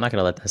 Oh, I'm not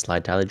gonna let that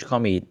slide, Tyler. Did you call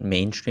me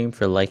mainstream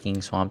for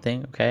liking Swamp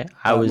Thing? Okay,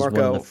 I was Marco,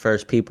 one of the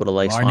first people to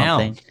like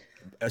Swamp Thing.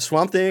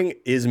 Swamp Thing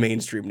is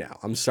mainstream now.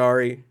 I'm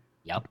sorry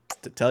Yep.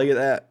 to tell you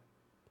that.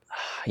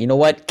 You know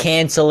what?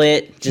 Cancel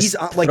it. Just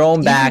throw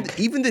him back.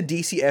 Even the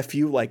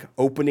DCFU like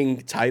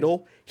opening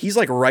title, he's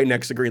like right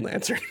next to Green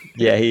Lantern.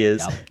 Yeah, he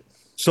is. Yep.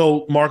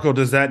 So, Marco,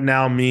 does that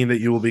now mean that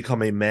you will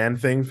become a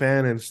Man-Thing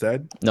fan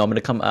instead? No, I'm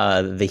gonna come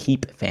the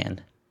Heap fan.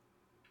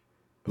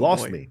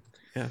 Lost boy. me.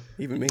 Yeah,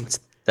 even me.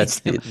 That's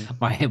the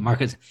My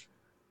Marcus,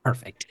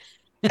 perfect.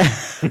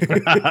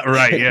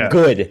 Right, yeah.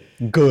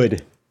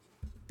 Good.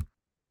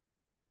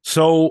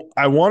 So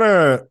I want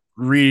to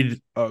read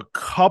a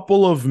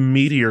couple of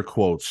Meteor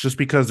quotes just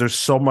because there's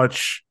so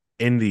much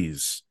in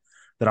these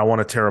that I want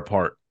to tear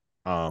apart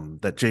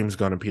that James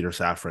Gunn and Peter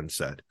Safran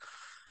said.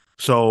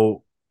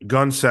 So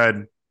Gunn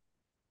said,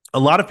 a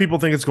lot of people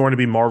think it's going to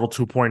be Marvel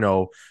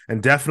 2.0,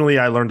 and definitely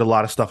I learned a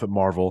lot of stuff at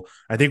Marvel.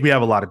 I think we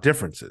have a lot of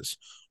differences.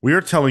 We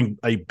are telling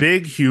a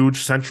big,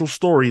 huge central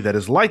story that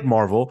is like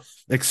Marvel,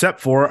 except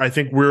for I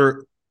think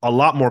we're a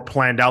lot more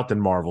planned out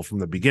than Marvel from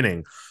the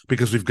beginning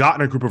because we've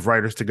gotten a group of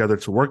writers together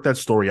to work that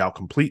story out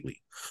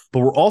completely. But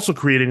we're also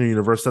creating a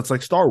universe that's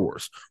like Star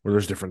Wars, where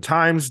there's different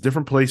times,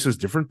 different places,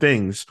 different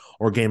things,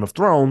 or Game of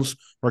Thrones,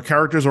 where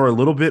characters are a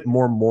little bit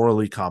more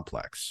morally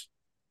complex.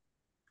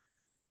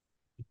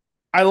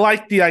 I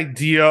like the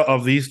idea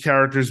of these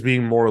characters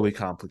being morally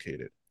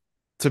complicated.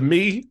 To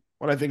me,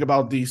 when I think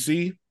about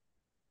DC,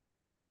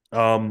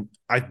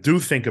 I do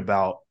think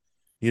about,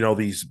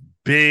 these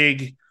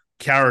big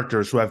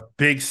characters who have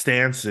big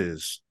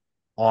stances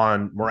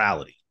on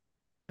morality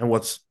and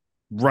what's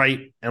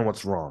right and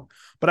what's wrong.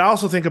 But I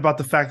also think about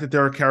the fact that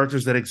there are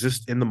characters that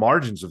exist in the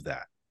margins of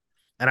that.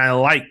 And I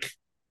like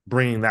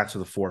bringing that to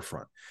the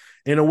forefront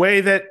in a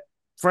way that,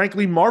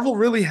 frankly, Marvel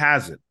really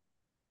hasn't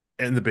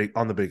on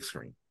the big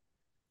screen.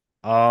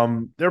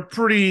 They're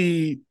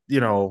pretty,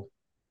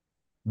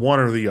 one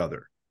or the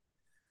other.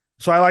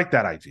 So I like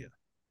that idea.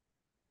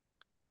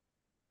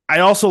 I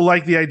also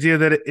like the idea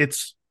that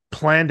it's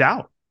planned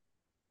out.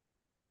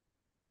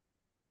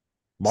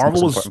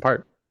 Marvel was important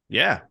part.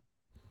 Yeah.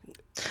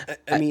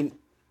 I mean,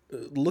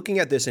 looking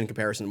at this in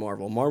comparison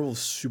to Marvel's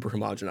super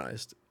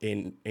homogenized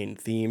in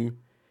theme,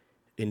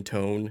 in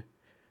tone.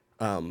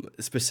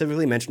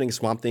 Specifically mentioning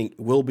Swamp Thing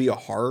will be a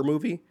horror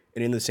movie.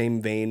 And in the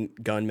same vein,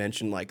 Gunn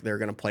mentioned like they're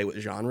going to play with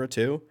genre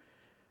too.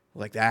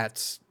 Like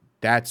that's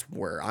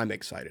where I'm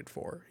excited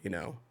for,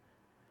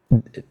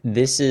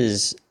 This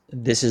is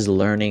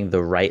learning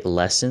the right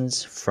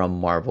lessons from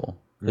Marvel,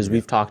 because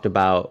we've talked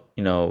about,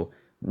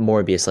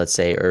 Morbius, let's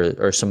say,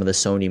 or some of the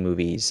Sony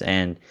movies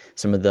and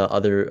some of the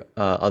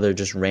other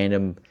just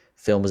random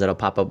films that'll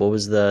pop up. What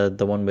was the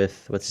one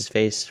with what's his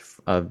face?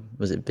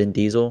 Was it Vin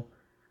Diesel?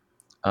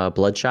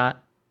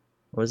 Bloodshot?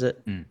 What was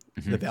it?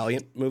 The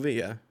Valiant movie,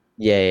 yeah.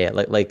 Yeah.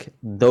 Like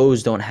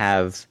those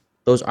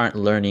aren't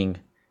learning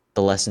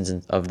the lessons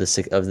of the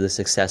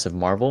success of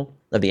Marvel,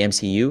 of the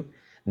MCU.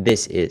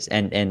 This is,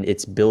 and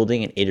it's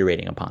building and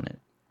iterating upon it,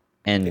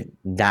 and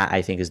that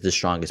I think is the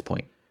strongest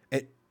point.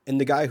 And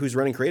the guy who's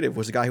running creative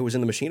was the guy who was in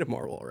the machine of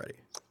Marvel already.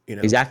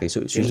 Exactly.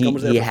 So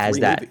he has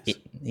that movies.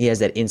 He has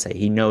that insight.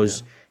 He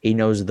knows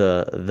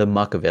the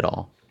muck of it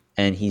all,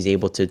 and he's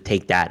able to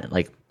take that and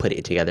like put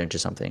it together into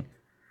something.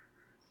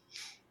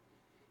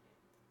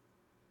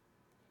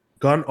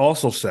 Gunn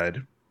also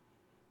said,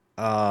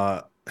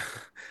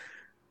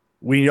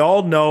 we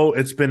all know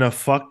it's been a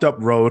fucked up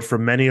road for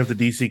many of the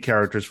DC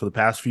characters for the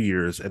past few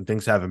years, and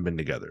things haven't been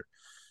together.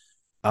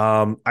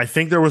 I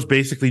think there was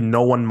basically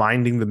no one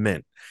minding the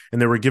mint,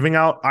 and they were giving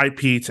out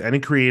IP to any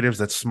creatives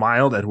that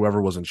smiled at whoever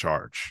was in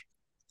charge.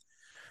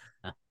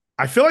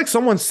 I feel like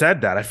someone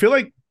said that. I feel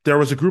like there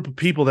was a group of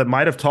people that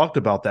might have talked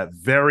about that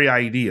very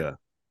idea.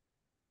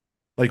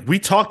 Like, we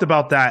talked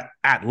about that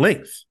at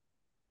length.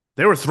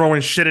 They were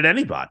throwing shit at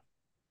anybody.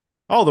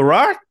 Oh, The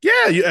Rock?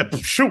 Yeah,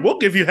 shoot, we'll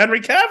give you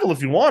Henry Cavill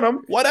if you want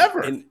him.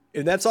 Whatever. And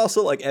that's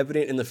also like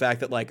evident in the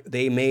fact that like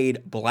they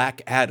made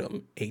Black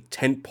Adam a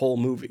tentpole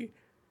movie.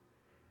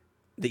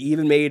 They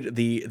even made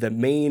the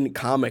main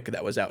comic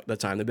that was out at the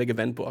time, the big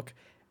event book.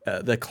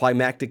 The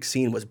climactic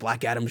scene was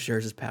Black Adam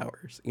shares his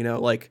powers. Yeah.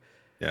 Like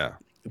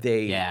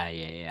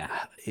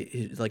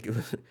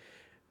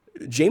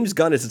James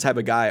Gunn is the type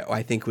of guy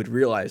I think would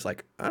realize,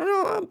 like, I don't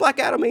know, Black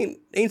Adam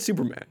ain't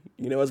Superman.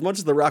 As much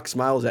as The Rock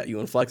smiles at you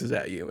and flexes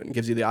at you and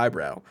gives you the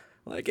eyebrow,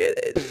 like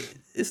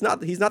he's not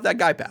that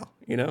guy, pal.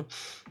 Yeah.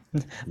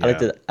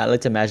 I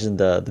like to imagine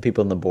the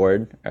people on the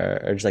board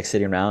are just like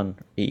sitting around,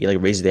 he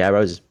like raises the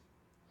eyebrows,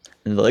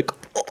 and they're like,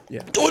 oh,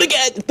 yeah, do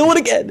it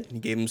again. He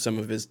gave him some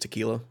of his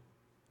tequila.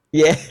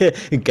 Yeah,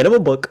 get him a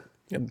book,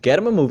 get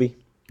him a movie.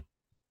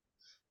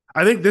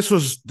 I think this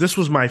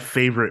was my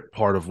favorite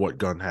part of what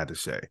Gunn had to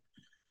say.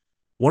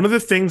 One of the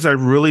things I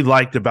really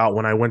liked about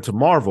when I went to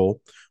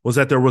Marvel was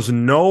that there was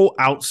no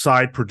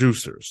outside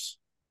producers.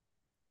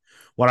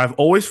 What I've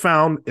always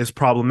found is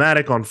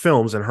problematic on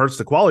films and hurts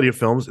the quality of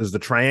films is the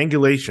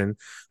triangulation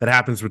that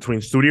happens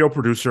between studio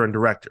producer and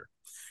director.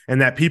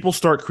 And that people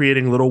start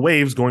creating little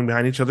waves going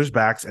behind each other's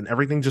backs, and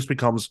everything just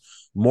becomes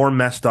more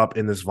messed up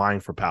in this vying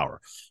for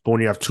power. But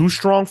when you have two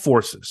strong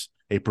forces,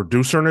 a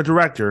producer and a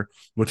director,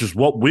 which is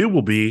what we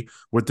will be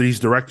with these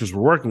directors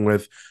we're working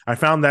with, I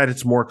found that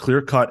it's more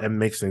clear cut and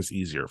makes things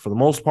easier. For the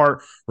most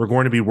part, we're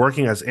going to be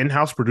working as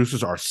in-house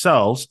producers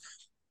ourselves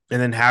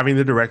and then having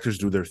the directors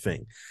do their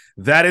thing.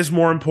 That is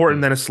more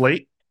important than a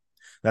slate.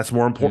 That's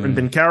more important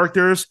than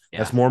characters.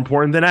 That's more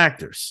important than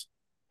actors.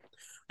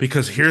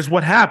 Because here's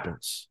what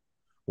happens.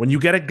 When you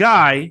get a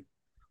guy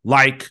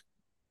like,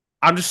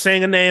 I'm just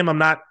saying a name, I'm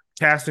not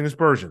casting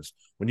aspersions.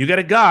 When you get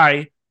a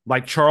guy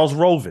like Charles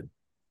Roven,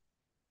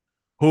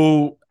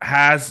 who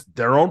has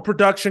their own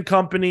production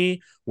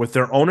company with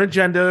their own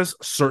agendas,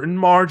 certain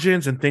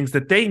margins and things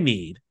that they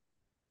need,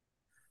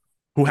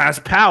 who has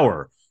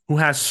power, who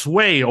has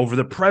sway over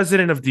the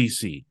president of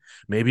DC,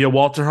 maybe a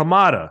Walter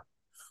Hamada,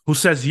 who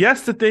says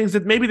yes to things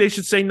that maybe they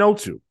should say no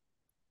to.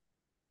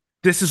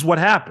 This is what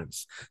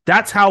happens.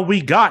 That's how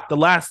we got the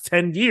last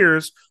 10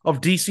 years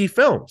of DC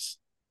films.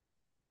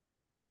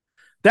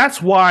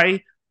 That's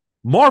why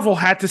Marvel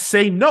had to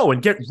say no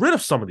and get rid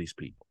of some of these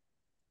people,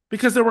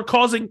 because they were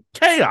causing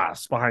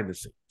chaos behind the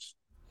scenes.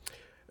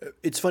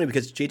 It's funny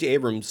because J.J.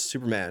 Abrams'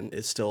 Superman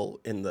is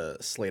still in the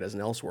slate as an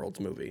Elseworlds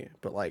movie,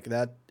 but like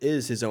that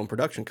is his own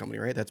production company,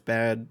 right? That's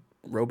Bad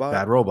Robot?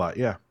 Bad Robot,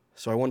 yeah.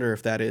 So I wonder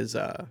if that is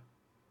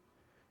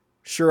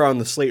sure on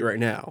the slate right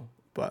now,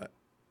 but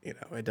you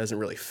know, it doesn't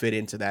really fit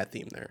into that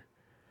theme there.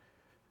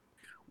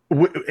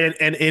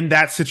 And in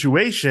that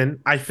situation,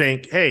 I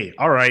think, hey,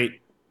 all right,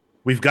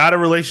 we've got a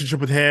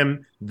relationship with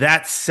him.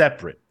 That's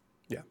separate.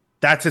 Yeah.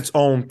 That's its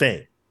own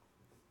thing.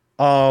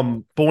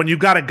 But when you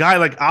got a guy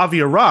like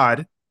Avi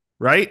Arad,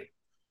 right,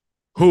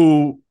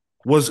 who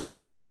was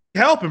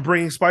helping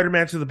bringing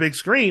Spider-Man to the big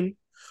screen,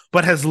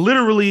 but has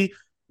literally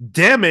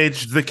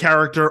damaged the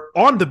character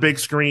on the big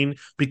screen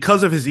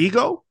because of his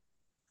ego,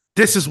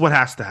 this is what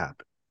has to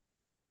happen.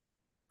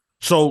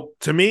 So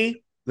to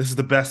me, this is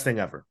the best thing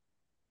ever.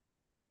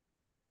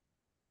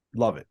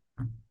 Love it.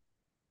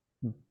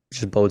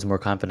 Just bodes more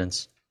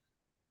confidence.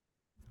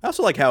 I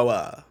also like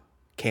how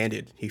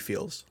candid he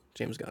feels,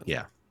 James Gunn.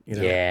 Yeah. You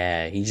know?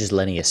 Yeah, he's just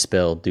letting it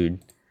spill, dude.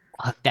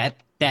 That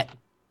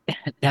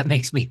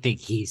makes me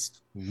think he's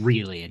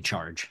really in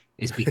charge.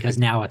 Is because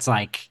now it's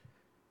like,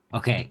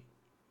 okay,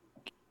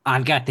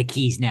 I've got the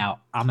keys now.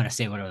 I'm gonna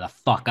say whatever the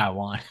fuck I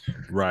want.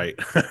 Right.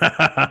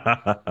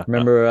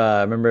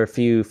 Remember a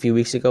few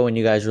weeks ago when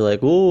you guys were like,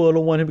 "Oh, I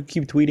don't want him to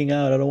keep tweeting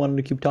out. I don't want him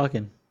to keep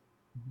talking."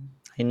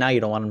 And now you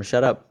don't want him to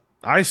shut up.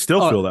 I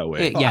still feel that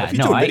way. Yeah, if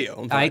you do a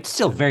video, I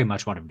still very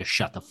much want him to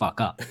shut the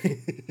fuck up.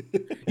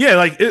 Yeah,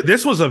 like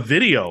this was a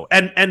video,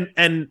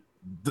 and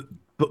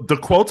the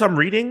quotes I'm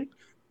reading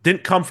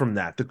didn't come from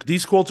that.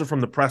 These quotes are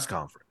from the press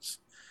conference.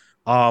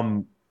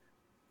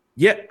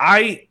 Yeah,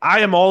 I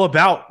am all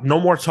about no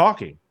more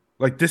talking.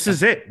 Like this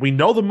is it. We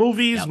know the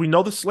movies, we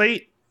know the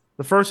slate,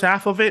 the first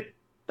half of it.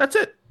 That's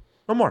it.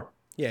 No more.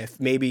 Yeah, if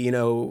maybe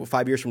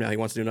 5 years from now he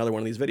wants to do another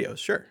one of these videos,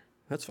 sure,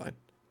 that's fine.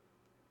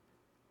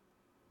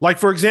 Like,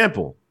 for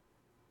example,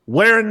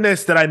 where in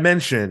this did I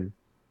mention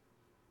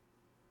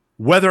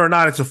whether or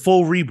not it's a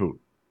full reboot?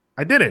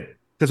 I didn't,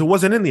 because it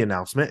wasn't in the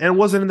announcement and it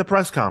wasn't in the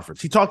press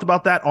conference. He talked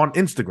about that on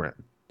Instagram.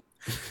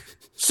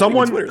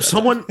 Someone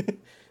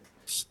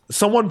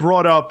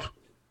brought up,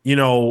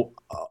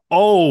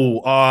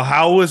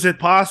 how is it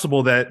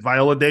possible that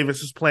Viola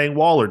Davis is playing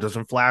Waller?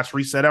 Doesn't Flash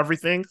reset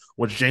everything?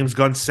 Which James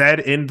Gunn said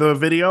in the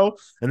video.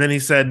 And then he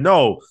said,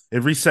 no,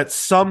 it resets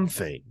some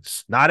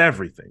things, not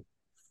everything.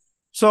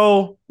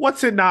 So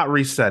what's it not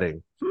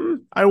resetting?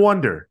 I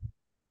wonder.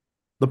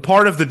 The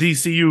part of the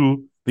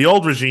DCU, the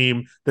old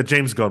regime that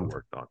James Gunn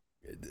worked on.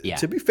 Yeah.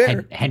 To be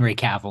fair, Henry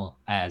Cavill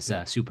as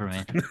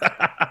Superman.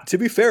 To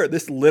be fair,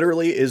 this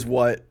literally is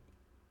what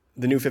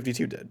the New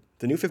 52 did.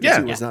 The New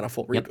 52 was not a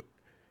full reboot.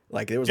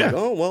 Like it was like,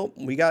 oh well,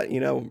 we got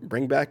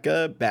bring back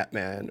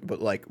Batman,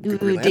 but like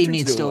Green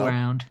Lantern's still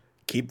around.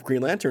 Keep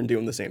Green Lantern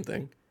doing the same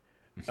thing.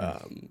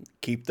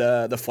 Keep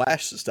the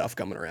Flash stuff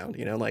coming around.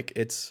 Like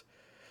it's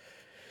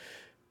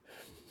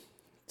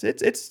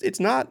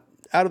not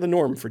out of the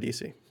norm for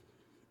DC.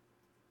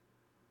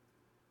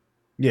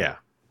 Yeah.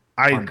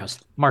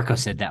 Marco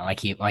said that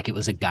like it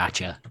was a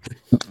gotcha.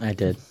 I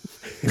did.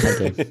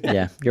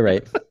 Yeah, you're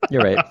right.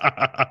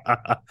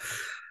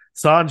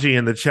 Sanji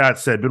in the chat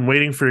said, been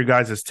waiting for you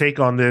guys' take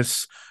on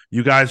this.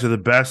 You guys are the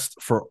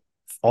best for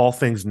all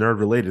things nerd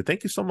related.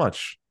 Thank you so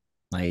much.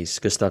 Nice.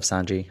 Good stuff,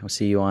 Sanji. I'll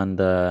see you on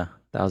the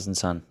Thousand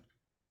Sun.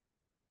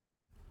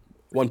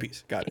 One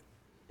Piece. Got it.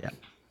 Yeah.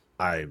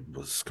 I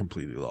was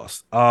completely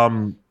lost.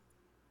 The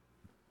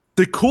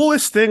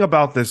coolest thing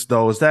about this,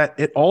 though, is that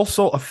it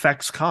also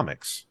affects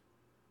comics.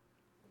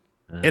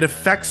 It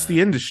affects the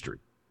industry.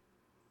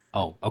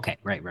 Oh, okay.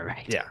 Right.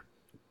 Yeah.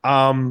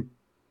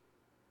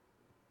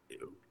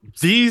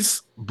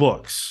 These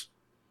books,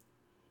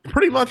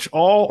 pretty much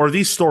all, or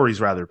these stories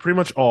rather, pretty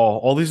much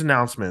all these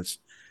announcements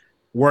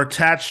were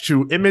attached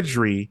to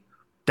imagery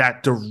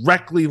that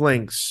directly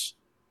links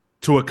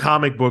to a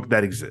comic book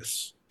that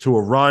exists, to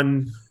a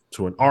run,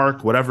 to an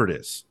arc, whatever it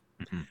is.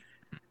 Mm-hmm.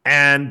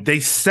 And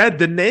they said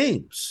the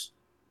names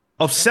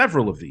of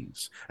several of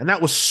these. And that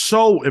was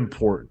so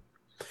important.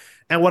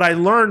 And what I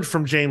learned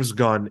from James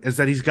Gunn is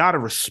that he's got a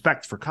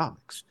respect for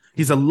comics.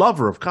 He's a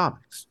lover of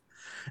comics.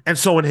 And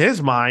so in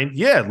his mind,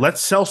 yeah, let's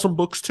sell some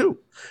books too.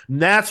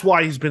 And that's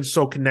why he's been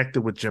so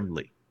connected with Jim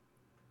Lee.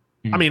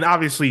 I mean,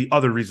 obviously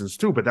other reasons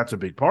too, but that's a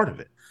big part of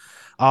it.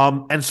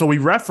 And so we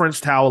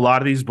referenced how a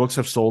lot of these books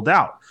have sold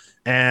out.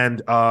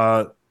 And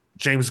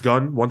James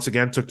Gunn, once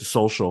again, took to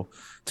social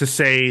to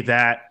say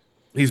that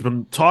he's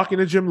been talking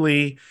to Jim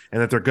Lee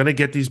and that they're going to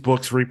get these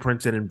books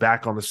reprinted and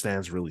back on the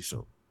stands really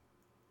soon.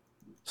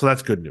 So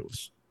that's good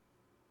news.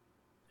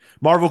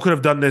 Marvel could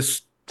have done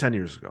this 10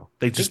 years ago.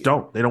 They just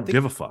don't. They don't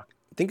give a fuck.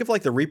 Think of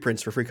like the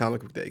reprints for Free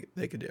Comic Book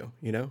they could do,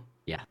 you know?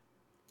 Yeah.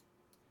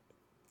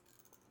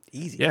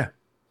 Easy. Yeah.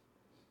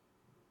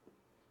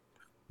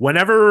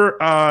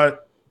 Whenever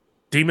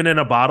Demon in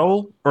a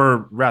Bottle,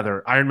 or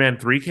rather Iron Man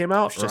 3 came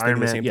out, Just or Iron thinking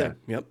the Man, same yeah. thing.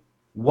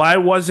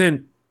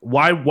 Yep.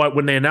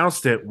 When they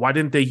announced it, why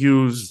didn't they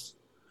use,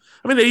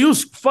 I mean, they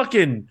used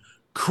fucking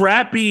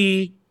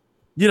crappy,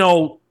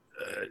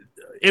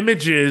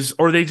 images,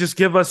 or they just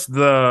give us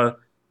the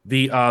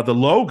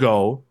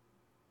logo.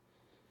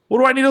 What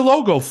do I need a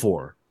logo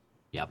for?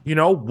 Yep.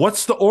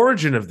 What's the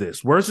origin of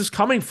this? Where's this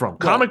coming from?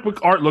 Comic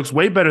book art looks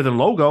way better than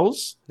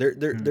logos.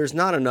 There's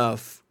not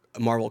enough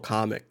Marvel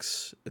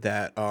comics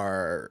that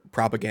are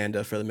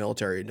propaganda for the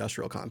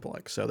military-industrial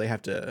complex, so they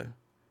have to.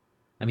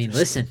 I mean,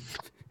 listen.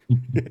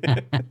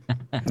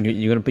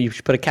 You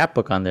should put a Cap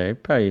book on there. You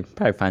probably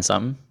find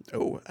something.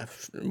 Oh,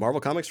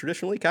 Marvel comics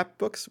traditionally Cap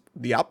books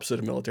the opposite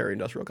of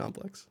military-industrial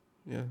complex.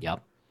 Yeah.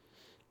 Yep.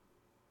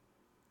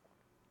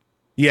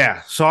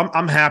 Yeah, so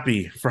I'm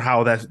happy for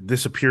how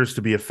this appears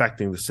to be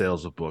affecting the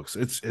sales of books.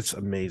 It's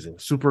amazing.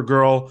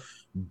 Supergirl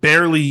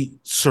barely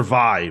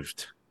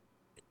survived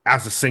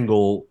as a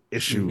single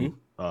issue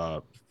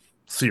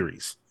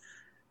series,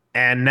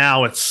 and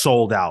now it's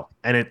sold out,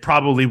 and it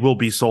probably will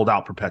be sold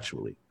out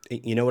perpetually.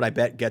 You know what I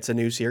bet gets a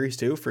new series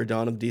too for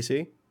Dawn of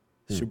DC?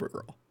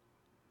 Supergirl.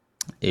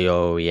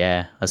 Oh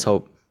yeah, let's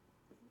hope.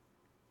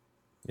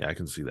 Yeah, I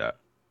can see that.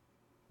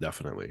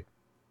 Definitely.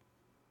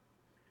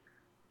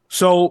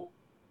 So,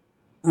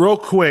 real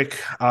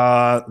quick,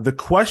 the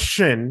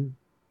question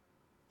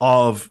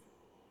of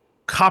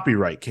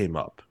copyright came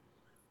up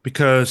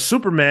because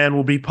Superman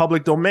will be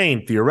public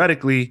domain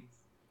theoretically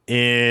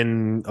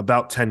in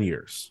about 10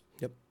 years.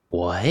 Yep.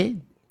 What?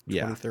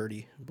 Yeah.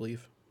 2030, I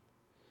believe.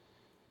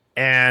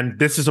 And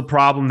this is a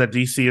problem that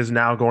DC is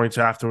now going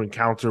to have to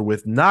encounter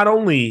with not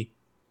only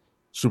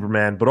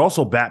Superman, but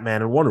also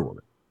Batman and Wonder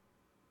Woman.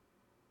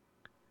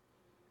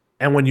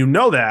 And when you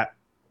know that,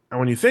 and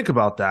when you think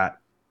about that,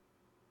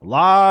 a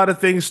lot of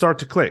things start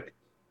to click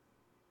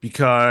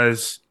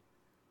because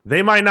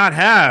they might not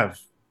have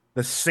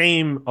the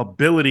same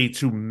ability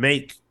to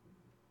make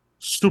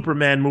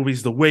Superman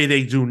movies the way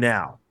they do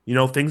now.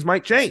 Things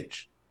might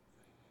change.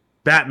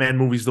 Batman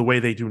movies the way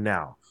they do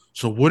now.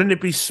 So wouldn't it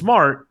be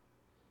smart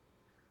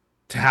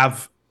to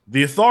have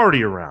the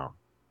Authority around?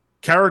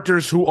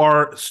 Characters who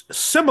are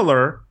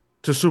similar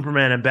to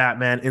Superman and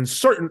Batman in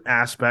certain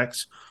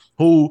aspects,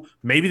 who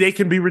maybe they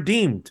can be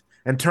redeemed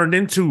and turned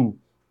into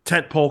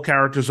tentpole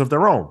characters of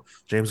their own.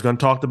 James Gunn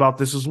talked about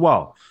this as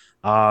well.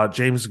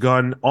 James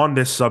Gunn on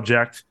this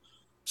subject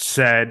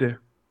said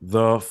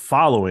the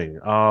following.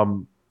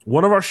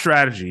 One of our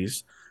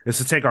strategies is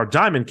to take our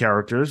diamond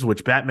characters,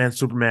 which Batman,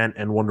 Superman,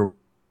 and Wonder Woman,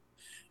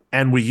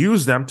 and we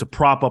use them to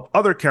prop up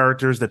other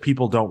characters that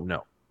people don't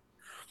know.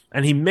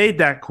 And he made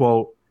that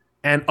quote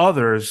and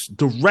others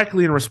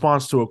directly in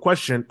response to a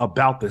question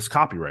about this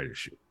copyright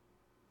issue.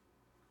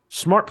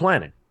 Smart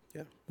planning.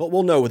 Yeah. Well,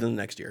 we'll know within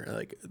the next year.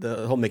 Like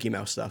the whole Mickey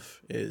Mouse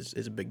stuff is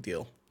a big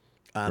deal.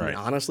 Right. And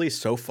honestly,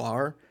 so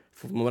far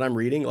from what I'm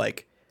reading,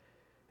 like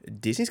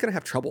Disney's gonna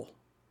have trouble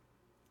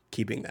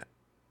keeping that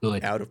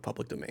out of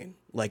public domain.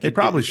 Like they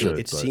probably should.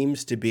 It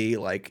seems to be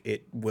like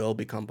it will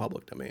become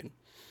public domain.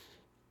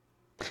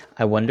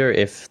 I wonder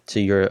if, to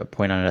your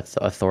point on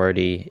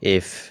Authority,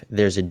 if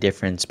there's a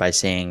difference by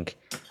saying,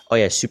 oh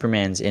yeah,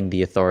 Superman's in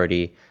the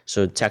Authority,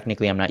 so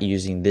technically I'm not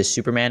using this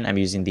Superman, I'm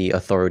using the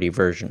Authority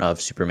version of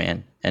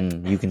Superman,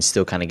 and you can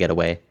still kind of get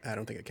away. I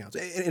don't think it counts.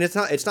 And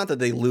it's not that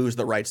they lose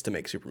the rights to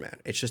make Superman.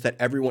 It's just that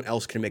everyone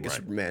else can make a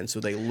Superman, so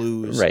they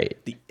lose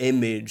the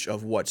image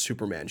of what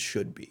Superman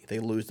should be. They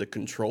lose the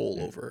control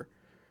over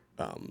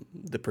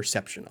the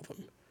perception of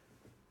him.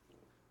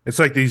 It's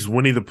like these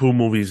Winnie the Pooh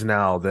movies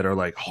now that are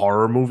like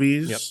horror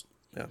movies.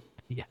 Yep.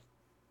 Yeah.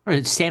 Or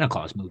it's Santa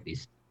Claus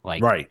movies.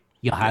 Like,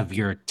 you'll have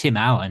your Tim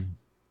Allen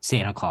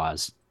Santa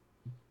Claus,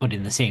 but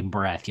in the same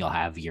breath, you'll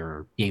have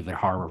your David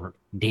Harbour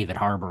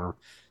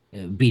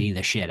beating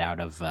the shit out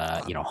of,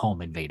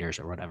 home invaders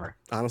or whatever.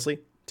 Honestly,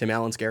 Tim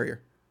Allen's scarier.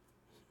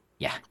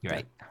 Yeah, you're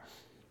right.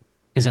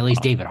 Because at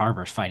least David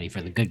Harbour's fighting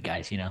for the good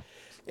guys,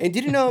 And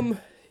didn't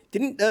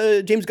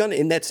James Gunn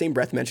in that same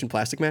breath mention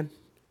Plastic Man?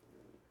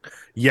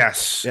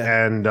 Yes,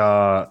 Yeah. and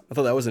I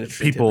thought that was an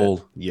interesting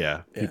people.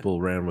 tidbit.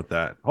 People ran with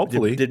that.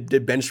 Hopefully,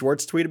 did Ben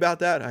Schwartz tweet about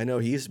that? I know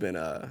he's been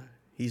gunning.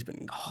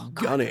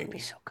 That'd be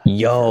so good.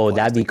 Yo,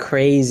 that'd be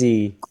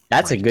crazy.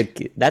 That's a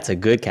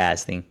good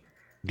casting.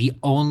 The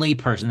only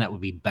person that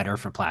would be better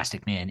for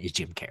Plastic Man is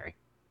Jim Carrey.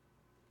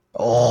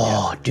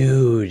 Oh,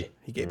 dude.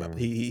 He gave up.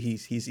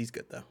 He's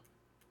good though.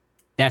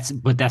 That's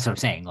what I'm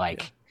saying. Yeah,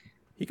 Like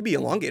he could be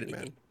elongated,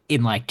 man.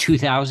 in like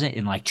 2000,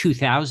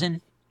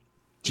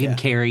 Jim Yeah,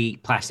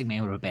 Carrey, Plastic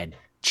Man would have been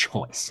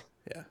choice.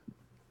 yeah.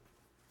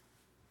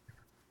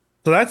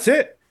 So that's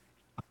it.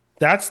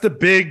 That's the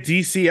big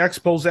DC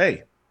expose.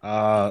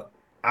 I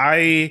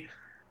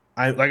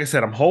like I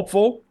said, I'm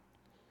hopeful.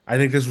 I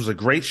think this was a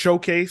great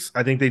showcase.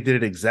 I think they did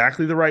it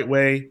exactly the right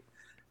way.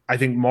 I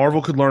think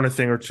Marvel could learn a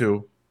thing or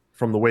two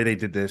from the way they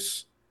did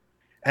this.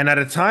 And at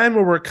a time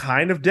where we're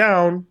kind of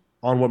down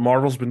on what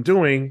Marvel's been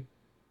doing,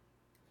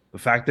 the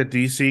fact that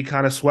DC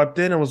kind of swept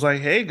in and was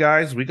like, hey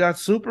guys, we got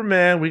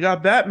Superman, we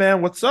got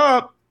Batman, what's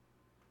up?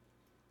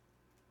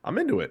 I'm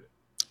into it.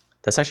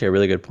 That's actually a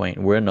really good point.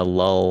 We're in a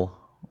lull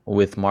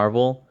with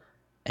Marvel,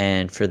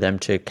 and for them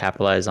to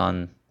capitalize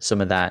on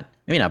some of that,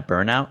 maybe not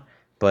burnout,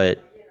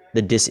 but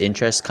the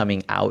disinterest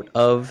coming out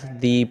of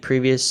the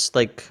previous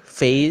like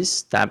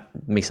phase, that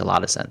makes a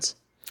lot of sense.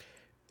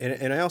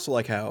 And I also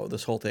like how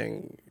this whole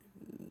thing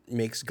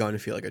makes Gunn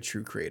feel like a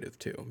true creative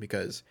too,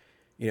 because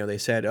they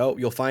said, oh,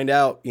 you'll find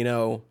out,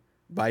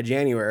 by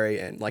January,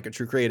 and like a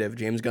true creative,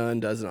 James Gunn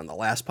does it on the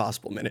last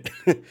possible minute.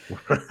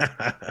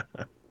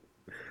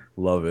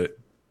 Love it.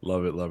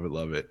 Love it. Love it.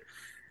 Love it.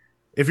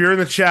 If you're in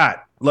the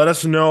chat, let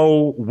us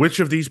know which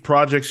of these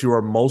projects you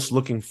are most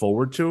looking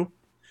forward to.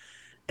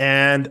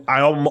 And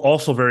I'm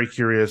also very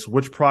curious,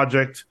 which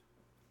project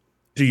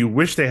do you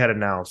wish they had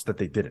announced that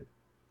they didn't?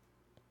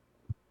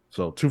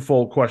 So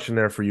twofold question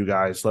there for you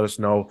guys. Let us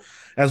know.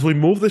 As we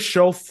move the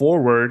show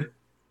forward,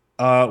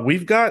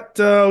 we've got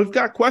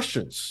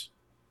questions.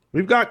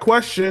 We've got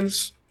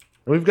questions.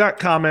 And we've got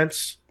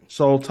comments.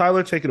 So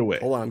Tyler, take it away.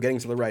 Hold on, I'm getting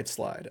to the right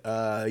slide.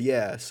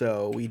 Yeah,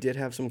 so we did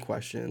have some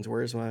questions.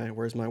 Where's my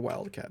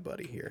Wildcat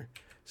buddy here?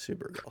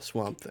 Supergirl,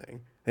 Swamp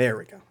Thing. There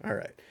we go. All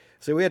right.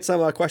 So we had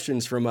some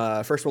questions from.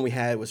 First one we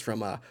had was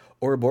from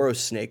Ouroboros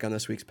Snake on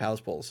this week's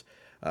Pals Polls.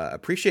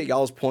 Appreciate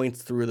y'all's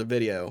points through the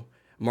video.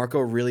 Marco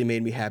really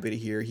made me happy to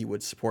hear he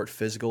would support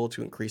physical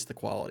to increase the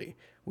quality.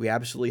 We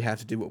absolutely have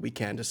to do what we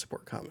can to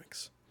support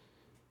comics.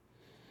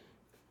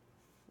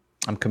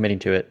 I'm committing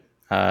to it.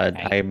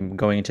 I'm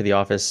going into the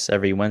office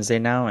every Wednesday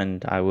now,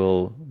 and I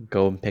will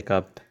go and pick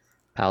up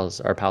Pals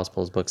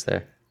Polls books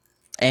there.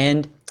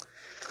 And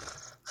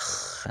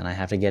I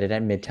have to get it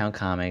at Midtown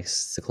Comics.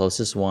 It's the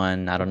closest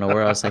one. I don't know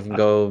where else I can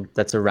go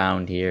that's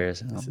around here.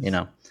 So,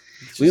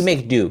 we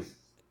make do.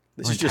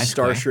 This is just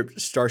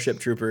Starship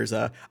Troopers.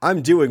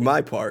 I'm doing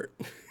my part.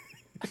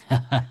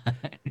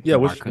 Yeah,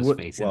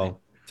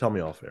 tell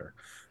me off air.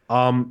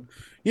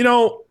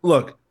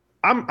 Look,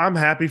 I'm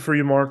happy for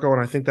you, Marco,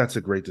 and I think that's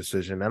a great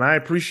decision, and I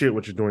appreciate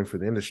what you're doing for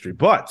the industry.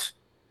 But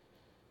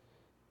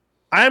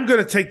I am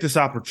going to take this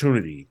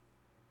opportunity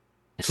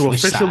to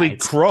officially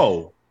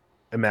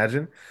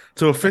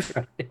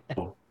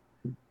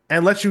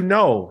and let you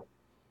know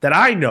that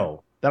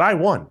I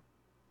won,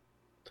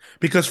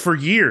 because for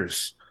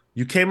years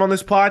you came on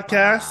this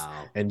podcast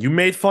and you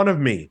made fun of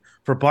me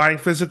for buying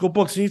physical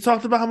books, and you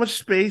talked about how much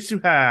space you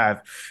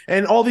have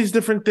and all these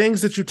different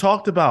things that you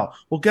talked about.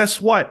 Well,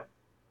 guess what?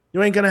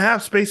 You ain't going to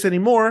have space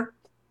anymore.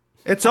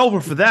 It's over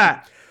for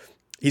that.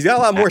 He's got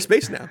a lot more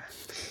space now.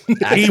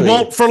 He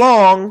won't for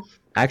long.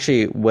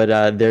 Actually,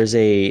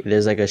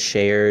 there's like a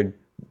shared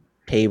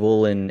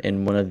table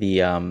in one of the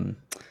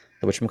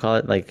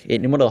whatchamacallit, like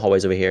in one of the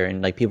hallways over here,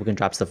 and like people can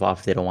drop stuff off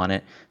if they don't want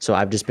it. So I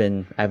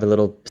have a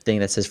little thing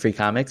that says free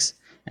comics,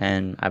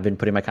 and I've been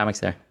putting my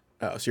comics there.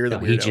 Oh, so you're the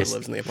weirdo who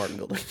lives in the apartment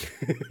building.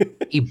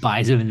 He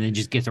buys them and then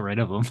just gets rid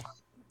of them.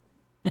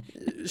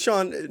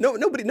 Sean,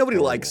 nobody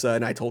likes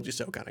an "I told you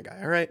so" kind of guy.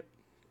 All right.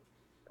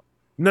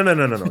 No.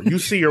 You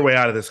see your way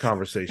out of this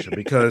conversation,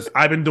 because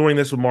I've been doing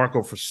this with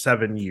Marco for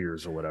 7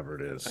 years or whatever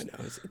it is. I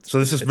know. So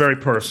this is very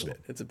personal.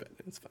 It's a bit.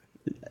 It's fine.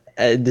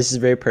 This is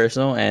very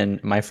personal,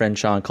 and my friend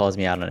Sean calls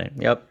me out on it.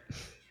 Yep.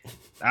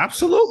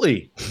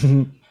 Absolutely.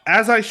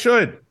 As I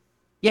should.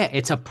 Yeah,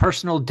 it's a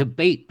personal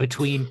debate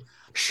between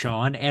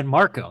Sean and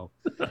Marco.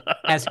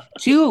 As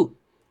two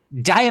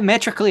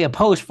diametrically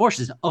opposed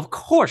forces, of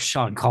course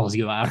Sean calls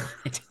you out.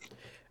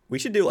 We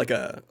should do like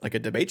a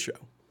debate show.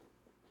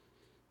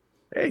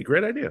 Hey,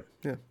 great idea.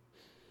 Yeah.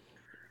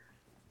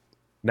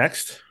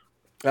 Next.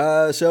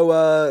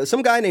 So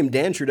some guy named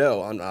Dan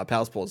Trudeau on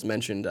Pals Polls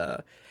mentioned,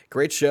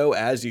 great show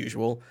as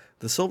usual.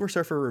 The Silver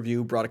Surfer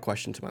review brought a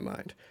question to my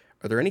mind.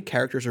 Are there any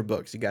characters or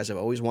books you guys have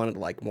always wanted to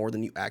like more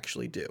than you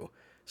actually do?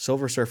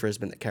 Silver Surfer has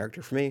been the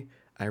character for me.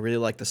 I really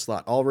like the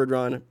Slott Allred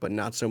run, but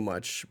not so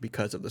much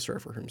because of the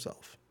Surfer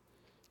himself.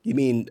 You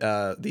mean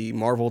the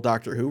Marvel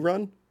Doctor Who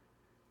run?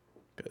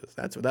 Because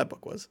that's what that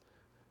book was.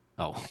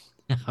 Oh.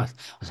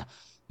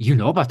 You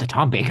know about the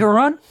Tom Baker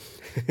run?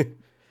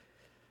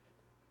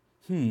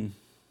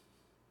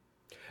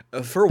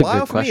 For a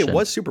while, for me, it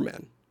was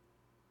Superman.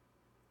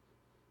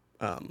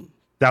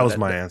 That was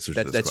my answer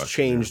to this question. That's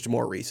changed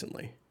more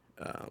recently.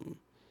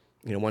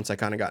 Once I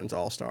kind of got into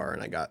All-Star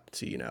and I got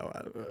to,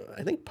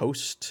 I think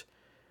post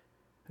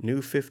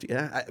New 50.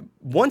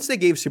 Once they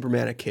gave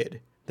Superman a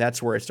kid,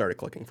 That's where it started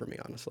clicking for me,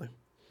 honestly.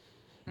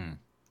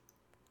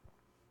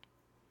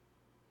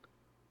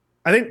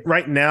 I think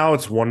right now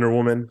it's Wonder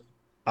Woman.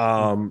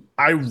 I'm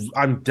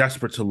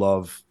desperate to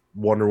love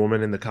Wonder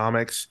Woman in the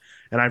comics,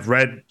 and I've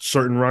read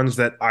certain runs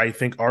that I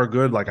think are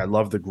good. Like I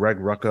love the Greg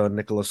Rucka,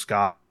 Nicholas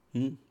Scott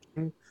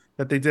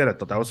that they did. I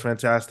thought that was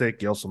fantastic.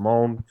 Gail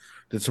Simone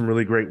did some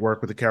really great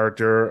work with the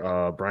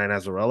character. Brian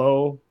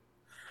Azzarello.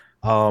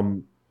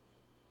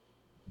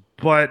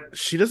 But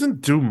she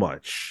doesn't do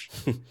much.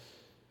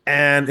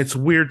 And it's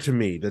weird to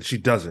me that she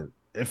doesn't.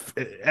 If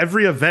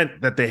every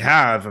event that they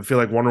have, I feel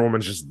like Wonder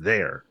Woman's just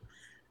there.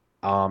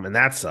 And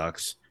that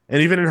sucks.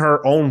 And even in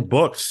her own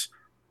books,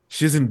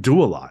 she doesn't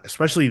do a lot,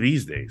 especially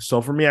these days.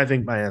 So for me, I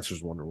think my answer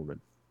is Wonder Woman.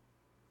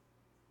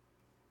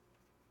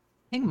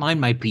 I think mine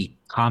might be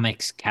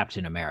comics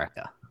Captain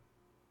America.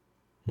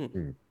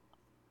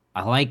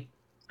 I like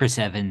Chris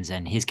Evans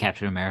and his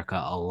Captain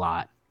America a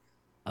lot.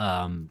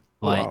 But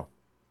Wow.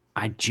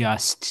 I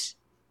just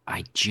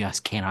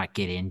cannot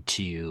get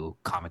into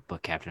comic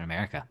book Captain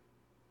America.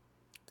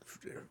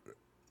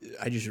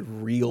 I just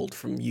reeled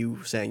from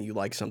you saying you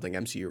like something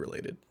MCU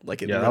related.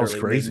 Like it Yeah, that was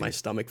literally made crazy. my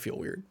stomach feel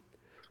weird.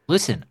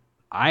 Listen,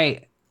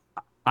 I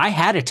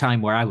had a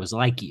time where I was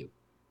like you.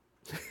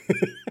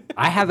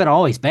 I haven't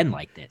always been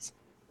like this.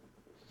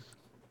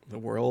 The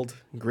world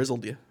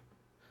grizzled you.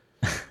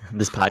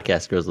 This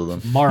podcast grizzled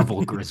them.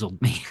 Marvel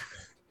grizzled me.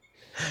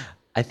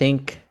 I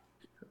think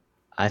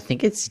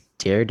it's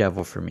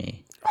Daredevil for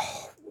me.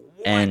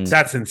 And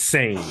That's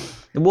insane.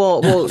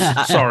 well,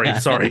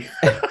 Sorry.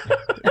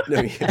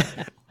 No,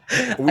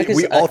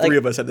 we all three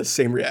of us had the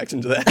same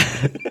reaction to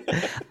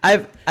that.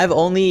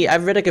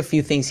 I've read like a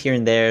few things here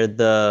and there.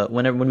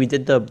 When we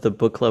did the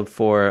book club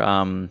for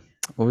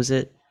what was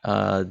it?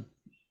 Oh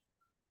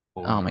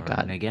my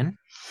God. Again?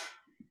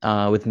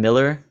 With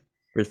Miller,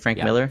 with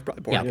Frank Miller.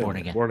 Born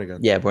Again. Born Again.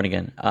 Yeah, Born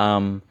Again.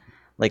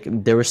 Like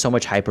there was so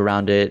much hype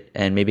around it,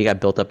 and maybe it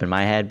got built up in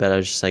my head, but I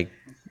was just like,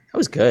 it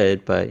was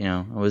good, but you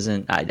know, I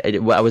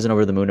wasn't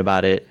over the moon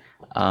about it.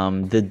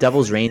 The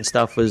Devil's Reign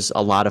stuff was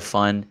a lot of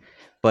fun,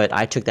 but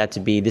I took that to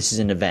be, this is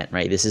an event,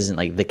 right? This isn't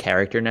like the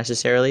character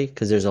necessarily,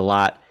 because there's a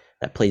lot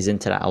that plays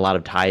into that, a lot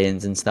of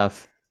tie-ins and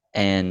stuff.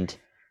 And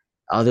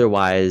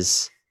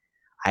otherwise,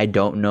 I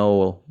don't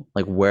know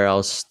like where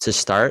else to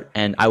start.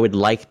 And I would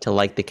like to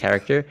like the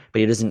character, but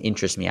he doesn't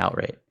interest me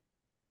outright.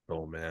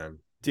 Oh man.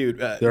 Dude,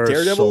 There is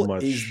Daredevil so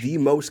much. is the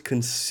most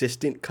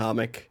consistent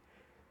comic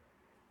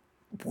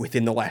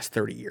within the last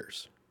 30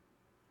 years.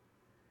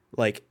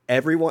 Like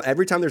every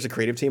time there's a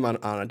creative team on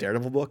a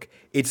Daredevil book,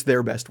 it's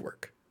their best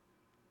work.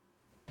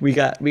 We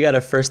got a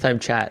first time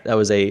chat that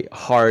was a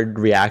hard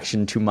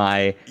reaction to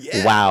my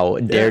wow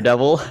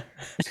Daredevil.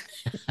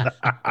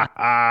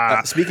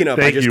 Speaking of,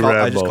 Thank I just you,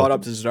 Rambo. caught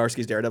up to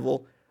Zdarsky's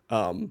Daredevil.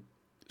 Sean,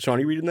 are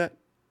you reading that?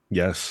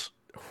 Yes.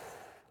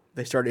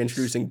 They started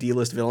introducing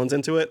D-list villains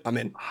into it. I'm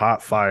in.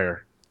 Hot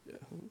fire.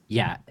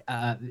 Yeah.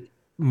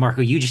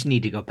 Marco, you just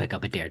need to go pick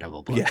up a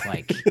Daredevil book. Yeah.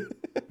 Like,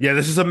 Yeah,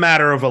 this is a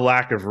matter of a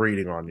lack of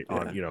reading on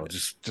you know,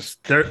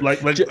 just there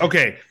like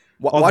okay.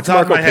 Watch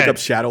top of Marco my pick head. up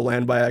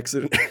Shadowland by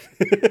accident.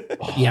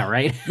 yeah,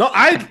 right? No,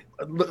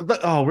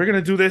 we're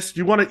gonna do this.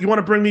 You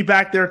wanna bring me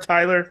back there,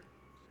 Tyler?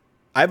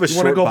 I have a You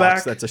wanna short go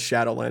box back? that's a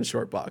Shadowland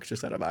short box,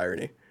 just out of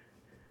irony.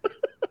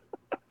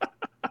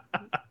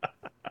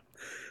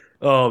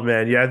 Oh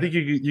man, yeah, I think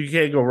you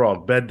can't go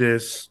wrong.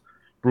 Bendis,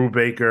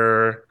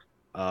 Brubaker,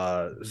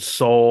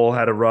 Soul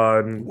had a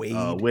run.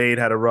 Wade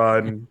had a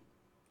run.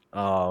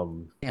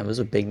 Yeah, those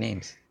are big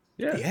names.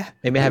 Yeah.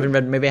 Maybe I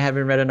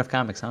haven't read enough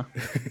comics, huh?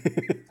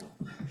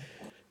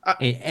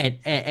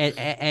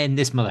 And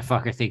this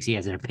motherfucker thinks he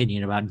has an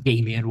opinion about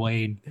Damian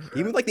Wayne.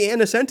 Even like the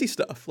Anacenti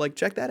stuff. Like,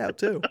 check that out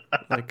too.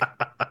 Like,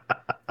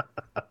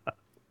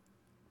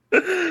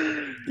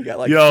 you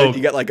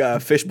got like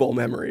a fishbowl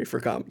memory for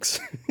comics.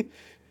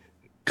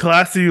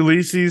 Classy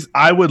Ulysses,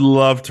 I would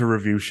love to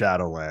review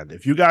Shadowland.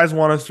 If you guys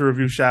want us to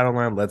review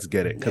Shadowland, let's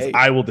get it, because Hey.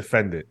 I will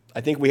defend it.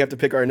 I think we have to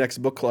pick our next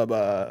book club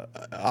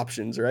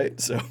options, right?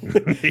 So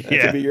that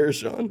could be yours,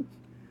 Sean.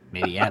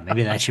 Maybe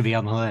that should be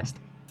on the list.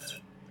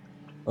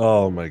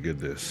 Oh my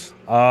goodness.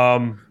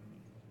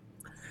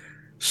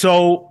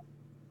 So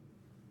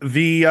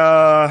the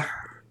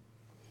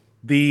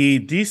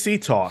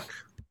DC talk,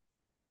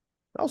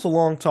 that was a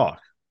long talk.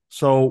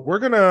 So we're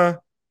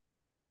gonna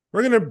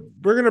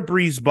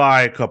breeze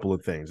by a couple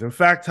of things. In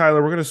fact,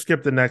 Tyler, we're gonna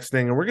skip the next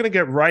thing and we're gonna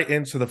get right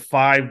into the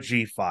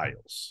 5G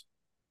files.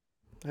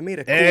 I made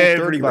a cool 30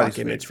 Everybody's Rock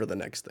favorite. image for the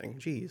next thing.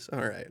 Jeez.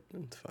 All right.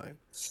 It's fine.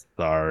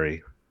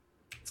 Sorry.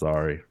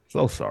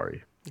 So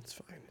sorry. It's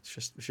fine.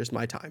 It's just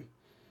my time.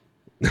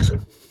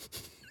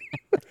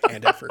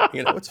 And effort.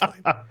 You know, it's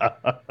fine.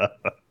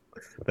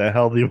 The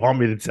hell do you want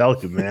me to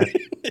tell you, man?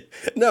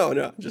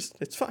 No, just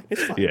it's fine.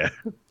 It's fine. Yeah.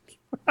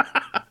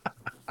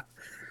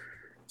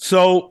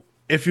 So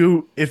if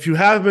you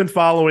have been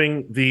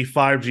following the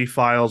 5G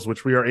files,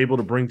 which we are able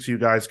to bring to you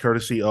guys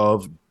courtesy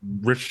of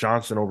Rich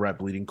Johnson over at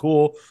Bleeding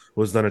Cool,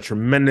 who has done a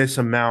tremendous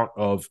amount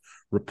of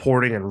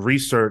reporting and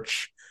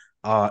research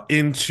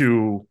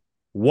into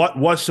what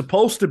was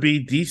supposed to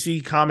be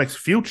DC Comics'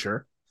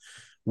 future,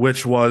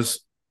 which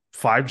was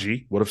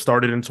 5G, would have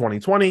started in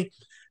 2020,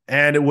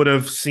 and it would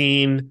have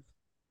seen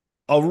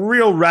a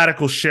real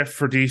radical shift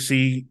for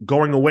DC,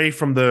 going away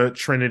from the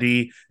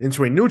Trinity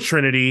into a new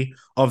Trinity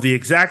of the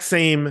exact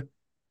same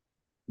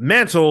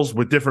mantles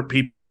with different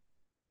people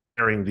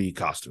wearing the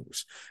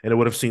costumes. And it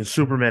would have seen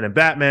Superman and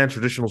Batman,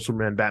 traditional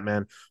Superman,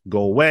 Batman,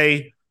 go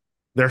away.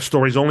 Their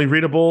stories only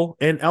readable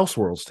in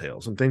Elseworlds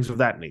tales and things of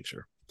that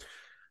nature.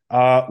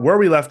 Where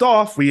we left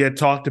off, we had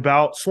talked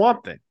about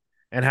Swamp Thing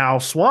and how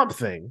Swamp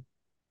Thing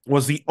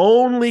was the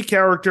only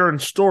character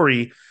and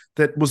story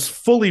that was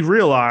fully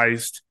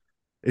realized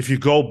if you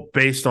go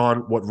based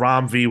on what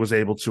Rom V was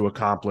able to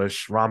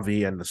accomplish, Rom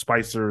V and the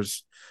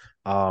Spicers,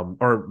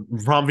 or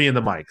Rom V and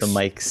the Mikes. The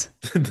Mikes.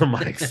 The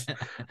Mikes.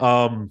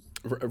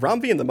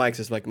 Rom V and the Mikes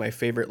is like my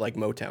favorite like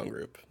Motown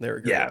group. They were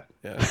great.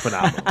 Yeah.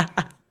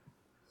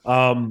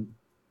 Phenomenal.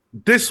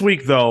 This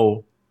week,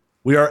 though,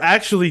 we are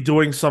actually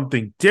doing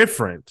something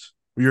different.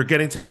 We are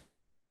getting to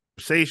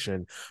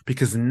conversation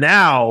because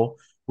now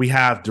we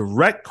have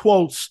direct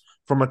quotes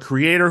from a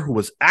creator who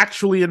was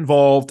actually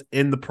involved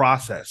in the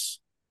process.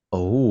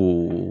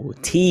 Oh,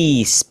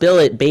 tea, spill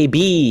it,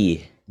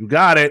 baby. You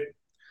got it.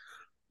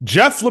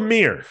 Jeff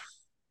Lemire.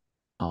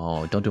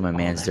 Oh, don't do my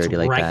man's that's dirty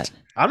like right. that.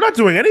 I'm not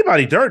doing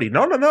anybody dirty.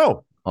 No.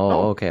 Oh,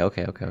 No. okay.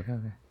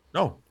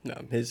 No. No,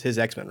 his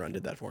X-Men run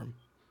did that for him.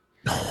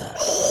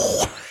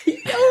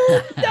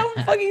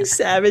 That fucking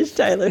savage,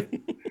 Tyler.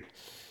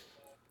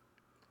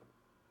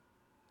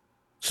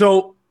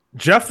 So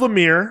Jeff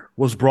Lemire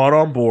was brought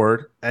on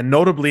board and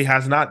notably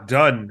has not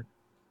done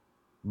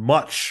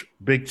much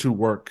Big Two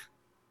work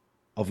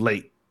of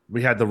late.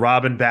 We had the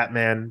Robin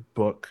Batman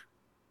book,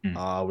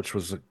 which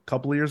was a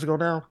couple of years ago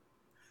now.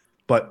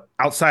 But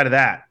outside of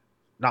that,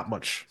 not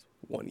much.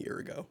 1 year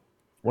ago.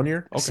 1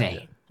 year? Okay.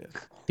 Say, Yeah.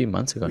 A few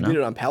months ago We now. did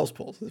it on Pal's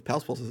Pulse.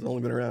 Pal's Pulse has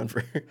only been around for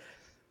a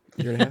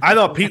year and a half. I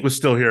thought Pete was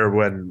still here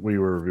when we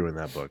were reviewing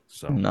that book.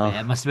 So No.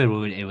 yeah, it must have been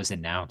when it was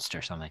announced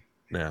or something.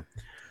 yeah.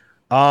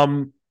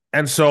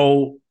 And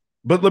so,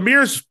 but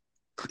Lemire's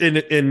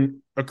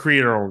in a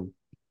creator-owned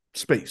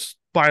space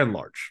by and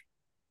large,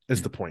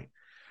 is the point.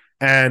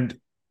 And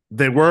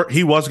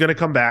he was going to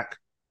come back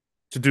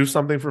to do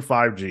something for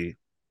 5G,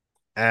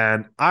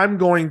 and I'm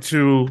going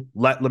to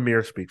let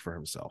Lemire speak for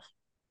himself.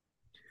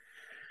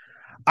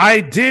 I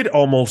did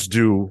almost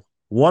do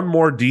one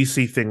more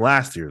DC thing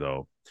last year,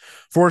 though.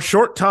 For a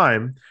short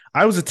time,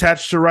 I was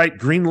attached to write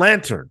Green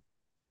Lantern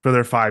for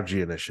their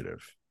 5G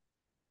initiative.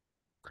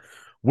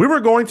 We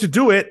were going to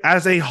do it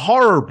as a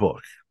horror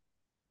book.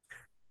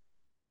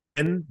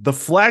 And the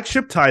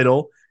flagship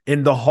title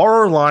in the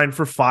horror line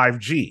for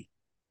 5G.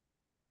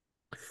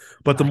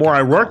 But the more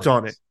I worked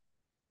on it,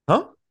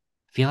 huh?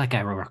 I feel like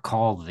I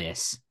recall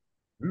this.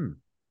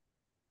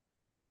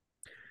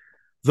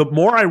 The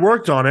more I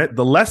worked on it,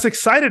 the less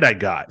excited I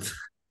got.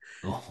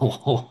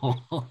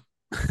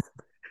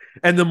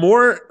 And the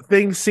more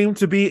things seemed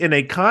to be in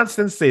a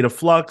constant state of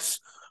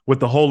flux with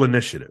the whole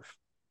initiative.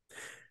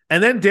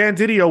 And then Dan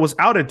Didio was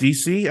out at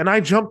DC, and I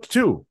jumped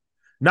too,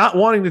 not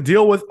wanting to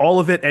deal with all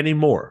of it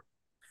anymore.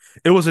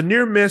 It was a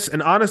near miss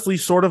and honestly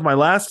sort of my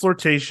last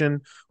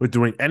flirtation with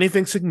doing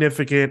anything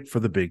significant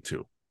for the Big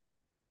Two.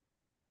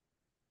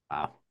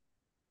 Wow.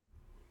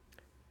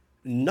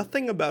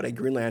 Nothing about a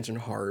Green Lantern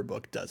horror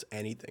book does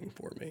anything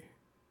for me.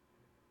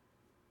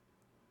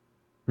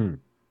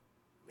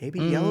 Maybe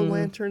Yellow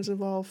Lanterns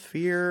involved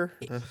fear.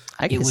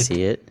 I can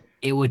see it.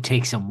 It would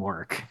take some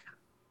work.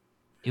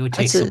 It would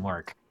take some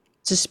work.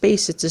 It's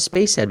a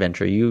space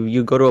adventure.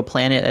 You go to a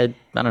planet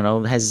that, I don't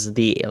know, has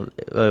the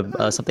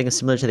something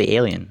similar to the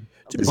Alien.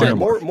 To be fair,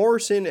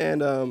 Morrison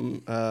and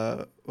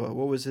what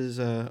was his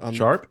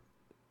Sharp?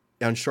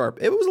 On Sharp.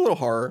 It was a little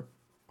horror.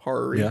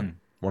 Yeah.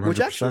 100%, Which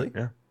actually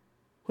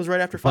was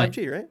right after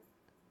 5G, right?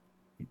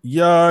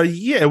 Yeah,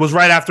 it was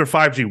right after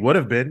 5G would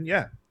have been,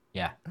 yeah.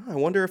 Yeah. I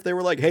wonder if they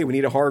were like, hey, we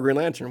need a horror Green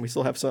Lantern. We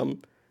still have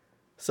some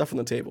stuff on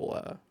the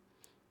table.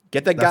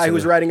 Get that guy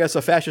who's writing us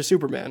a fascist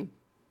Superman.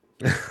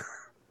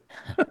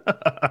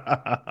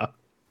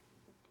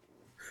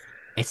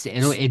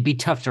 It'd be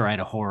tough to write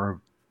a horror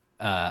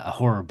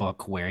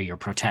book where your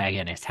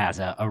protagonist has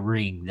a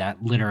ring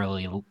that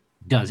literally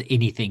does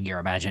anything your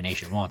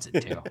imagination wants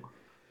it to.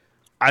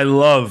 I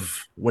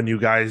love when you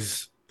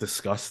guys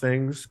discuss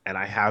things and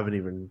I haven't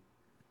even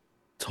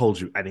told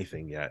you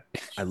anything yet.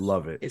 I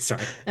love it.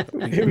 Sorry.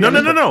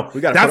 No.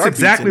 That's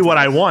exactly what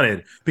I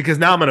wanted because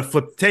now I'm going to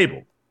flip the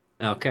table.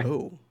 Okay.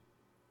 Oh,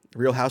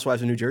 Real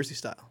Housewives of New Jersey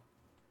style.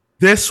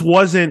 This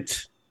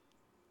wasn't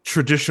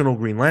traditional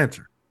Green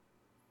Lantern.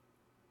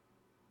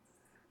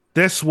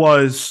 This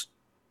was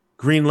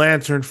Green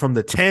Lantern from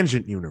the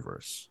Tangent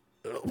universe.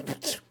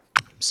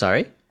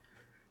 Sorry?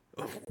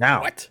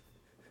 Now. What?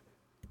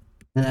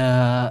 Is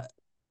that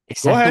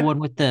the one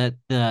with the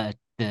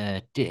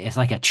it's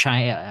like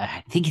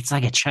I think it's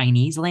like a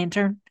Chinese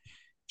lantern.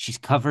 She's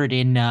covered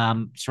in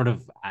sort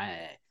of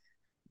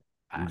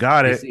You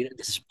got it.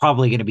 This is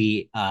probably going to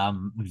be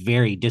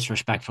very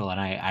disrespectful,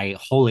 and I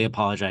wholly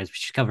apologize.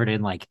 She's covered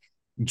in like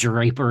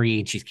drapery,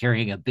 and she's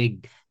carrying a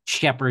big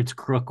shepherd's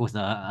crook with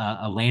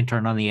a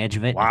lantern on the edge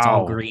of it, and it's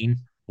all Wow. green.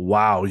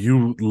 Wow.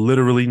 You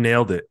literally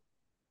nailed it.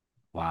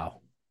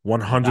 Wow. Wow.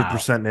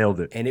 100% nailed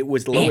it. And it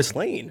was Man. Lois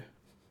Lane.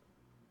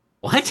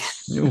 What?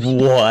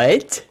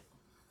 What?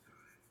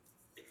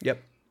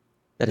 Yep.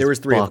 That There is was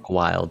three of buck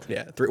wild.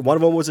 Yeah, one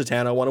of them was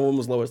Zatanna, one of them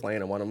was Lois Lane,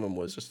 and one of them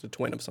was just a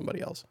twin of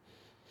somebody else.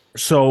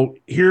 So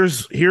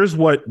here's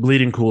what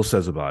Bleeding Cool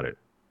says about it.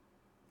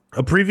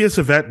 A previous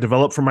event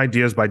developed from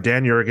ideas by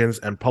Dan Jurgens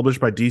and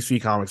published by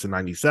DC Comics in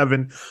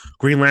 97,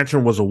 Green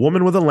Lantern was a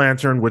woman with a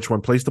lantern which,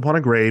 when placed upon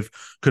a grave,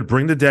 could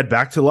bring the dead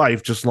back to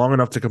life just long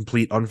enough to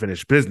complete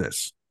unfinished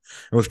business.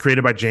 It was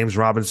created by James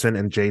Robinson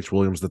and J.H.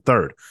 Williams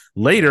III.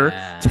 Later,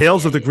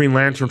 Tales of the Green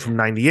Lantern from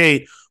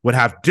 98 would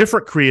have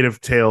different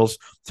creative tales,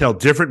 tell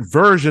different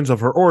versions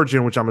of her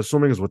origin, which I'm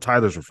assuming is what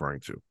Tyler's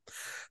referring to.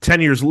 10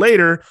 years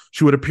later,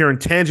 she would appear in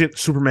Tangent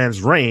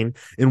Superman's Reign,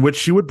 in which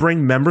she would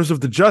bring members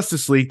of the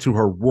Justice League to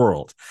her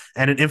world.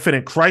 And in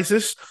Infinite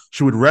Crisis,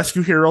 she would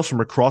rescue heroes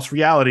from across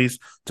realities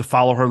to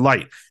follow her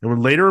light, and would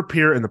later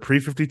appear in the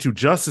Pre-52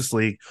 Justice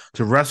League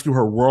to rescue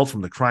her world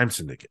from the crime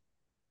syndicate.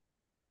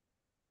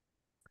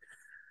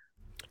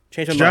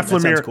 Change my Jeff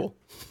mind. That Lemire, sounds cool.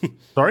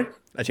 Sorry?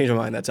 I changed my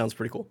mind. That sounds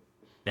pretty cool.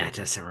 That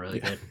does sound really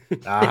good.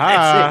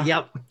 Aha. That's it.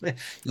 Yep.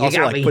 You Also,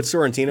 got like me. put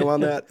Sorrentino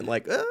on that, and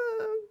like,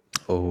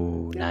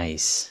 Oh,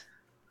 nice.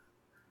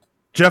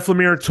 Jeff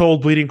Lemire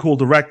told Bleeding Cool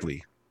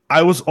directly,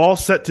 I was all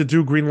set to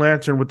do Green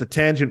Lantern with the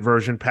Tangent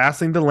version,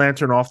 passing the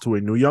lantern off to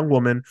a new young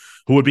woman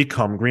who would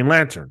become Green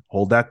Lantern.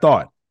 Hold that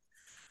thought.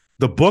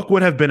 The book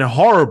would have been a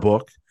horror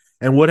book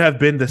and would have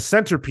been the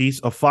centerpiece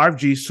of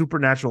 5G's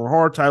supernatural and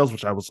horror titles,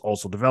 which I was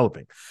also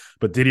developing.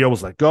 But Didio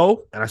was like,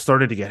 go, and I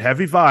started to get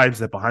heavy vibes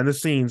that behind the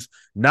scenes,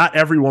 not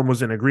everyone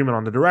was in agreement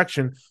on the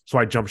direction, so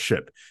I jumped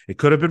ship. It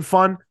could have been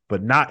fun,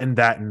 but not in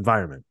that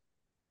environment.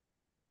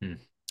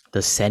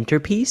 The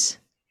centerpiece?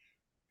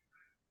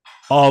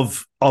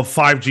 Of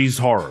 5G's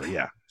horror,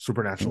 yeah.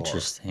 Supernatural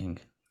Interesting.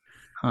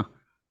 horror.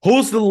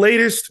 Who's the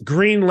latest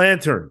Green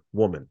Lantern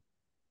woman?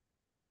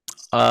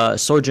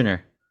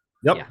 Sojourner.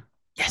 Yep. Yeah.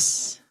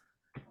 Yes.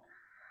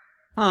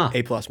 Huh.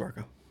 A+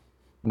 Marco.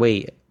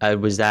 Wait,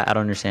 was that? I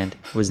don't understand.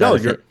 Was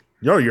that?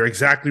 You're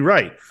exactly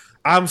right.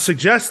 I'm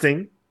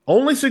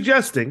only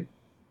suggesting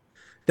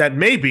that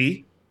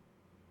maybe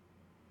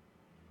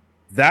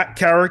that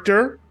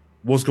character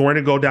was going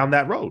to go down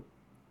that road.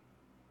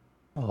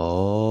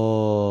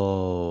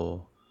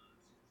 Oh.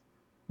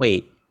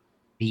 Wait.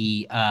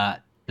 The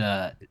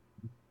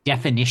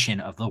definition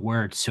of the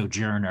word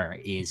sojourner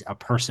is a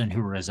person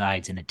who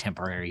resides in a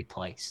temporary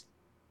place.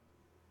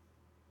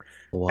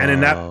 Whoa. And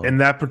in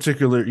that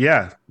particular,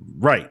 yeah,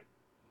 right.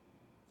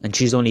 And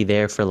she's only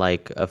there for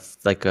like a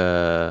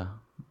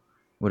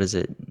what is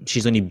it?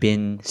 She's only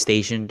been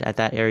stationed at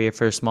that area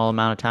for a small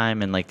amount of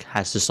time and like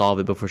has to solve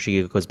it before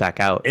she goes back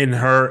out. In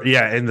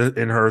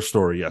her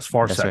story, yes.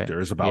 Far That's Sector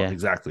right. is about Yeah.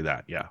 exactly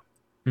that, yeah.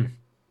 Hmm.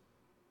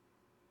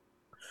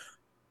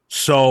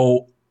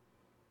 So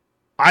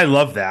I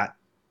love that.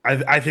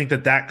 I think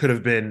that could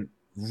have been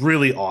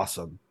really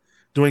awesome.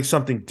 Doing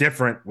something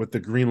different with the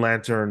Green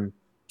Lantern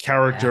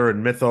character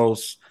and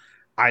mythos.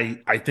 I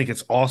think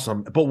it's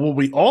awesome. But what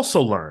we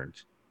also learned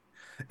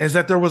is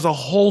that there was a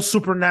whole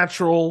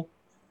supernatural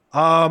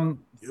plan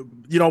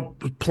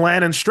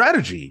and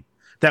strategy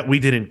that we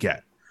didn't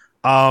get.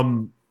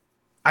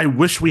 I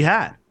wish we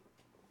had.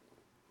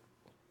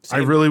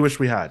 Same. I really wish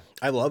we had.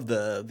 I love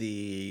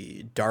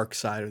the dark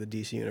side of the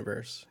DC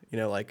universe. You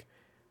know, like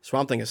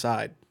Swamp Thing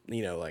aside,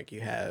 you know, like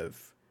you have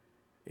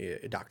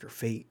Dr.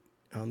 Fate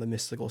on the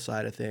mystical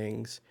side of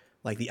things,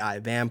 like the Eye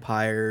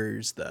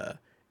Vampires, the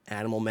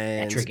Animal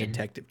Man,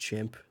 Detective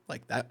Chimp.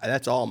 Like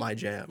that's all my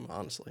jam,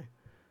 honestly.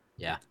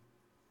 Yeah.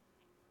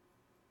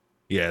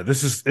 Yeah,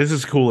 this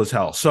is cool as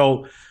hell.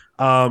 So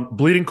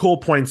Bleeding Cool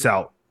points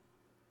out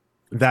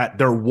that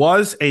there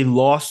was a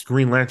lost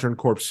Green Lantern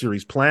Corps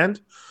series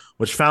planned,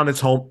 which found its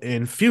home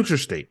in Future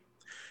State.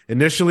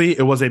 Initially,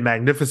 it was a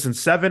magnificent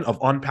 7 of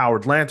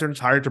unpowered lanterns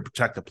hired to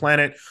protect the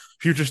planet.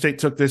 Future State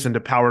took this and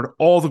depowered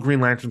all the Green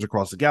Lanterns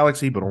across the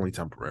galaxy, but only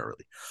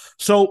temporarily.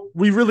 So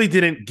we really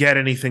didn't get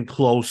anything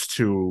close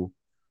to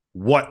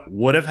what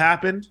would have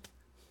happened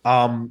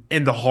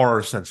in the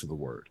horror sense of the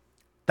word.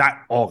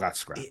 That all got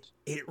scrapped.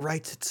 It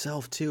writes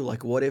itself too.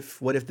 Like, what if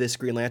this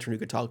Green Lantern who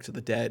could talk to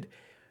the dead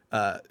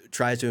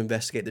tries to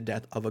investigate the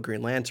death of a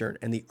Green Lantern,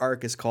 and the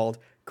arc is called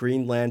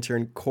Green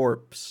Lantern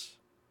Corpse?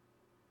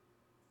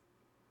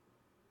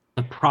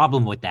 The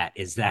problem with that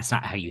is that's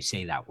not how you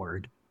say that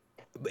word.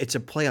 It's a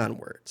play on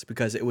words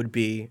because it would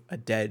be a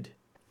dead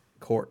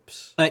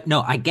corpse. But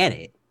no, I get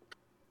it.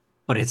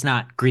 But it's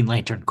not Green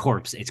Lantern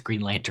Corpse. It's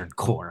Green Lantern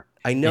Corps.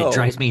 I know. And it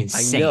drives me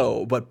insane. I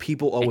know, but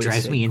people always It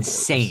drives say me corpse,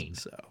 insane.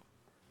 So.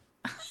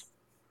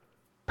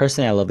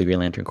 Personally, I love the Green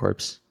Lantern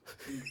Corps.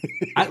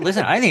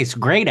 Listen, I think it's a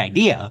great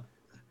idea.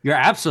 You're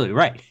absolutely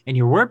right. And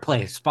your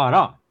wordplay is spot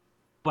on.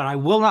 But I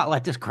will not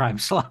let this crime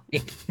slide.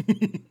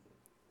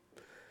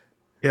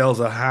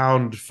 Hail's a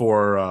hound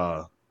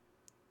for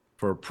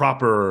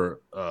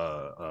proper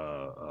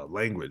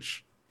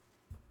language.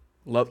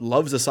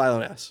 Loves a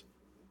silent S.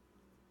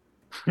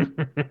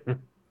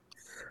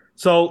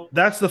 So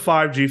that's the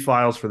 5G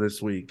files for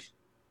this week.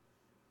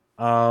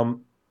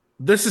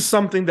 This is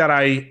something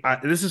that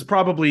this is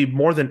probably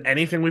more than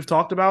anything we've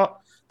talked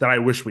about that I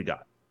wish we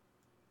got.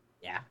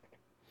 Yeah.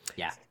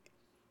 Yeah.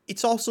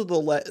 It's also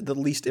the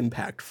least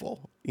impactful,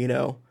 you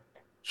know?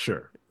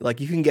 Sure. Like,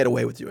 you can get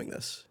away with doing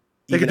this.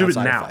 They even can do it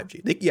outside now. of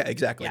 5G. Yeah,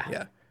 exactly. Yeah.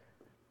 Yeah.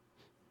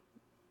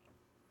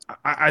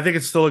 I think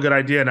it's still a good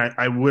idea, and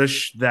I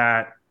wish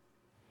that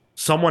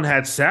someone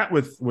had sat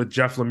with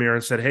Jeff Lemire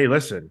and said, "Hey,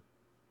 listen,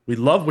 we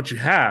love what you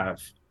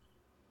have.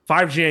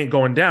 5G ain't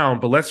going down,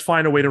 but let's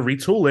find a way to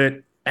retool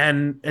it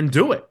and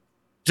do it.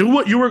 Do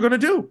what you were going to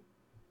do."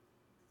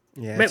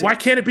 Yeah. Man, why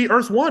can't it be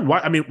Earth One? Why?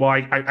 I mean, well,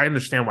 I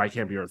understand why it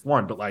can't be Earth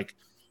One, but like,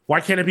 why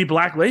can't it be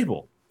Black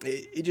Label?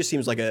 It just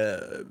seems like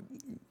a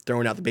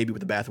throwing out the baby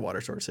with the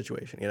bathwater sort of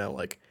situation, you know?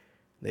 Like,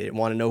 they didn't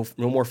want to know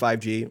no more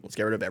 5G. Let's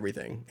get rid of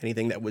everything.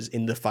 Anything that was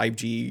in the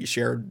 5G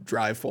shared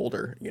drive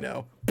folder, you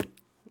know,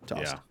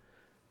 tossed.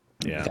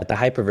 Yeah. Got the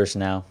Hyperverse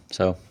now,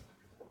 so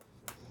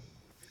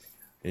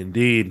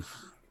Indeed.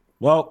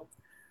 Well,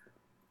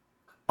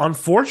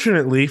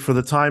 unfortunately, for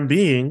the time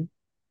being,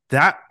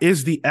 that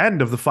is the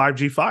end of the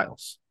 5G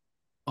files.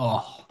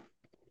 Oh.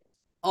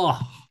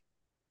 Oh.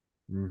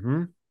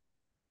 Mm-hmm.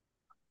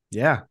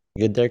 Yeah.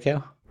 good there,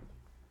 Kale.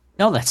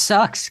 No, that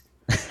sucks.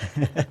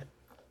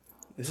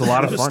 It's a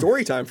lot of fun.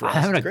 Story time for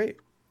us. It's great.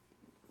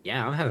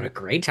 Yeah, I'm having a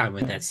great time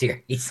with that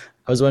series.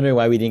 I was wondering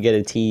why we didn't get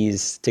a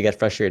tease to get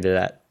frustrated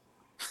at.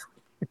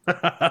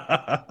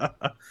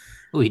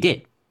 We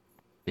did.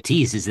 The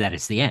tease is that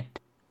it's the end.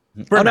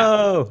 For now.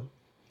 No!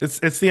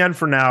 It's the end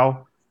for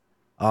now.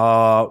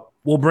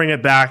 We'll bring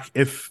it back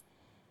if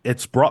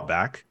it's brought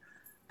back.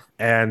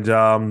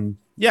 And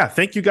yeah,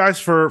 thank you guys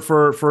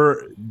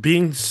for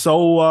being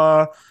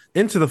so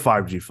into the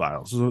 5G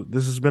files.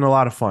 This has been a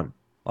lot of fun.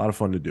 A lot of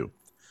fun to do.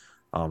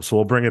 So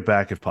we'll bring it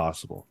back if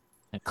possible.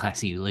 And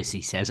Classy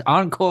Ulysses says,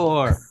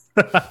 encore.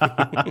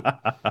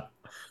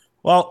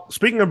 Well,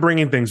 speaking of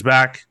bringing things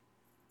back,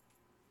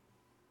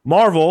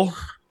 Marvel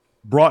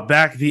brought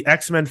back the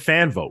X-Men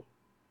fan vote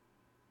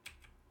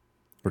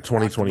for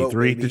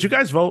 2023. Did you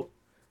guys vote?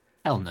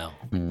 Hell no.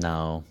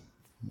 No.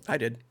 I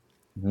did.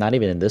 Not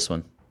even in this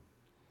one.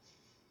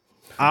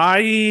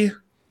 I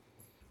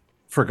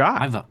forgot.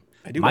 My vote.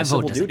 I do my my vote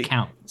civil doesn't duty.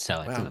 count,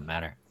 so it doesn't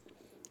matter.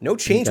 No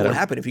change will gotta-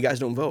 happen if you guys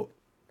don't vote.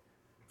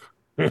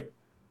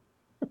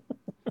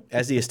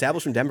 As the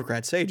establishment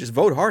Democrats say, just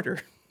vote harder.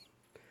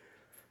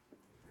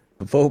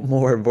 Vote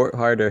more, vote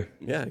harder.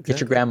 Yeah, Get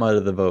your grandma to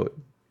the vote.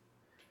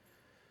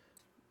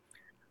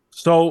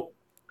 So,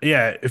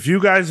 yeah, if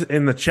you guys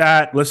in the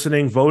chat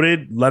listening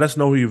voted, let us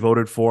know who you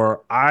voted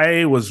for.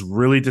 I was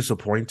really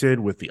disappointed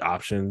with the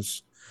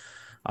options.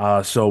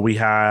 So we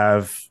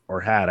have, or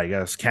had, I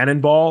guess,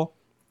 Cannonball,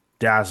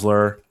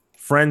 Dazzler,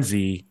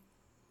 Frenzy,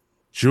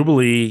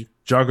 Jubilee,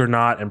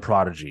 Juggernaut, and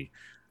Prodigy.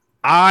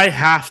 I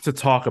have to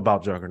talk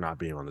about Juggernaut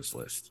being on this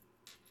list.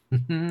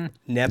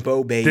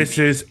 Nepo baby. This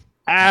is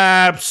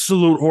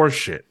absolute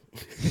horseshit.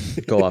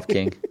 Go off,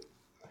 King.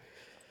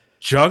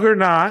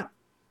 Juggernaut,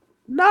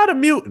 not a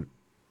mutant.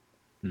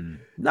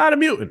 Not a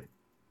mutant.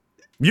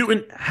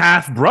 Mutant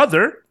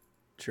half-brother,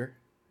 Sure.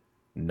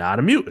 not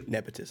a mutant.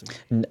 Nepotism.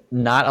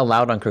 Not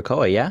allowed on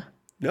Krakoa, yeah?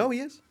 No, he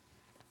is.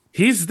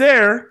 He's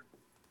there.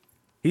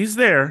 He's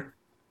there.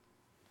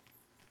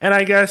 And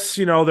I guess,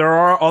 there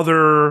are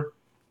other,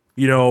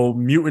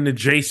 mutant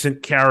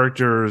adjacent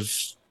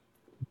characters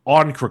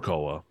on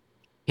Krakoa.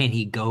 Can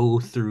he go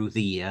through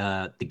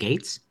the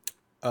gates?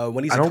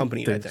 When he's I don't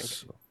accompanied, I think.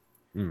 so.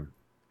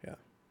 Yeah.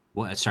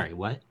 What? Sorry,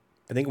 what?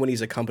 I think when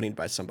he's accompanied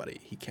by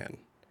somebody, he can.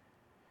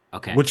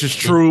 Okay. Which is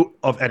true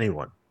of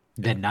anyone.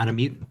 Then not a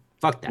mutant.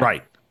 Fuck that.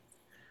 Right.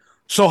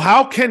 So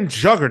how can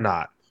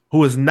Juggernaut,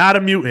 who is not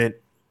a mutant,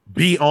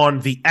 be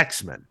on the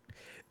X-Men?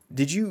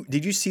 Did you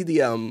see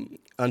the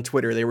on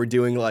Twitter they were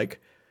doing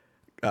like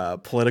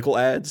political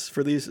ads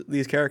for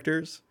these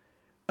characters?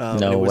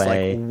 No it was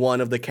way. like one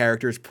of the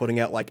characters putting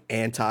out like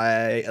an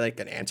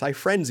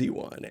anti-frenzy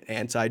one, an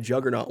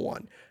anti-juggernaut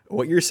one.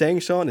 What you're saying,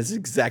 Sean, is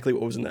exactly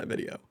what was in that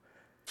video.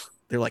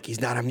 They're like,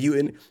 he's not a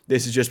mutant.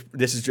 This is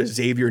just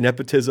Xavier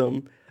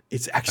nepotism.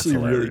 It's actually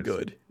really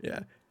good.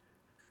 Yeah.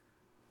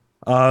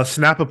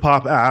 Snap a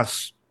Pop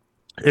asks,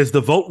 is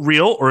the vote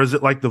real or is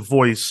it like The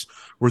Voice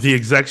where the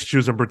execs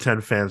choose and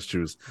pretend fans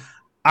choose?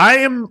 I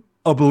am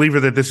a believer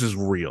that this is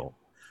real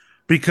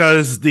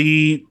because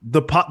the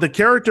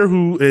character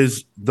who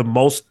is the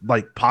most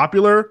like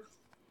popular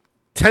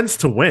tends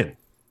to win.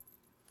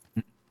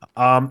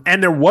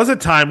 And there was a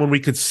time when we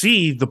could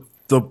see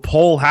the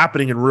poll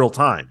happening in real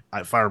time,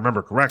 if I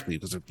remember correctly,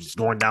 because it was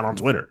going down on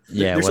Twitter.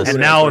 Yeah, There's it was. some And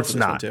good now answers it's for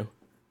this one, not. too.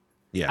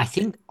 Yeah. I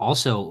think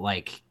also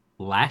like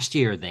last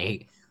year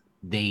they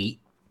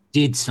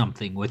did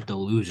something with the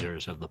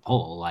losers of the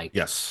poll. Like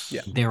Yes.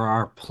 Yeah. there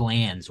are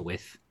plans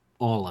with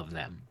all of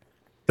them.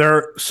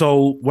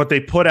 So what they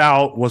put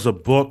out was a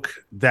book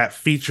that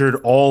featured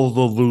all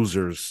the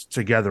losers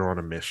together on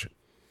a mission.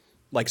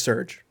 Like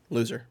Surge,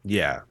 loser.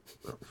 Yeah.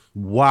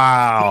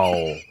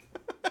 Wow.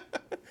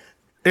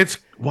 It's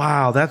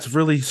wow, that's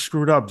really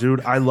screwed up,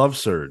 dude. I love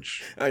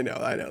Surge. I know.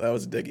 That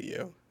was a dig at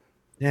you.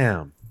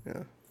 Damn.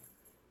 Yeah.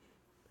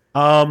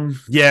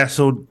 Yeah,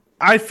 so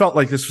I felt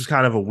like this was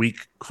kind of a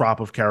weak crop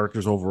of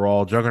characters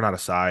overall. Juggernaut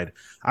aside,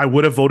 I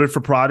would have voted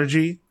for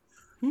Prodigy.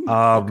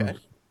 Okay.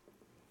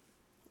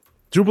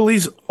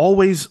 Jubilee's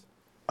always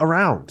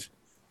around.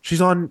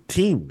 She's on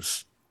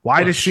teams. Why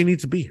Well, does she need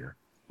to be here?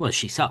 Well,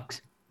 she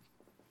sucks.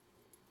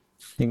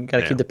 You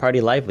gotta Yeah. keep the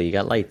party lively. You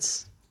got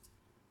lights.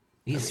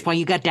 That's why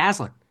you got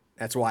Dazzler.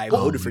 That's why I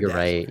voted for You're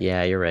Dazzler. right.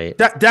 Yeah, you're right.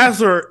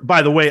 Dazzler,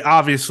 by the way,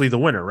 obviously the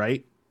winner,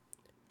 right?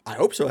 I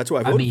hope so. That's who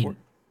I I voted mean, for.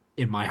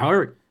 in my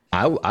heart,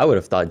 I would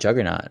have thought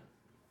Juggernaut.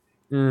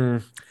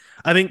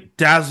 I think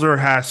Dazzler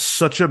has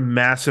such a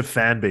massive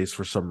fan base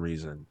for some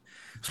reason,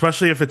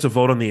 especially if it's a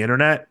vote on the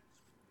internet.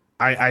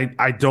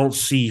 I don't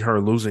see her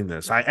losing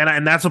this.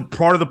 And that's a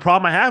part of the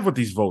problem I have with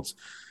these votes.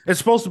 It's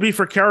supposed to be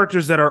for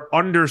characters that are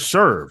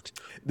underserved.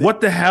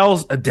 What the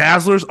hell's a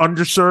Dazzler's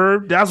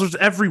underserved? Dazzler's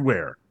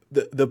everywhere.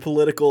 The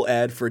political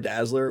ad for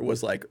Dazzler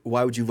was like,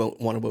 why would you want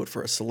to vote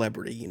for a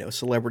celebrity?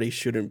 Celebrities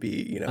shouldn't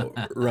be,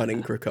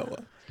 running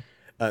Krakoa.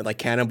 Like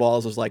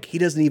Cannonballs was like, he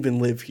doesn't even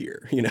live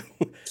here.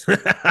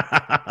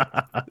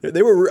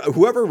 They were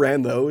whoever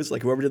ran those,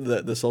 like whoever did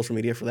the social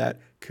media for that.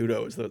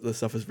 Kudos. The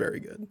stuff is very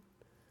good.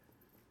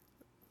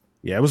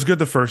 Yeah, it was good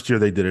the first year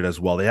they did it as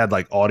well. They had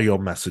like audio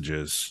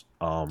messages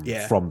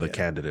Yeah, from the yeah.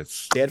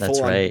 candidates. They had That's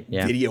full on right,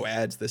 yeah. video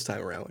ads this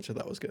time around, which I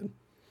thought was good.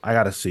 I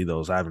got to see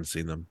those. I haven't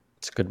seen them.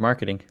 It's good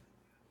marketing.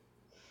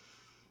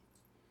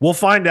 We'll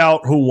find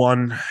out who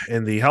won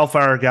in the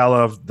Hellfire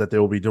Gala that they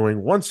will be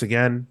doing once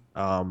again.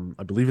 I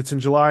believe it's in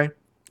July.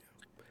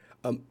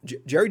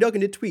 Jerry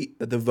Duggan did tweet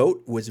that the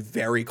vote was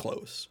very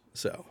close.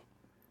 So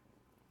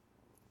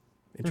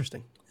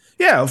interesting.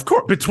 Yeah, of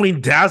course,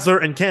 between Dazzler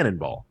and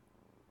Cannonball.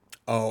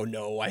 Oh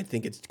no, I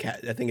think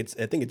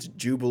it's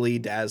Jubilee,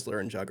 Dazzler,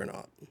 and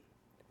Juggernaut.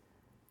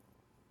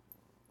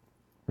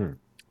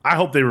 I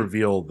hope they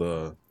reveal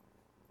the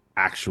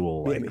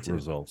actual Yeah, me too.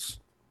 results.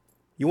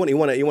 You want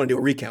to do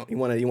a recount. You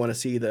want to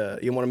see you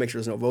want to make sure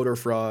there's no voter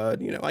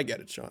fraud. I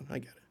get it, Sean. I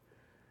get it.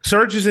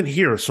 Surge isn't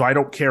here, so I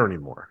don't care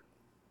anymore.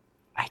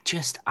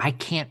 I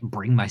can't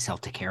bring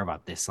myself to care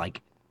about this.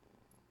 Like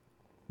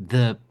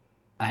and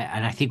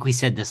I think we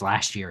said this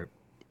last year.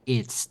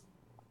 It's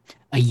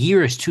a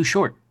year is too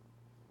short.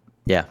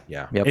 Yeah.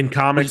 Yeah. Yep. In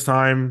comics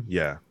time,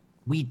 yeah.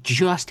 We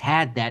just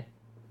had that.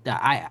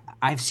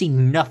 I've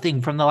seen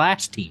nothing from the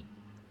last team.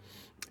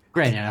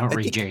 Granted, I don't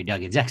read Jerry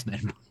Duggan's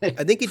X-Men. I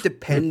think it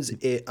depends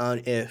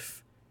on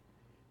if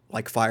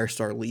like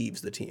Firestar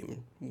leaves the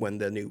team when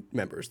the new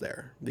member's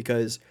there,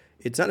 because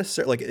it's not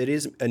necessarily like it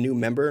is a new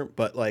member,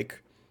 but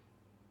like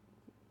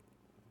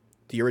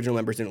the original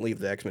members didn't leave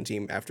the X-Men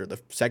team after the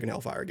second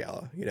Hellfire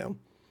Gala,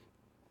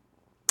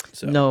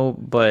 So No,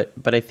 but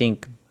I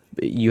think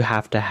you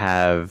have to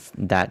have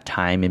that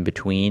time in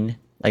between,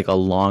 like a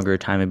longer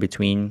time in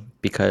between,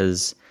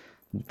 because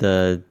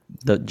the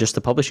just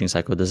the publishing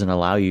cycle doesn't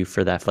allow you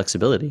for that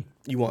flexibility.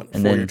 you want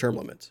And 4-year then- term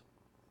limits.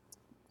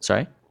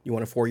 Sorry? You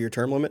want a 4-year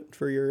term limit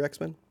for your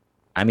X-Men?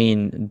 I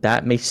mean,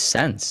 that makes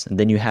sense. And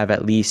then you have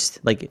at least,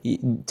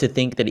 to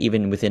think that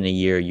even within a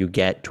year you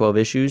get 12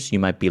 issues, you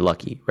might be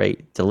lucky, right?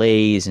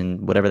 Delays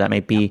and whatever that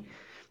might be.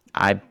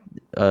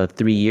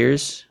 3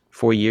 years,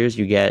 4 years,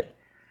 you get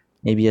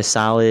maybe a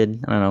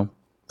solid, I don't know,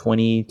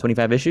 20,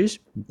 25 issues.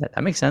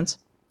 That makes sense.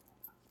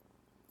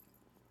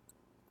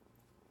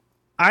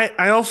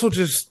 I also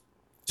just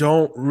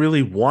don't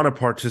really want to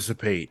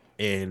participate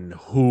in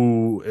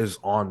who is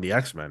on the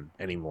X-Men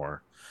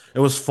anymore. It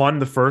was fun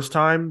the first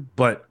time,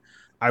 but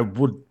I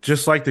would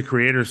just like the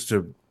creators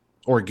to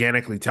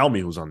organically tell me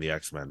who's on the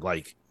X-Men.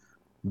 Like,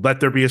 let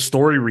there be a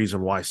story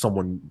reason why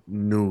someone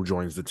new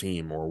joins the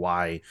team, or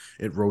why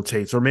it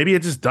rotates, or maybe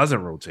it just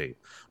doesn't rotate.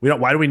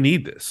 Why do we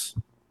need this?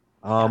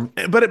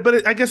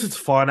 But I guess it's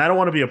fun. I don't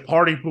want to be a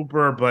party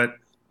pooper, but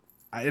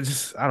I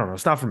don't know.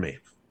 It's not for me.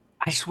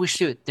 I just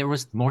wish there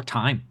was more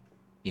time,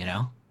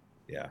 Yeah.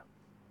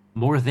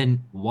 more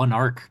than one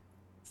arc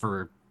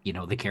for,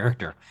 the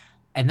character.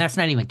 And that's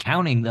not even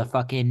counting the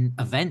fucking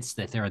events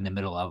that they're in the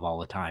middle of all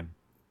the time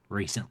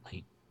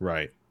recently.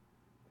 Right.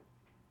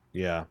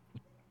 Yeah.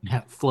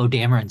 Flo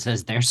Dameron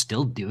says they're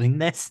still doing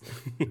this,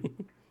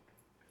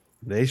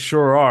 They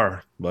sure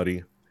are,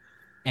 buddy.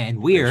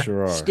 and we're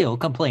sure are. still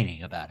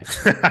complaining about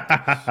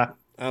it.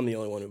 I'm the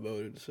only one who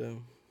voted,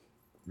 so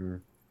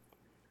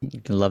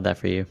Love that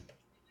for you.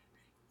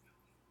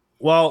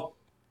 Well,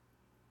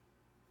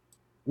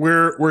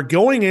 we're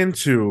going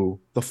into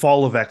the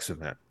Fall of X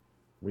event.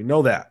 We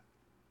know that.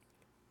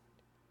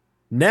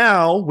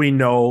 Now we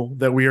know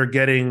that we are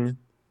getting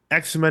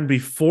X-Men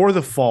Before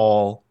the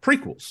Fall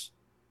prequels.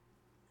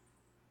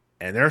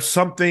 And there's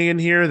something in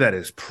here that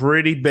is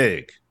pretty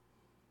big.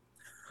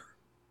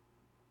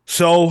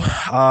 So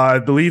I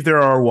believe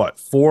there are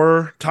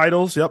 4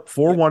 titles? Yep,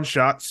 4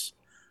 one-shots.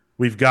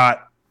 We've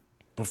got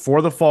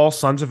Before the Fall,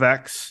 Sons of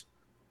X.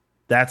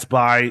 That's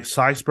by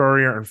Cy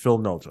Spurrier and Phil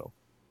Noto.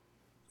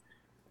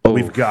 Oh,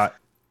 We've got,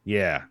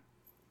 yeah.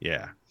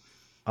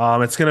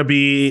 It's going to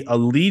be a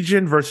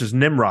Legion versus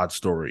Nimrod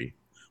story,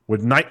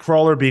 with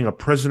Nightcrawler being a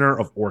prisoner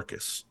of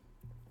Orcus.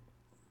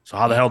 So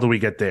how the hell do we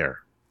get there?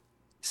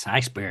 Cy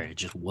Spirit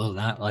just will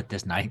not let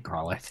this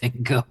Nightcrawler thing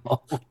go.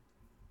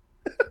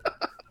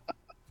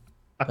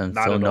 And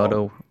Not at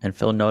all.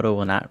 Phil Noto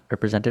will not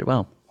represent it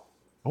well.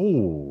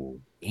 Oh,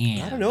 Not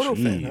a And Noto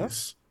fan, huh?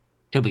 jeez.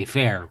 to be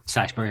fair,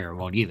 Cy Spirit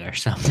won't either.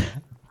 So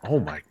Oh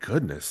my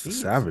goodness, the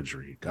Jeez.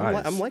 savagery,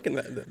 guys. I'm liking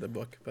the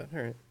book, but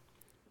all right.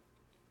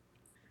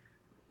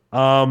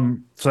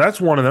 So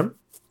that's one of them.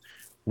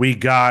 We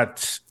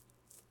got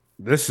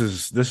this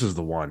is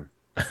the one.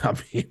 I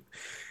mean,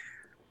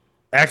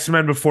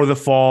 X-Men Before the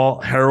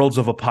Fall, Heralds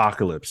of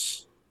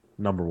Apocalypse,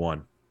 number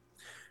 1.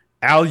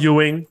 Al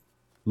Ewing,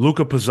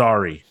 Luca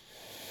Pizzari.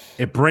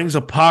 It brings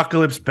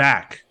Apocalypse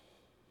back.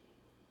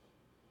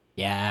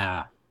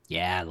 yeah,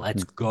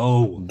 let's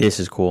go. This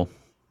is cool.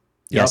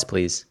 Yep. Yes,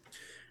 please.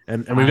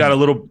 And we got a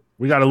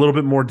little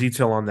bit more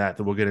detail on that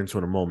we'll get into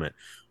in a moment.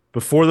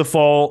 Before the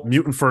Fall,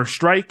 Mutant First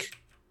Strike.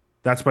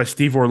 That's by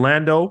Steve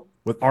Orlando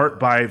with art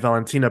by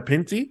Valentina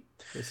Pinti.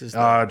 This is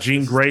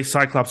Jean Grey,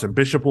 Cyclops, and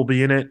Bishop will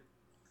be in it.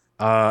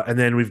 And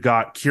then we've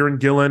got Kieran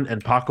Gillen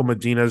and Paco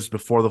Medina's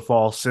Before the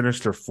Fall,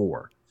 Sinister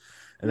 4.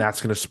 And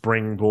that's going to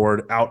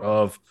springboard out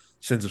of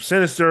Sins of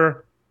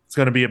Sinister. It's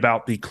going to be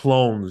about the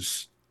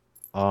clones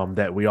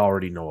that we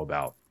already know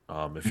about,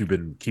 if you've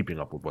been keeping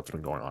up with what's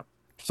been going on.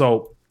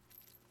 So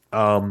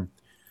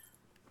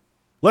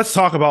let's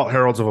talk about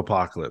Heralds of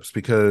Apocalypse,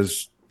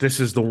 because this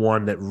is the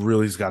one that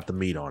really's got the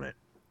meat on it.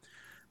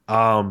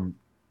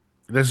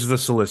 This is the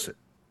solicit.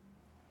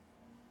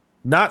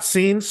 Not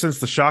seen since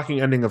the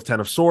shocking ending of Ten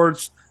of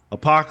Swords,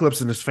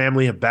 Apocalypse and his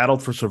family have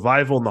battled for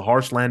survival in the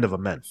harsh land of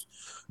Amenth.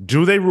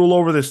 Do they rule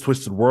over this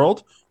twisted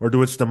world, or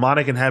do its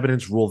demonic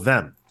inhabitants rule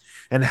them?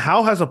 And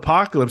how has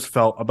Apocalypse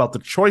felt about the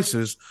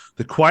choices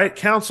the Quiet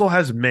Council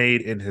has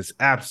made in his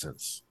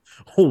absence?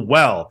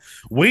 Well,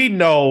 we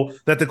know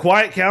that the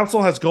Quiet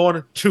Council has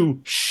gone to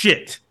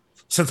shit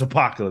since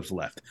Apocalypse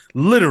left.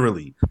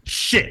 Literally,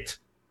 shit.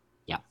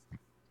 Yeah.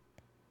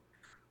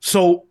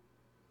 So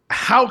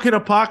how can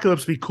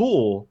Apocalypse be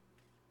cool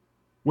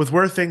with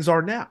where things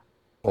are now?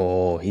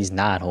 Oh, he's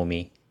not,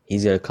 homie.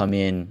 He's gonna come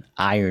in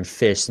iron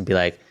fist and be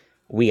like,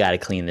 "We got to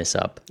clean this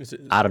up."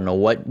 I don't know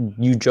what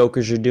you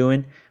jokers are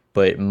doing,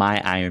 but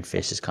my iron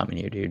fist is coming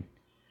here, dude.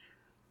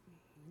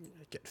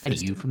 Any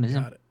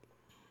euphemism? Got it.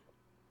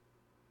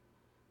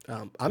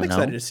 I'm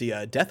excited to see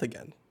Death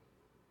again.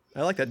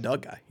 I like that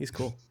Doug guy. He's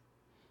cool.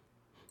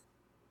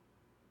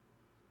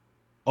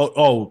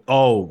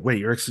 Oh! Wait,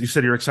 you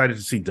said you're excited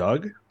to see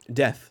Doug?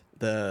 Death,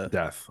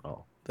 Death.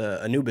 Oh,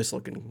 the Anubis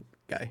looking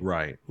guy.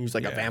 right. He's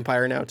like a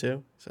vampire now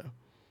too. So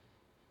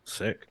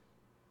Sick.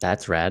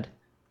 That's rad.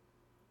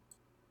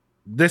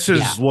 This is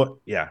Yeah. what.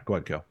 Yeah, go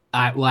ahead, Kel.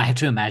 Well, I have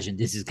to imagine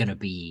this is going to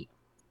be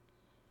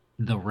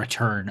the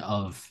return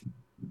of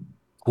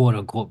quote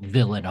unquote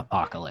villain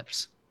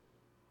Apocalypse.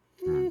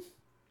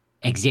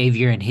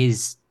 Xavier and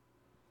his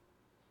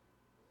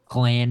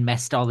clan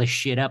messed all this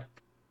shit up.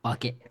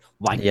 Fuck it.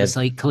 Wipe the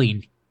slate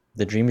clean.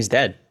 The dream is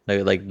dead.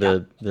 Like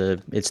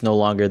the it's no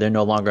longer, they're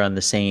no longer on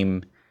the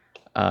same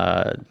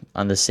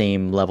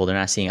level. They're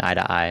not seeing eye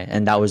to eye,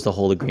 and that was the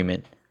whole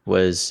agreement.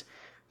 Was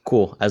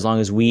cool as long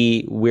as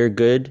we're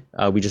good.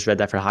 We just read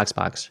that for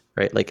Hoxbox,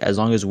 right? Like as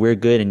long as we're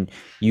good and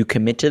you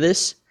commit to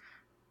this,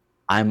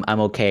 I'm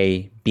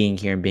okay being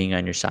here and being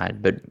on your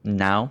side. But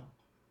now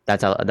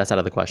that's out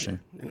of the question.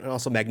 and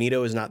also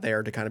Magneto is not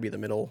there to kind of be the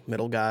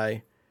middle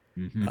guy.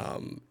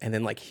 Mm-hmm. And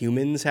then like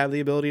humans have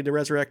the ability to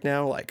resurrect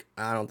now. Like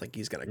I don't think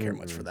he's gonna care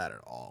much for that at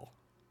all.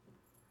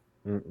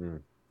 Mm-mm.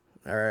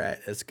 All right,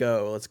 let's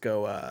go.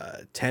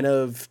 Ten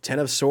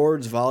of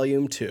Swords,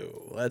 Volume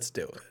 2. Let's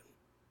do it.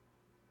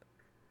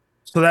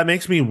 So that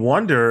makes me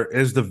wonder: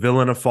 is the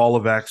villain of Fall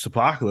of X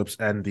Apocalypse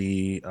and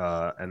the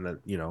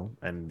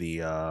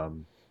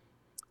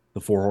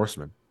Four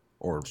Horsemen,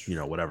 or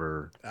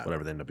whatever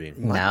they end up being?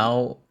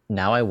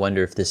 Now I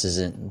wonder if this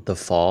isn't the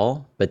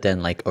fall, but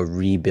then like a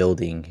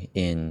rebuilding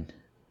in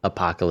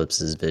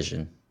Apocalypse's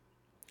vision.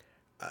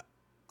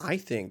 I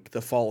think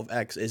the Fall of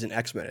X isn't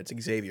X-Men, it's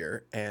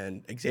Xavier,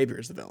 and Xavier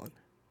is the villain.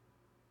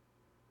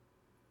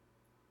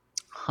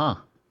 Huh.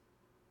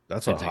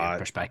 That's That's a a good hot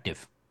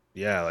perspective.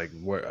 Yeah, like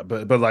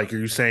but like, are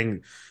you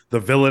saying the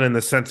villain in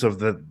the sense of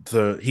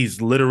the he's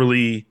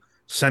literally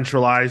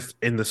centralized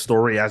in the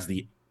story as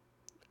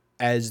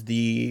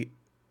the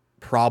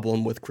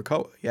problem with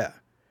Krakoa? Yeah.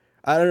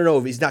 I don't know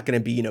if he's not going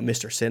to be,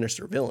 Mr.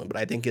 Sinister villain, but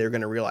I think they're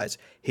going to realize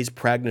his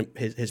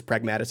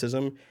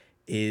pragmatism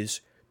is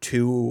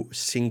too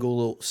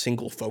single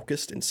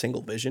focused and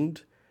single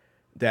visioned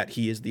that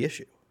he is the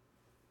issue.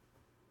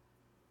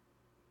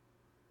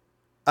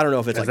 I don't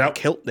know if it's like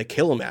they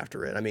kill him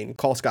after it. I mean,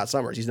 call Scott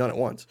Summers. He's done it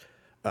once.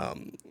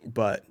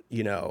 But,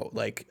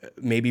 like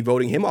maybe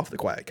voting him off the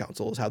Quiet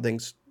Council is how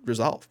things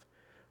resolve.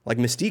 Like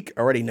Mystique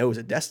already knows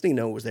it. Destiny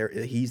knows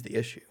he's the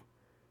issue.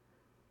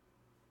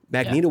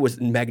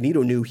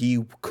 Magneto knew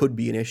he could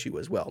be an issue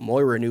as well.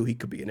 Moira knew he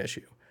could be an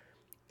issue.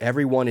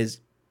 Everyone is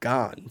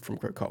gone from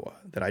Krakoa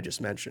that I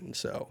just mentioned.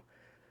 So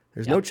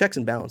There's no checks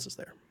and balances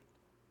there.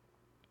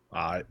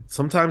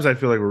 Sometimes I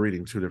feel like we're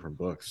reading two different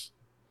books.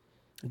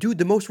 Dude,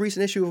 the most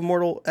recent issue of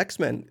Immortal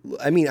X-Men,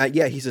 I mean,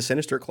 yeah, he's a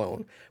Sinister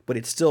clone, but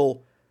it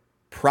still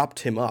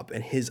propped him up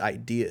and his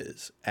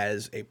ideas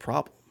as a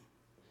problem.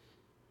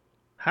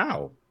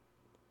 How?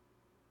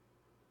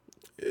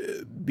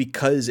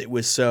 Because it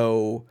was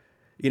so,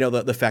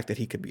 the fact that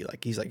he could be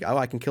like, he's like, oh,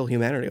 I can kill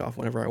humanity off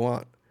whenever I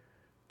want.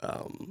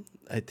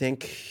 I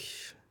think.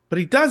 But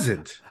he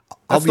doesn't.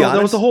 I'll be honest.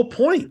 That was the whole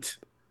point.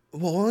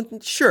 Well,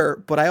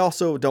 sure, but I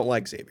also don't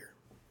like Xavier.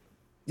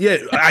 Yeah,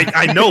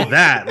 I know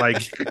that.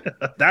 Like,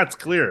 that's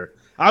clear.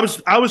 I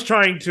was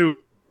trying to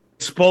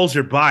expose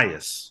your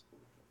bias.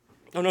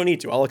 Oh, no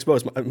need to. I'll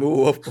expose my.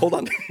 Hold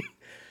on.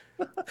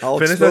 I'll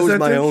Finish expose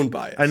my own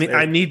bias.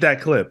 I need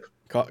that clip.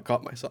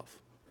 Caught myself.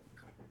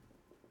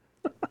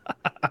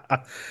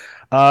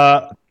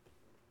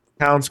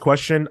 Pounds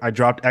question. I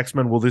dropped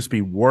X-Men. Will this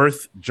be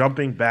worth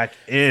jumping back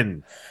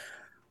in?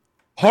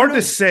 Hard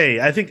to say.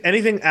 I think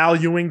anything Al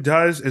Ewing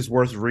does is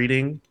worth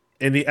reading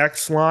in the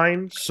X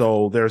line.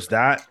 So there's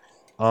that.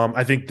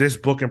 I think this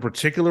book in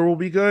particular will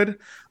be good.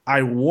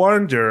 I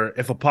wonder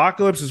if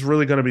Apocalypse is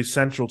really going to be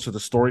central to the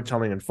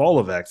storytelling and fall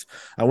of X.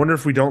 I wonder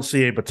if we don't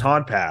see a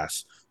baton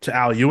pass to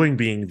Al Ewing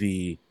being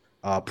the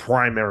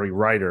primary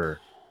writer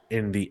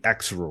in the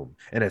X room.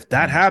 And if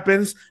that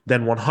happens,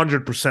 then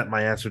 100%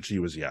 my answer to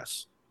you is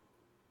yes.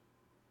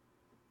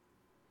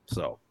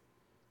 So,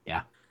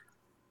 yeah.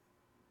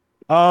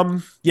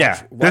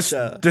 Yeah.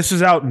 This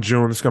is out in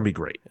June. It's going to be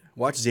great.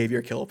 Watch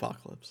Xavier kill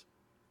Apocalypse.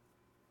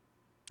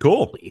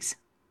 Cool. Please.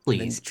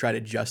 And try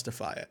to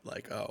justify it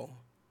like, oh.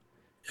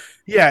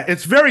 Yeah,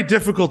 it's very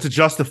difficult to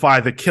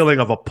justify the killing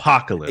of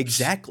Apocalypse.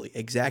 Exactly.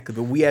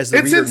 But we as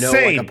the reader know,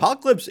 like,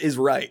 Apocalypse is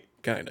right,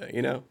 kind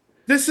of,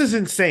 This is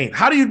insane.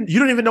 How do you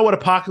don't even know what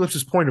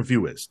Apocalypse's point of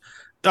view is?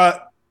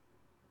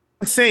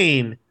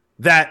 Insane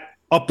that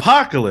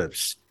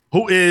Apocalypse,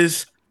 who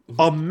is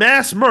a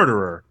mass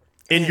murderer,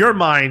 in your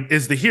mind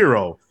is the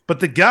hero, but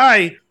the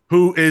guy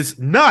who is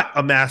not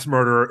a mass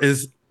murderer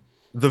is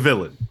the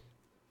villain.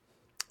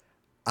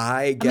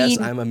 I guess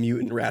I'm a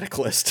mutant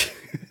radicalist.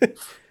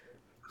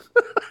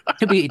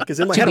 Because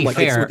in my head, I'm like,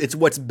 it's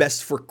what's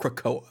best for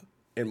Krakoa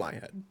in my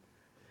head.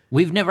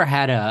 We've never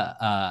had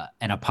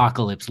an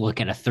Apocalypse look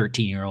at a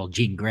 13-year-old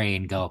Jean Grey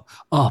and go,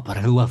 "Oh, but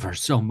I love her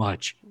so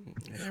much."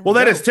 Well,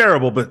 that is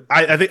terrible, but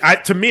I think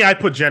to me, I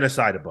put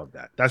genocide above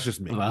that. That's just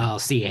me. Well,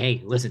 see,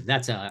 hey, listen,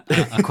 that's a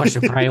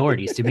question of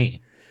priorities to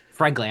me.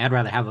 Frankly, I'd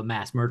rather have a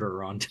mass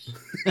murderer on.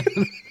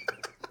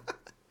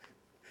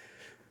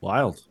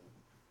 Wild.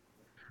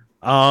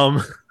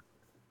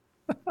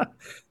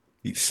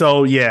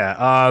 So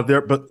yeah,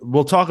 but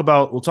we'll talk a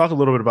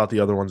little bit about the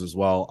other ones as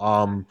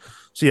well.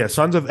 So yeah,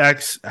 Sons of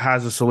X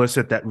has a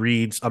solicit that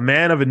reads: a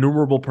man of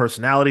innumerable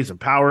personalities and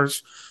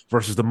powers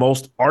versus the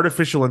most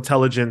artificial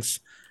intelligence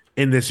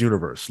in this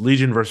universe,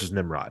 Legion versus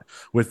Nimrod.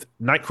 With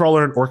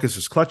Nightcrawler in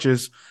Orcus's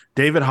clutches,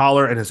 David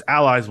Haller and his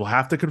allies will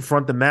have to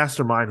confront the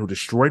mastermind who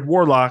destroyed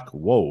Warlock,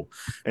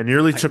 and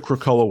nearly took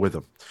Krakoa with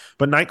him.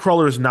 But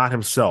Nightcrawler is not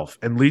himself,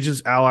 and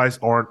Legion's allies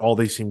aren't all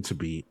they seem to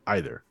be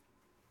either.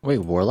 Wait,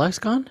 Warlock's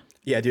gone?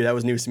 Yeah, dude, that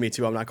was news to me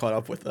too. I'm not caught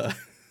up with I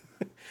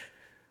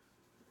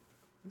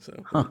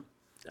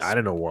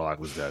didn't know Warlock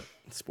was dead.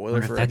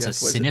 Spoiler for that's I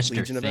guess, a Sinister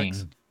Legion thing.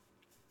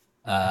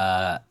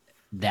 That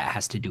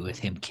has to do with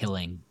him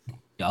killing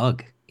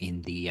Doug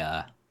in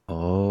the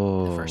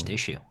first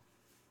issue.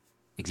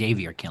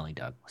 Xavier killing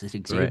Doug. Was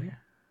it Xavier? Right.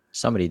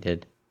 Somebody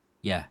did.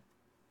 Yeah.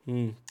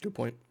 Good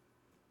point.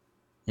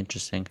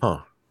 Interesting.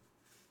 Huh.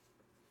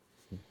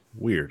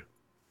 Weird.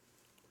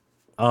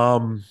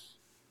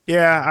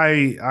 Yeah,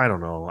 I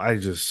don't know.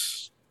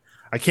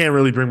 I can't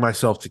really bring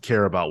myself to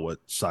care about what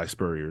Cy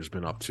Spurrier's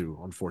been up to,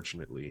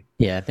 unfortunately.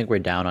 Yeah, I think we're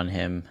down on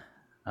him.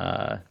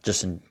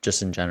 Just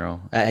in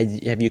general.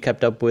 Have you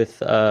kept up with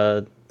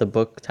the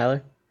book,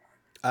 Tyler?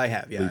 I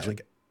have, yeah. I like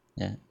it.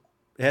 Yeah.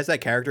 It has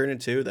that character in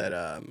it too,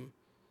 that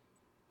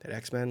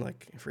X-Men,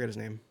 like I forget his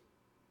name.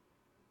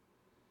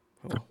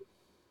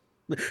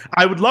 Oh.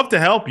 I would love to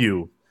help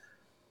you,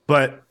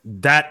 but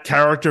that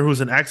character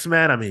who's an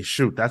X-Men, I mean,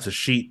 shoot, that's a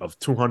sheet of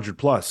 200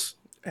 plus.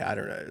 Yeah, I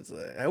don't know.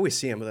 I always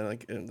see him, but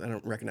then I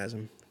don't recognize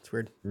him. It's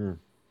weird.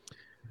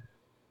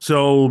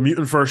 So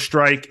Mutant First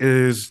Strike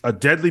is a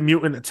deadly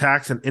mutant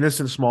attacks an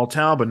innocent small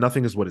town, but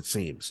nothing is what it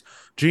seems.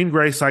 Jean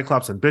Grey,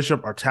 Cyclops, and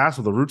Bishop are tasked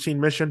with a routine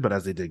mission, but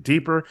as they dig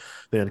deeper,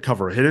 they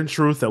uncover a hidden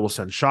truth that will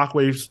send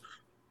shockwaves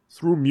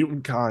through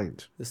mutant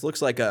kind. This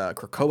looks like a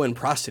Krakoan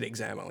prostate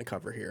exam on the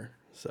cover here.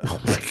 So,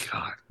 oh my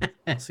god,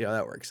 we'll see how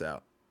that works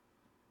out.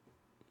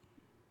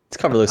 This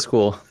cover looks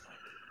cool.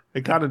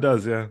 It kind of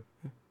does, yeah.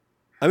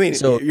 I mean,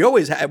 so you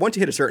always once you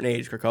hit a certain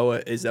age,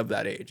 Krakoa is of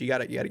that age. You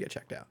gotta get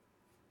checked out.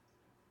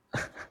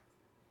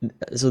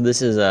 So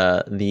this is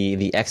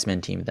the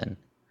X-Men team then,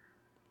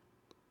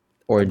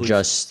 or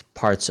just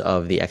parts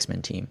of the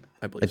X-Men team,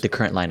 I believe like the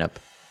current lineup.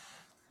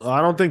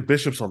 I don't think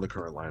Bishop's on the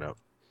current lineup.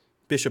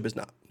 Bishop is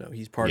not. No,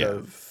 he's part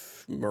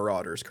of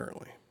Marauders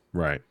currently.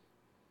 Right.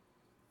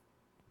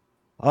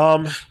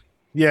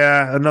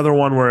 Yeah, another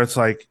one where it's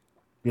like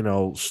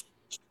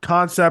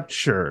concept,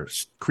 sure.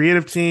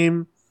 Creative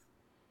team,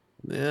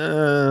 Who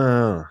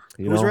was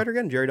the writer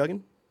again? Jerry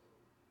Duggan?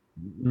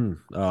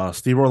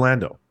 Steve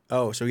Orlando.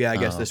 Oh, so yeah, I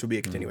guess Oh, this would be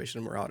a continuation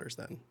of Marauders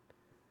then.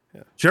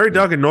 Jerry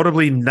Duggan,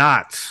 notably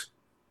not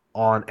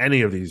on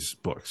any of these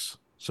books.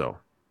 So,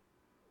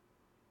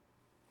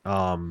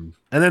 and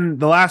then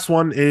the last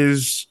one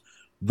is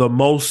the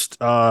most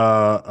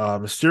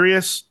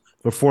mysterious.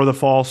 Before the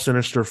Fall,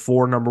 Sinister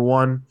 4,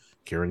 #1,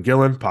 Kieran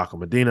Gillen, Paco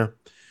Medina.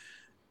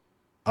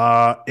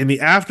 In the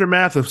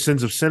aftermath of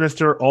Sins of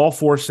Sinister, all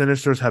 4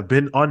 Sinisters have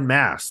been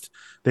unmasked.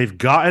 They've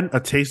gotten a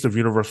taste of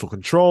universal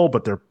control,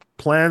 but their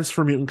plans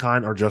for mutant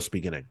kind are just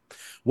beginning.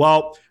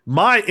 Well,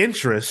 my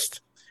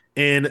interest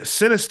in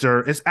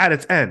Sinister is at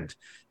its end,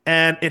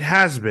 and it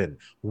has been.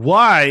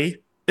 Why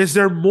is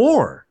there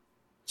more?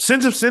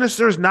 Sins of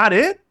Sinister is not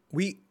it?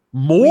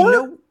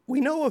 More? We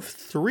know of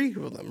 3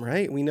 of them,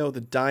 right? We know the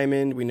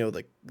diamond, we know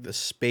the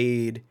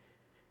spade,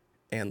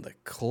 and the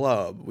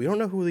club. We don't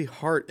know who the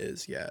heart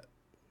is yet,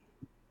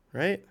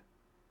 right?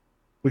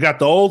 We got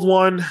the old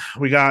one.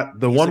 We got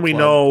the one we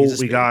know.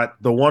 We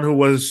got the one who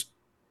was,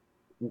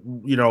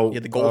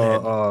 the gold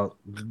head.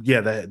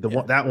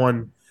 One, that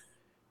one.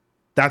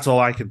 That's all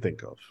I can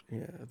think of.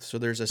 Yeah. So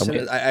there's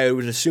I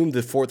would assume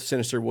the 4th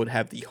Sinister would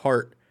have the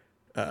heart.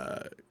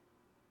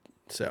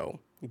 So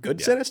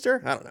good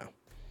Sinister? I don't know.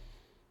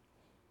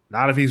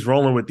 Not if he's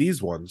rolling with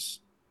these ones.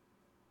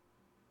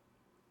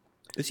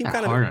 It seems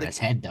kind of hard on his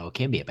head, though. It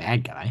can't be a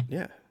bad guy.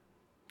 Yeah,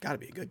 got to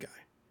be a good guy.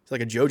 It's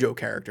like a JoJo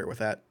character with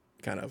that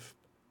kind of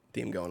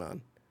theme going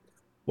on.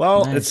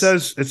 Well, nice.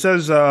 It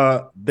says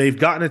they've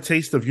gotten a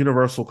taste of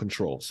universal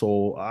control.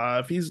 So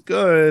if he's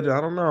good,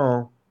 I don't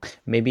know.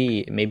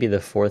 Maybe the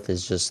 4th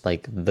is just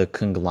like the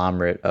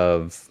conglomerate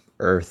of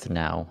Earth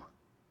now.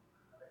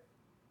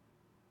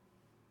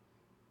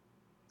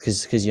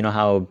 Because you know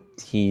how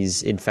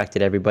he's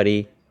infected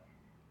everybody.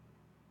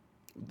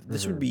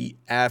 This would be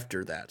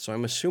after that, so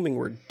I'm assuming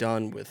we're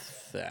done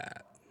with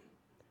that.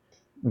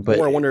 But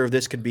or I wonder if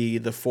this could be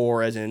the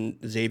 4, as in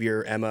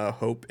Xavier, Emma,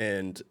 Hope,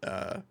 and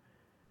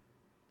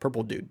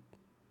Purple Dude.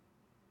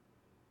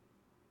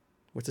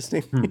 What's his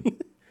name?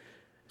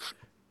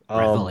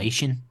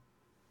 Revelation.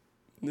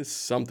 This is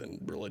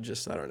something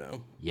religious. I don't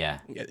know.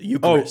 Yeah.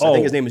 Eucharist. I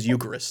think his name is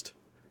Eucharist.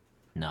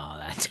 No,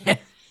 that's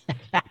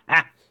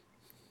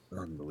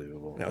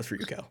unbelievable. That was for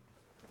you, Cal.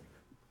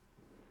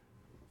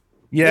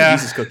 Yeah,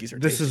 Jesus cookies are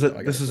this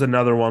is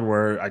another one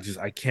where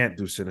I can't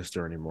do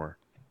Sinister anymore.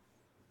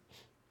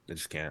 I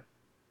just can't.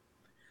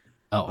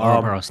 Oh,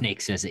 Ouroboros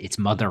Snake says it's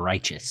Mother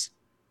Righteous.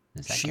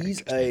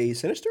 She's a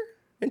Sinister?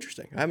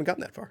 Interesting. I haven't gotten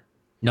that far.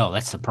 No,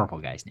 that's the purple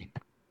guy's name.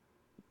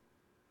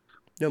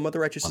 No, Mother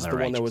Righteous is the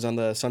one that was on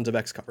the Sons of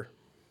X cover.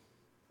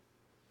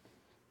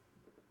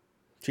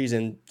 She's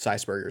in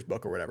Seisberger's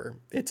book or whatever.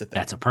 It's a thing.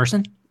 That's a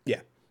person? Yeah.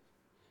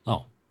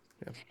 Oh.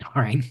 Yeah.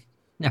 All right.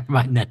 Never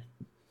mind that.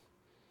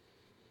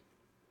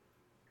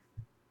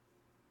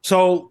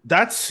 So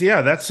that's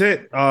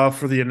it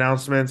for the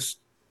announcements.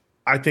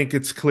 I think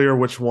it's clear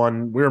which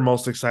one we're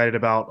most excited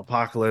about.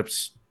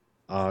 Apocalypse.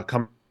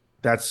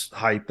 That's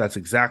hype. That's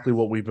exactly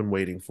what we've been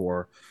waiting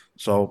for.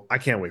 So I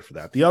can't wait for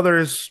that. The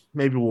others,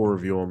 maybe we'll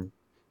review them.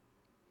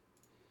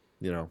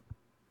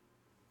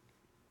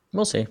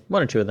 We'll see.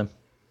 1 or 2 of them.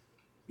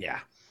 Yeah.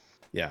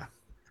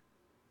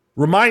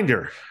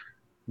 Reminder,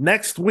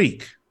 next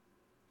week,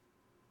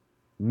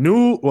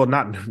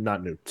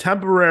 not new,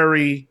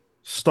 temporary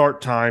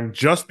start time,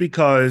 just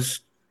because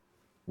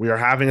we are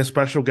having a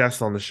special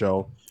guest on the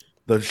show.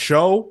 The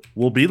show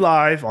will be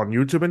live on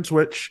YouTube and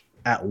Twitch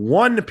at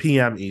 1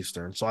 p.m.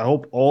 Eastern. So I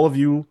hope all of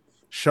you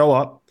show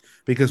up,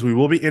 because we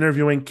will be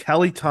interviewing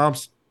Kelly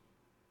Thompson.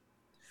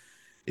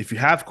 If you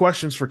have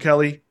questions for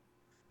Kelly,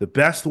 the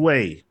best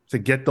way to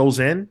get those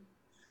in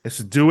is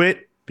to do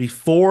it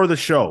before the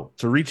show,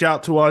 to reach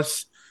out to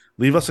us,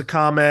 leave us a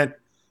comment,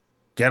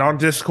 get on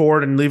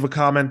Discord and leave a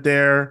comment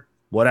there,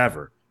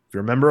 whatever. If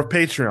you're a member of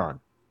Patreon,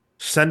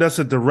 send us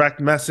a direct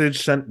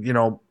message,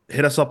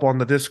 hit us up on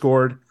the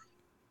Discord.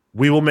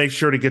 We will make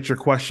sure to get your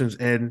questions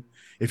in.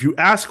 If you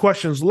ask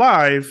questions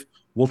live,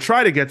 we'll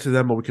try to get to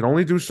them, but we can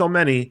only do so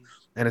many,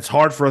 and it's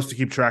hard for us to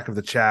keep track of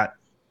the chat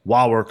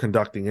while we're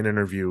conducting an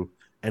interview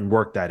and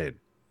work that in.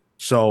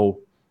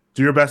 So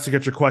do your best to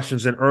get your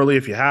questions in early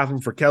if you have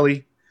them for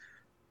Kelly.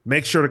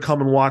 Make sure to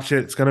come and watch it.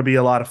 It's going to be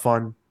a lot of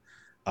fun.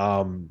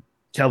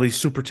 Kelly's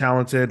super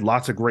talented,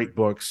 lots of great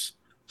books.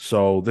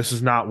 So this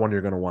is not one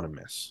you're going to want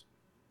to miss.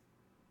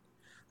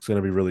 It's going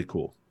to be really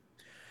cool.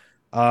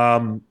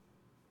 Join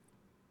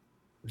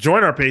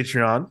our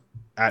Patreon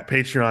at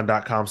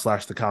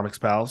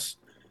patreon.com/thecomicspals.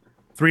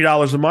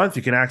 $3 a month.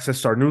 You can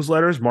access our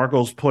newsletters.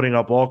 Marco's putting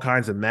up all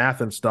kinds of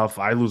math and stuff.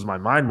 I lose my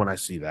mind when I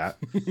see that.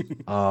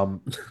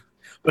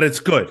 But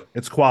it's good.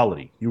 It's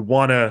quality. You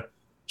want to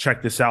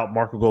check this out.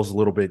 Marco goes a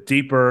little bit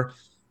deeper.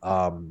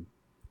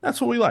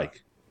 That's what we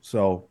like.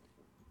 So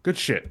good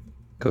shit.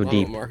 Go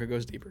deep. Marco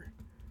goes deeper.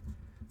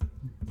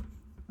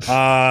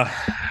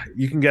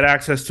 You can get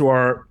access to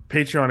our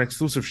Patreon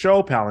exclusive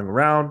show, Palling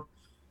Around.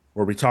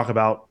 where we talk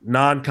about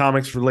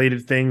non-comics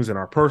related things in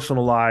our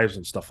personal lives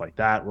and stuff like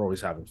that. We're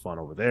always having fun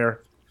over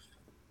there.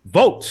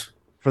 Vote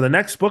for the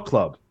next book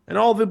club and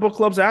all the book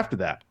clubs after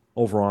that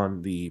over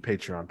on the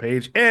Patreon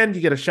page. And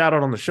you get a shout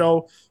out on the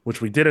show,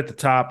 which we did at the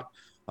top.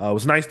 It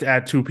was nice to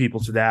add 2 people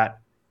to that.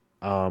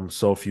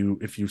 So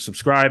if you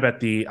subscribe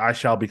at the I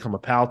Shall Become a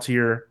Pal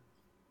tier,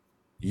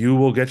 you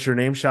will get your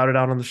name shouted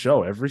out on the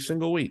show every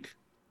single week.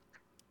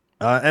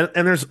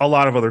 And there's a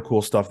lot of other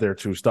cool stuff there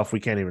too, stuff we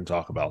can't even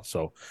talk about.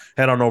 So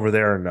head on over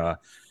there and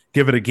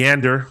give it a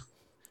gander.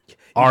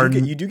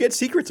 You do get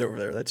secrets over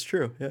there. That's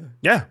true.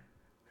 Yeah.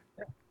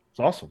 It's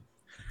awesome.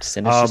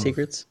 Sinister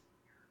secrets.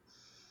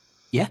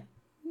 Yeah.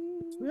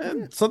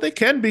 So they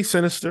can be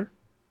sinister.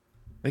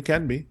 They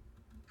can be.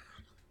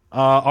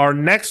 Our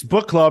next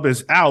book club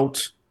is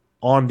out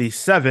on the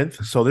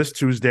 7th. So this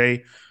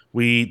Tuesday,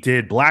 we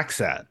did Black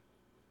Sad.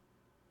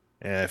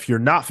 If you're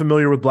not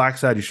familiar with Black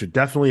Sad, you should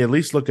definitely at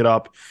least look it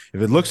up.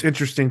 If it looks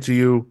interesting to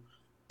you,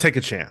 take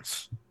a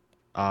chance.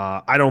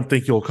 I don't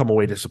think you'll come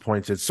away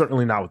disappointed.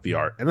 Certainly not with the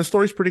art. And the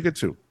story's pretty good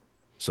too.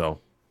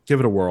 So give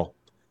it a whirl.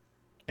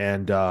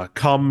 And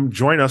come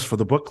join us for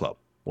the book club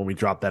when we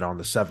drop that on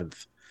the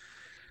 7th.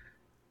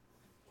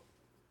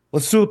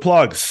 Let's do the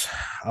plugs.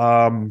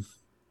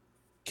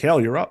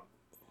 Kale, you're up.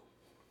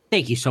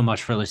 Thank you so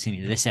much for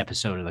listening to this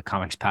episode of the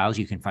Comics Pals.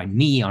 You can find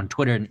me on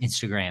Twitter and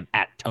Instagram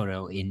at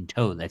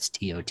TotoInTow. That's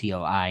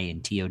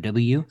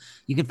TOTOINTOW.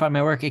 You can find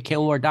my work at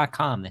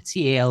kaleward.com. That's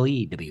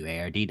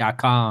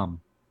CALEWARD.com.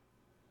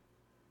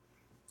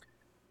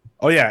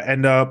 Oh, yeah.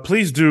 And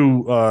please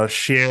do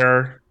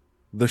share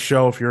the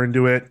show if you're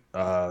into it.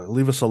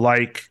 Leave us a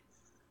like,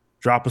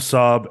 drop a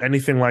sub,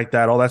 anything like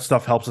that. All that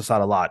stuff helps us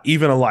out a lot.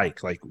 Even a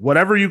like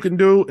whatever you can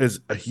do is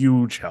a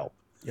huge help.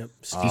 Yep.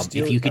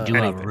 If you could do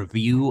a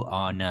review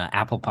on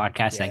Apple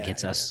Podcasts, that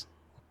gets us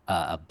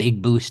a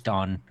big boost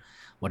on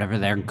whatever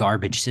their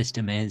garbage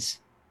system is.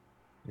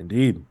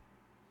 Indeed.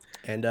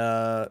 And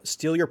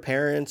steal your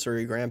parents' or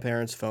your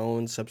grandparents'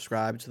 phones,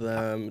 subscribe to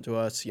them, to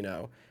us,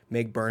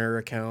 make burner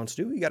accounts,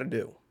 do what you got to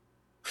do.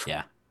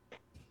 Yeah.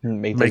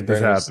 Make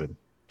this happen.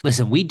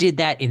 Listen, we did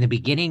that in the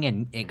beginning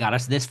and it got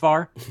us this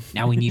far.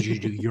 Now we need you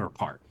to do your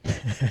part.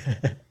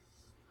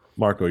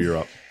 Marco, you're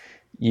up.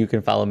 You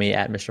can follow me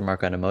at Mr.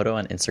 Marco Anamoto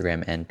on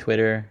Instagram and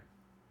Twitter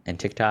and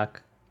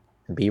TikTok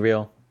and Be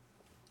Real.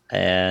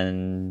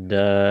 And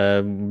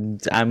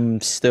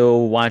I'm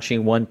still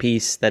watching One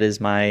Piece. That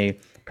is my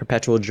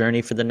perpetual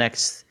journey for the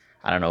next,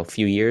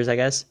 few years, I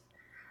guess.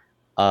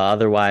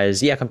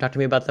 Otherwise, come talk to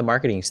me about the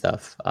marketing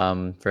stuff.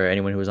 For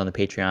anyone who was on the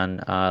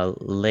Patreon,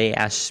 Leigh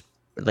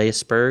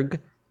Asperg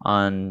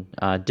on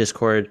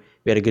Discord.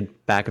 We had a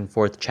good back and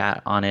forth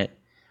chat on it.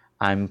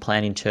 I'm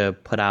planning to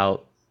put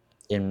out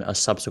in a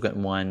subsequent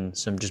one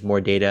some just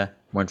more data,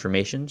 more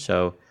information.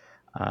 So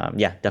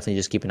definitely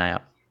just keep an eye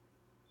out.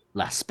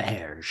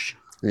 L'Asperge.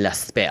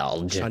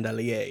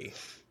 Chandelier.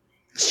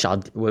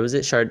 What was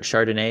it?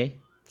 Chardonnay?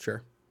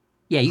 Sure.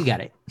 Yeah, you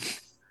got it.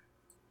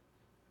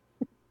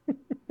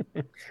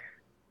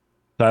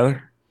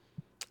 Tyler?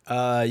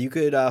 You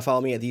could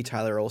follow me at the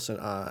Tyler Olson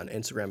on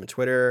Instagram and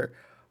Twitter,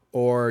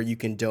 or you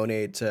can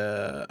donate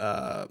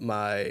to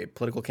my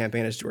political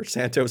campaign as George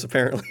Santos,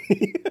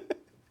 apparently.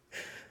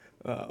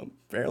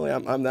 Apparently,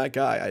 I'm that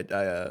guy.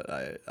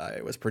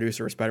 I was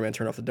producer of Spider-Man: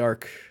 Turn Off the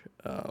Dark.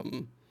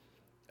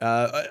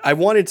 I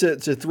wanted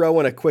to throw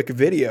in a quick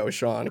video,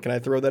 Sean. Can I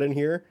throw that in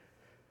here?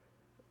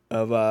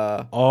 Of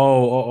let's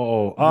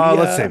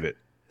save it.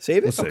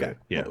 Save it. Let's okay. Save it.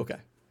 Yeah. Okay.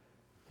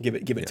 Give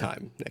it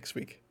time next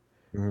week.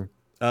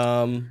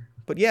 Mm-hmm.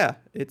 But yeah,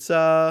 it's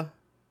I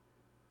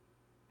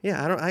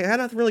had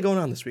nothing really going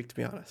on this week, to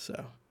be honest.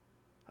 So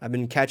I've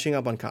been catching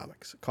up on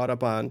comics. Caught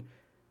up on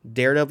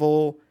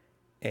Daredevil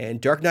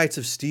and Dark Knights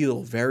of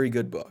Steel. Very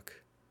good book.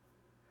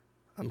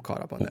 I'm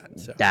caught up on that.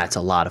 So that's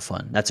a lot of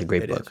fun. That's a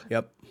great book. Is.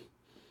 Yep.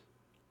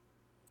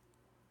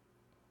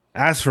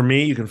 As for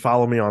me, you can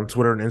follow me on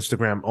Twitter and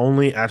Instagram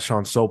only at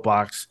Sean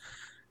Soapbox.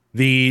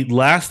 The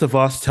Last of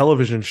Us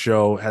television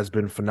show has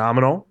been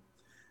phenomenal.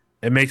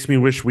 It makes me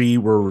wish we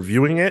were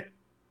reviewing it.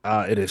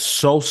 It is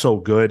so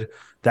good.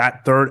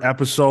 That 3rd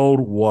episode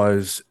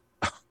was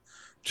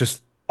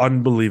just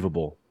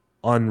unbelievable,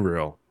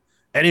 unreal.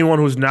 Anyone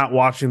who's not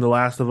watching The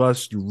Last of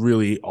Us, you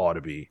really ought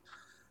to be.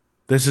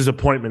 This is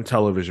appointment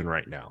television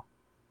right now.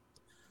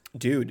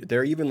 Dude,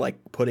 they're even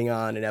putting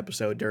on an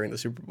episode during the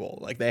Super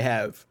Bowl. They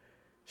have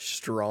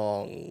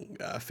strong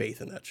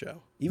faith in that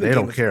show. Even they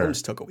Game don't of care.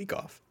 Thrones took a week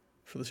off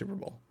for the Super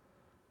Bowl.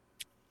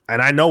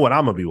 And I know what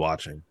I'm going to be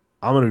watching.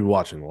 I'm going to be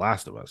watching The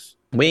Last of Us.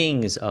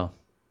 Wings. Oh.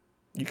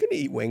 You can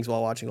eat wings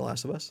while watching The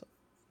Last of Us.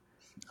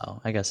 Oh,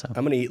 I guess so.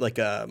 I'm going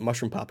to eat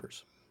mushroom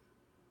poppers.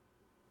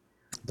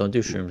 Don't do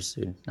shrooms,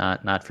 dude.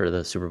 Not for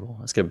the Super Bowl.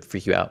 It's going to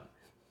freak you out.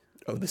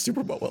 Oh, the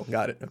Super Bowl. Well,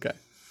 got it. Okay.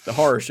 The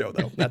horror show,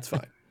 though. That's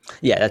fine.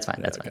 Yeah, that's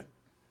fine. That's fine.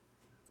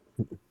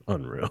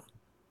 Unreal.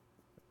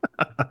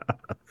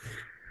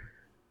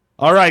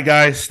 All right,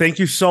 guys. Thank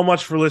you so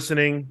much for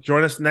listening.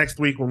 Join us next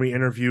week when we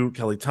interview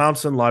Kelly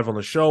Thompson live on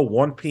the show,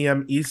 1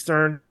 p.m.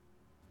 Eastern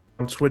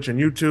on Twitch and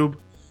YouTube.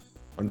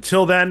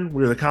 Until then,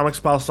 we're the Comics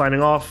Pal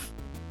signing off.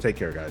 Take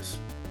care, guys.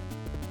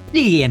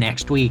 See you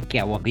next week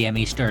at 1 p.m.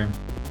 Eastern.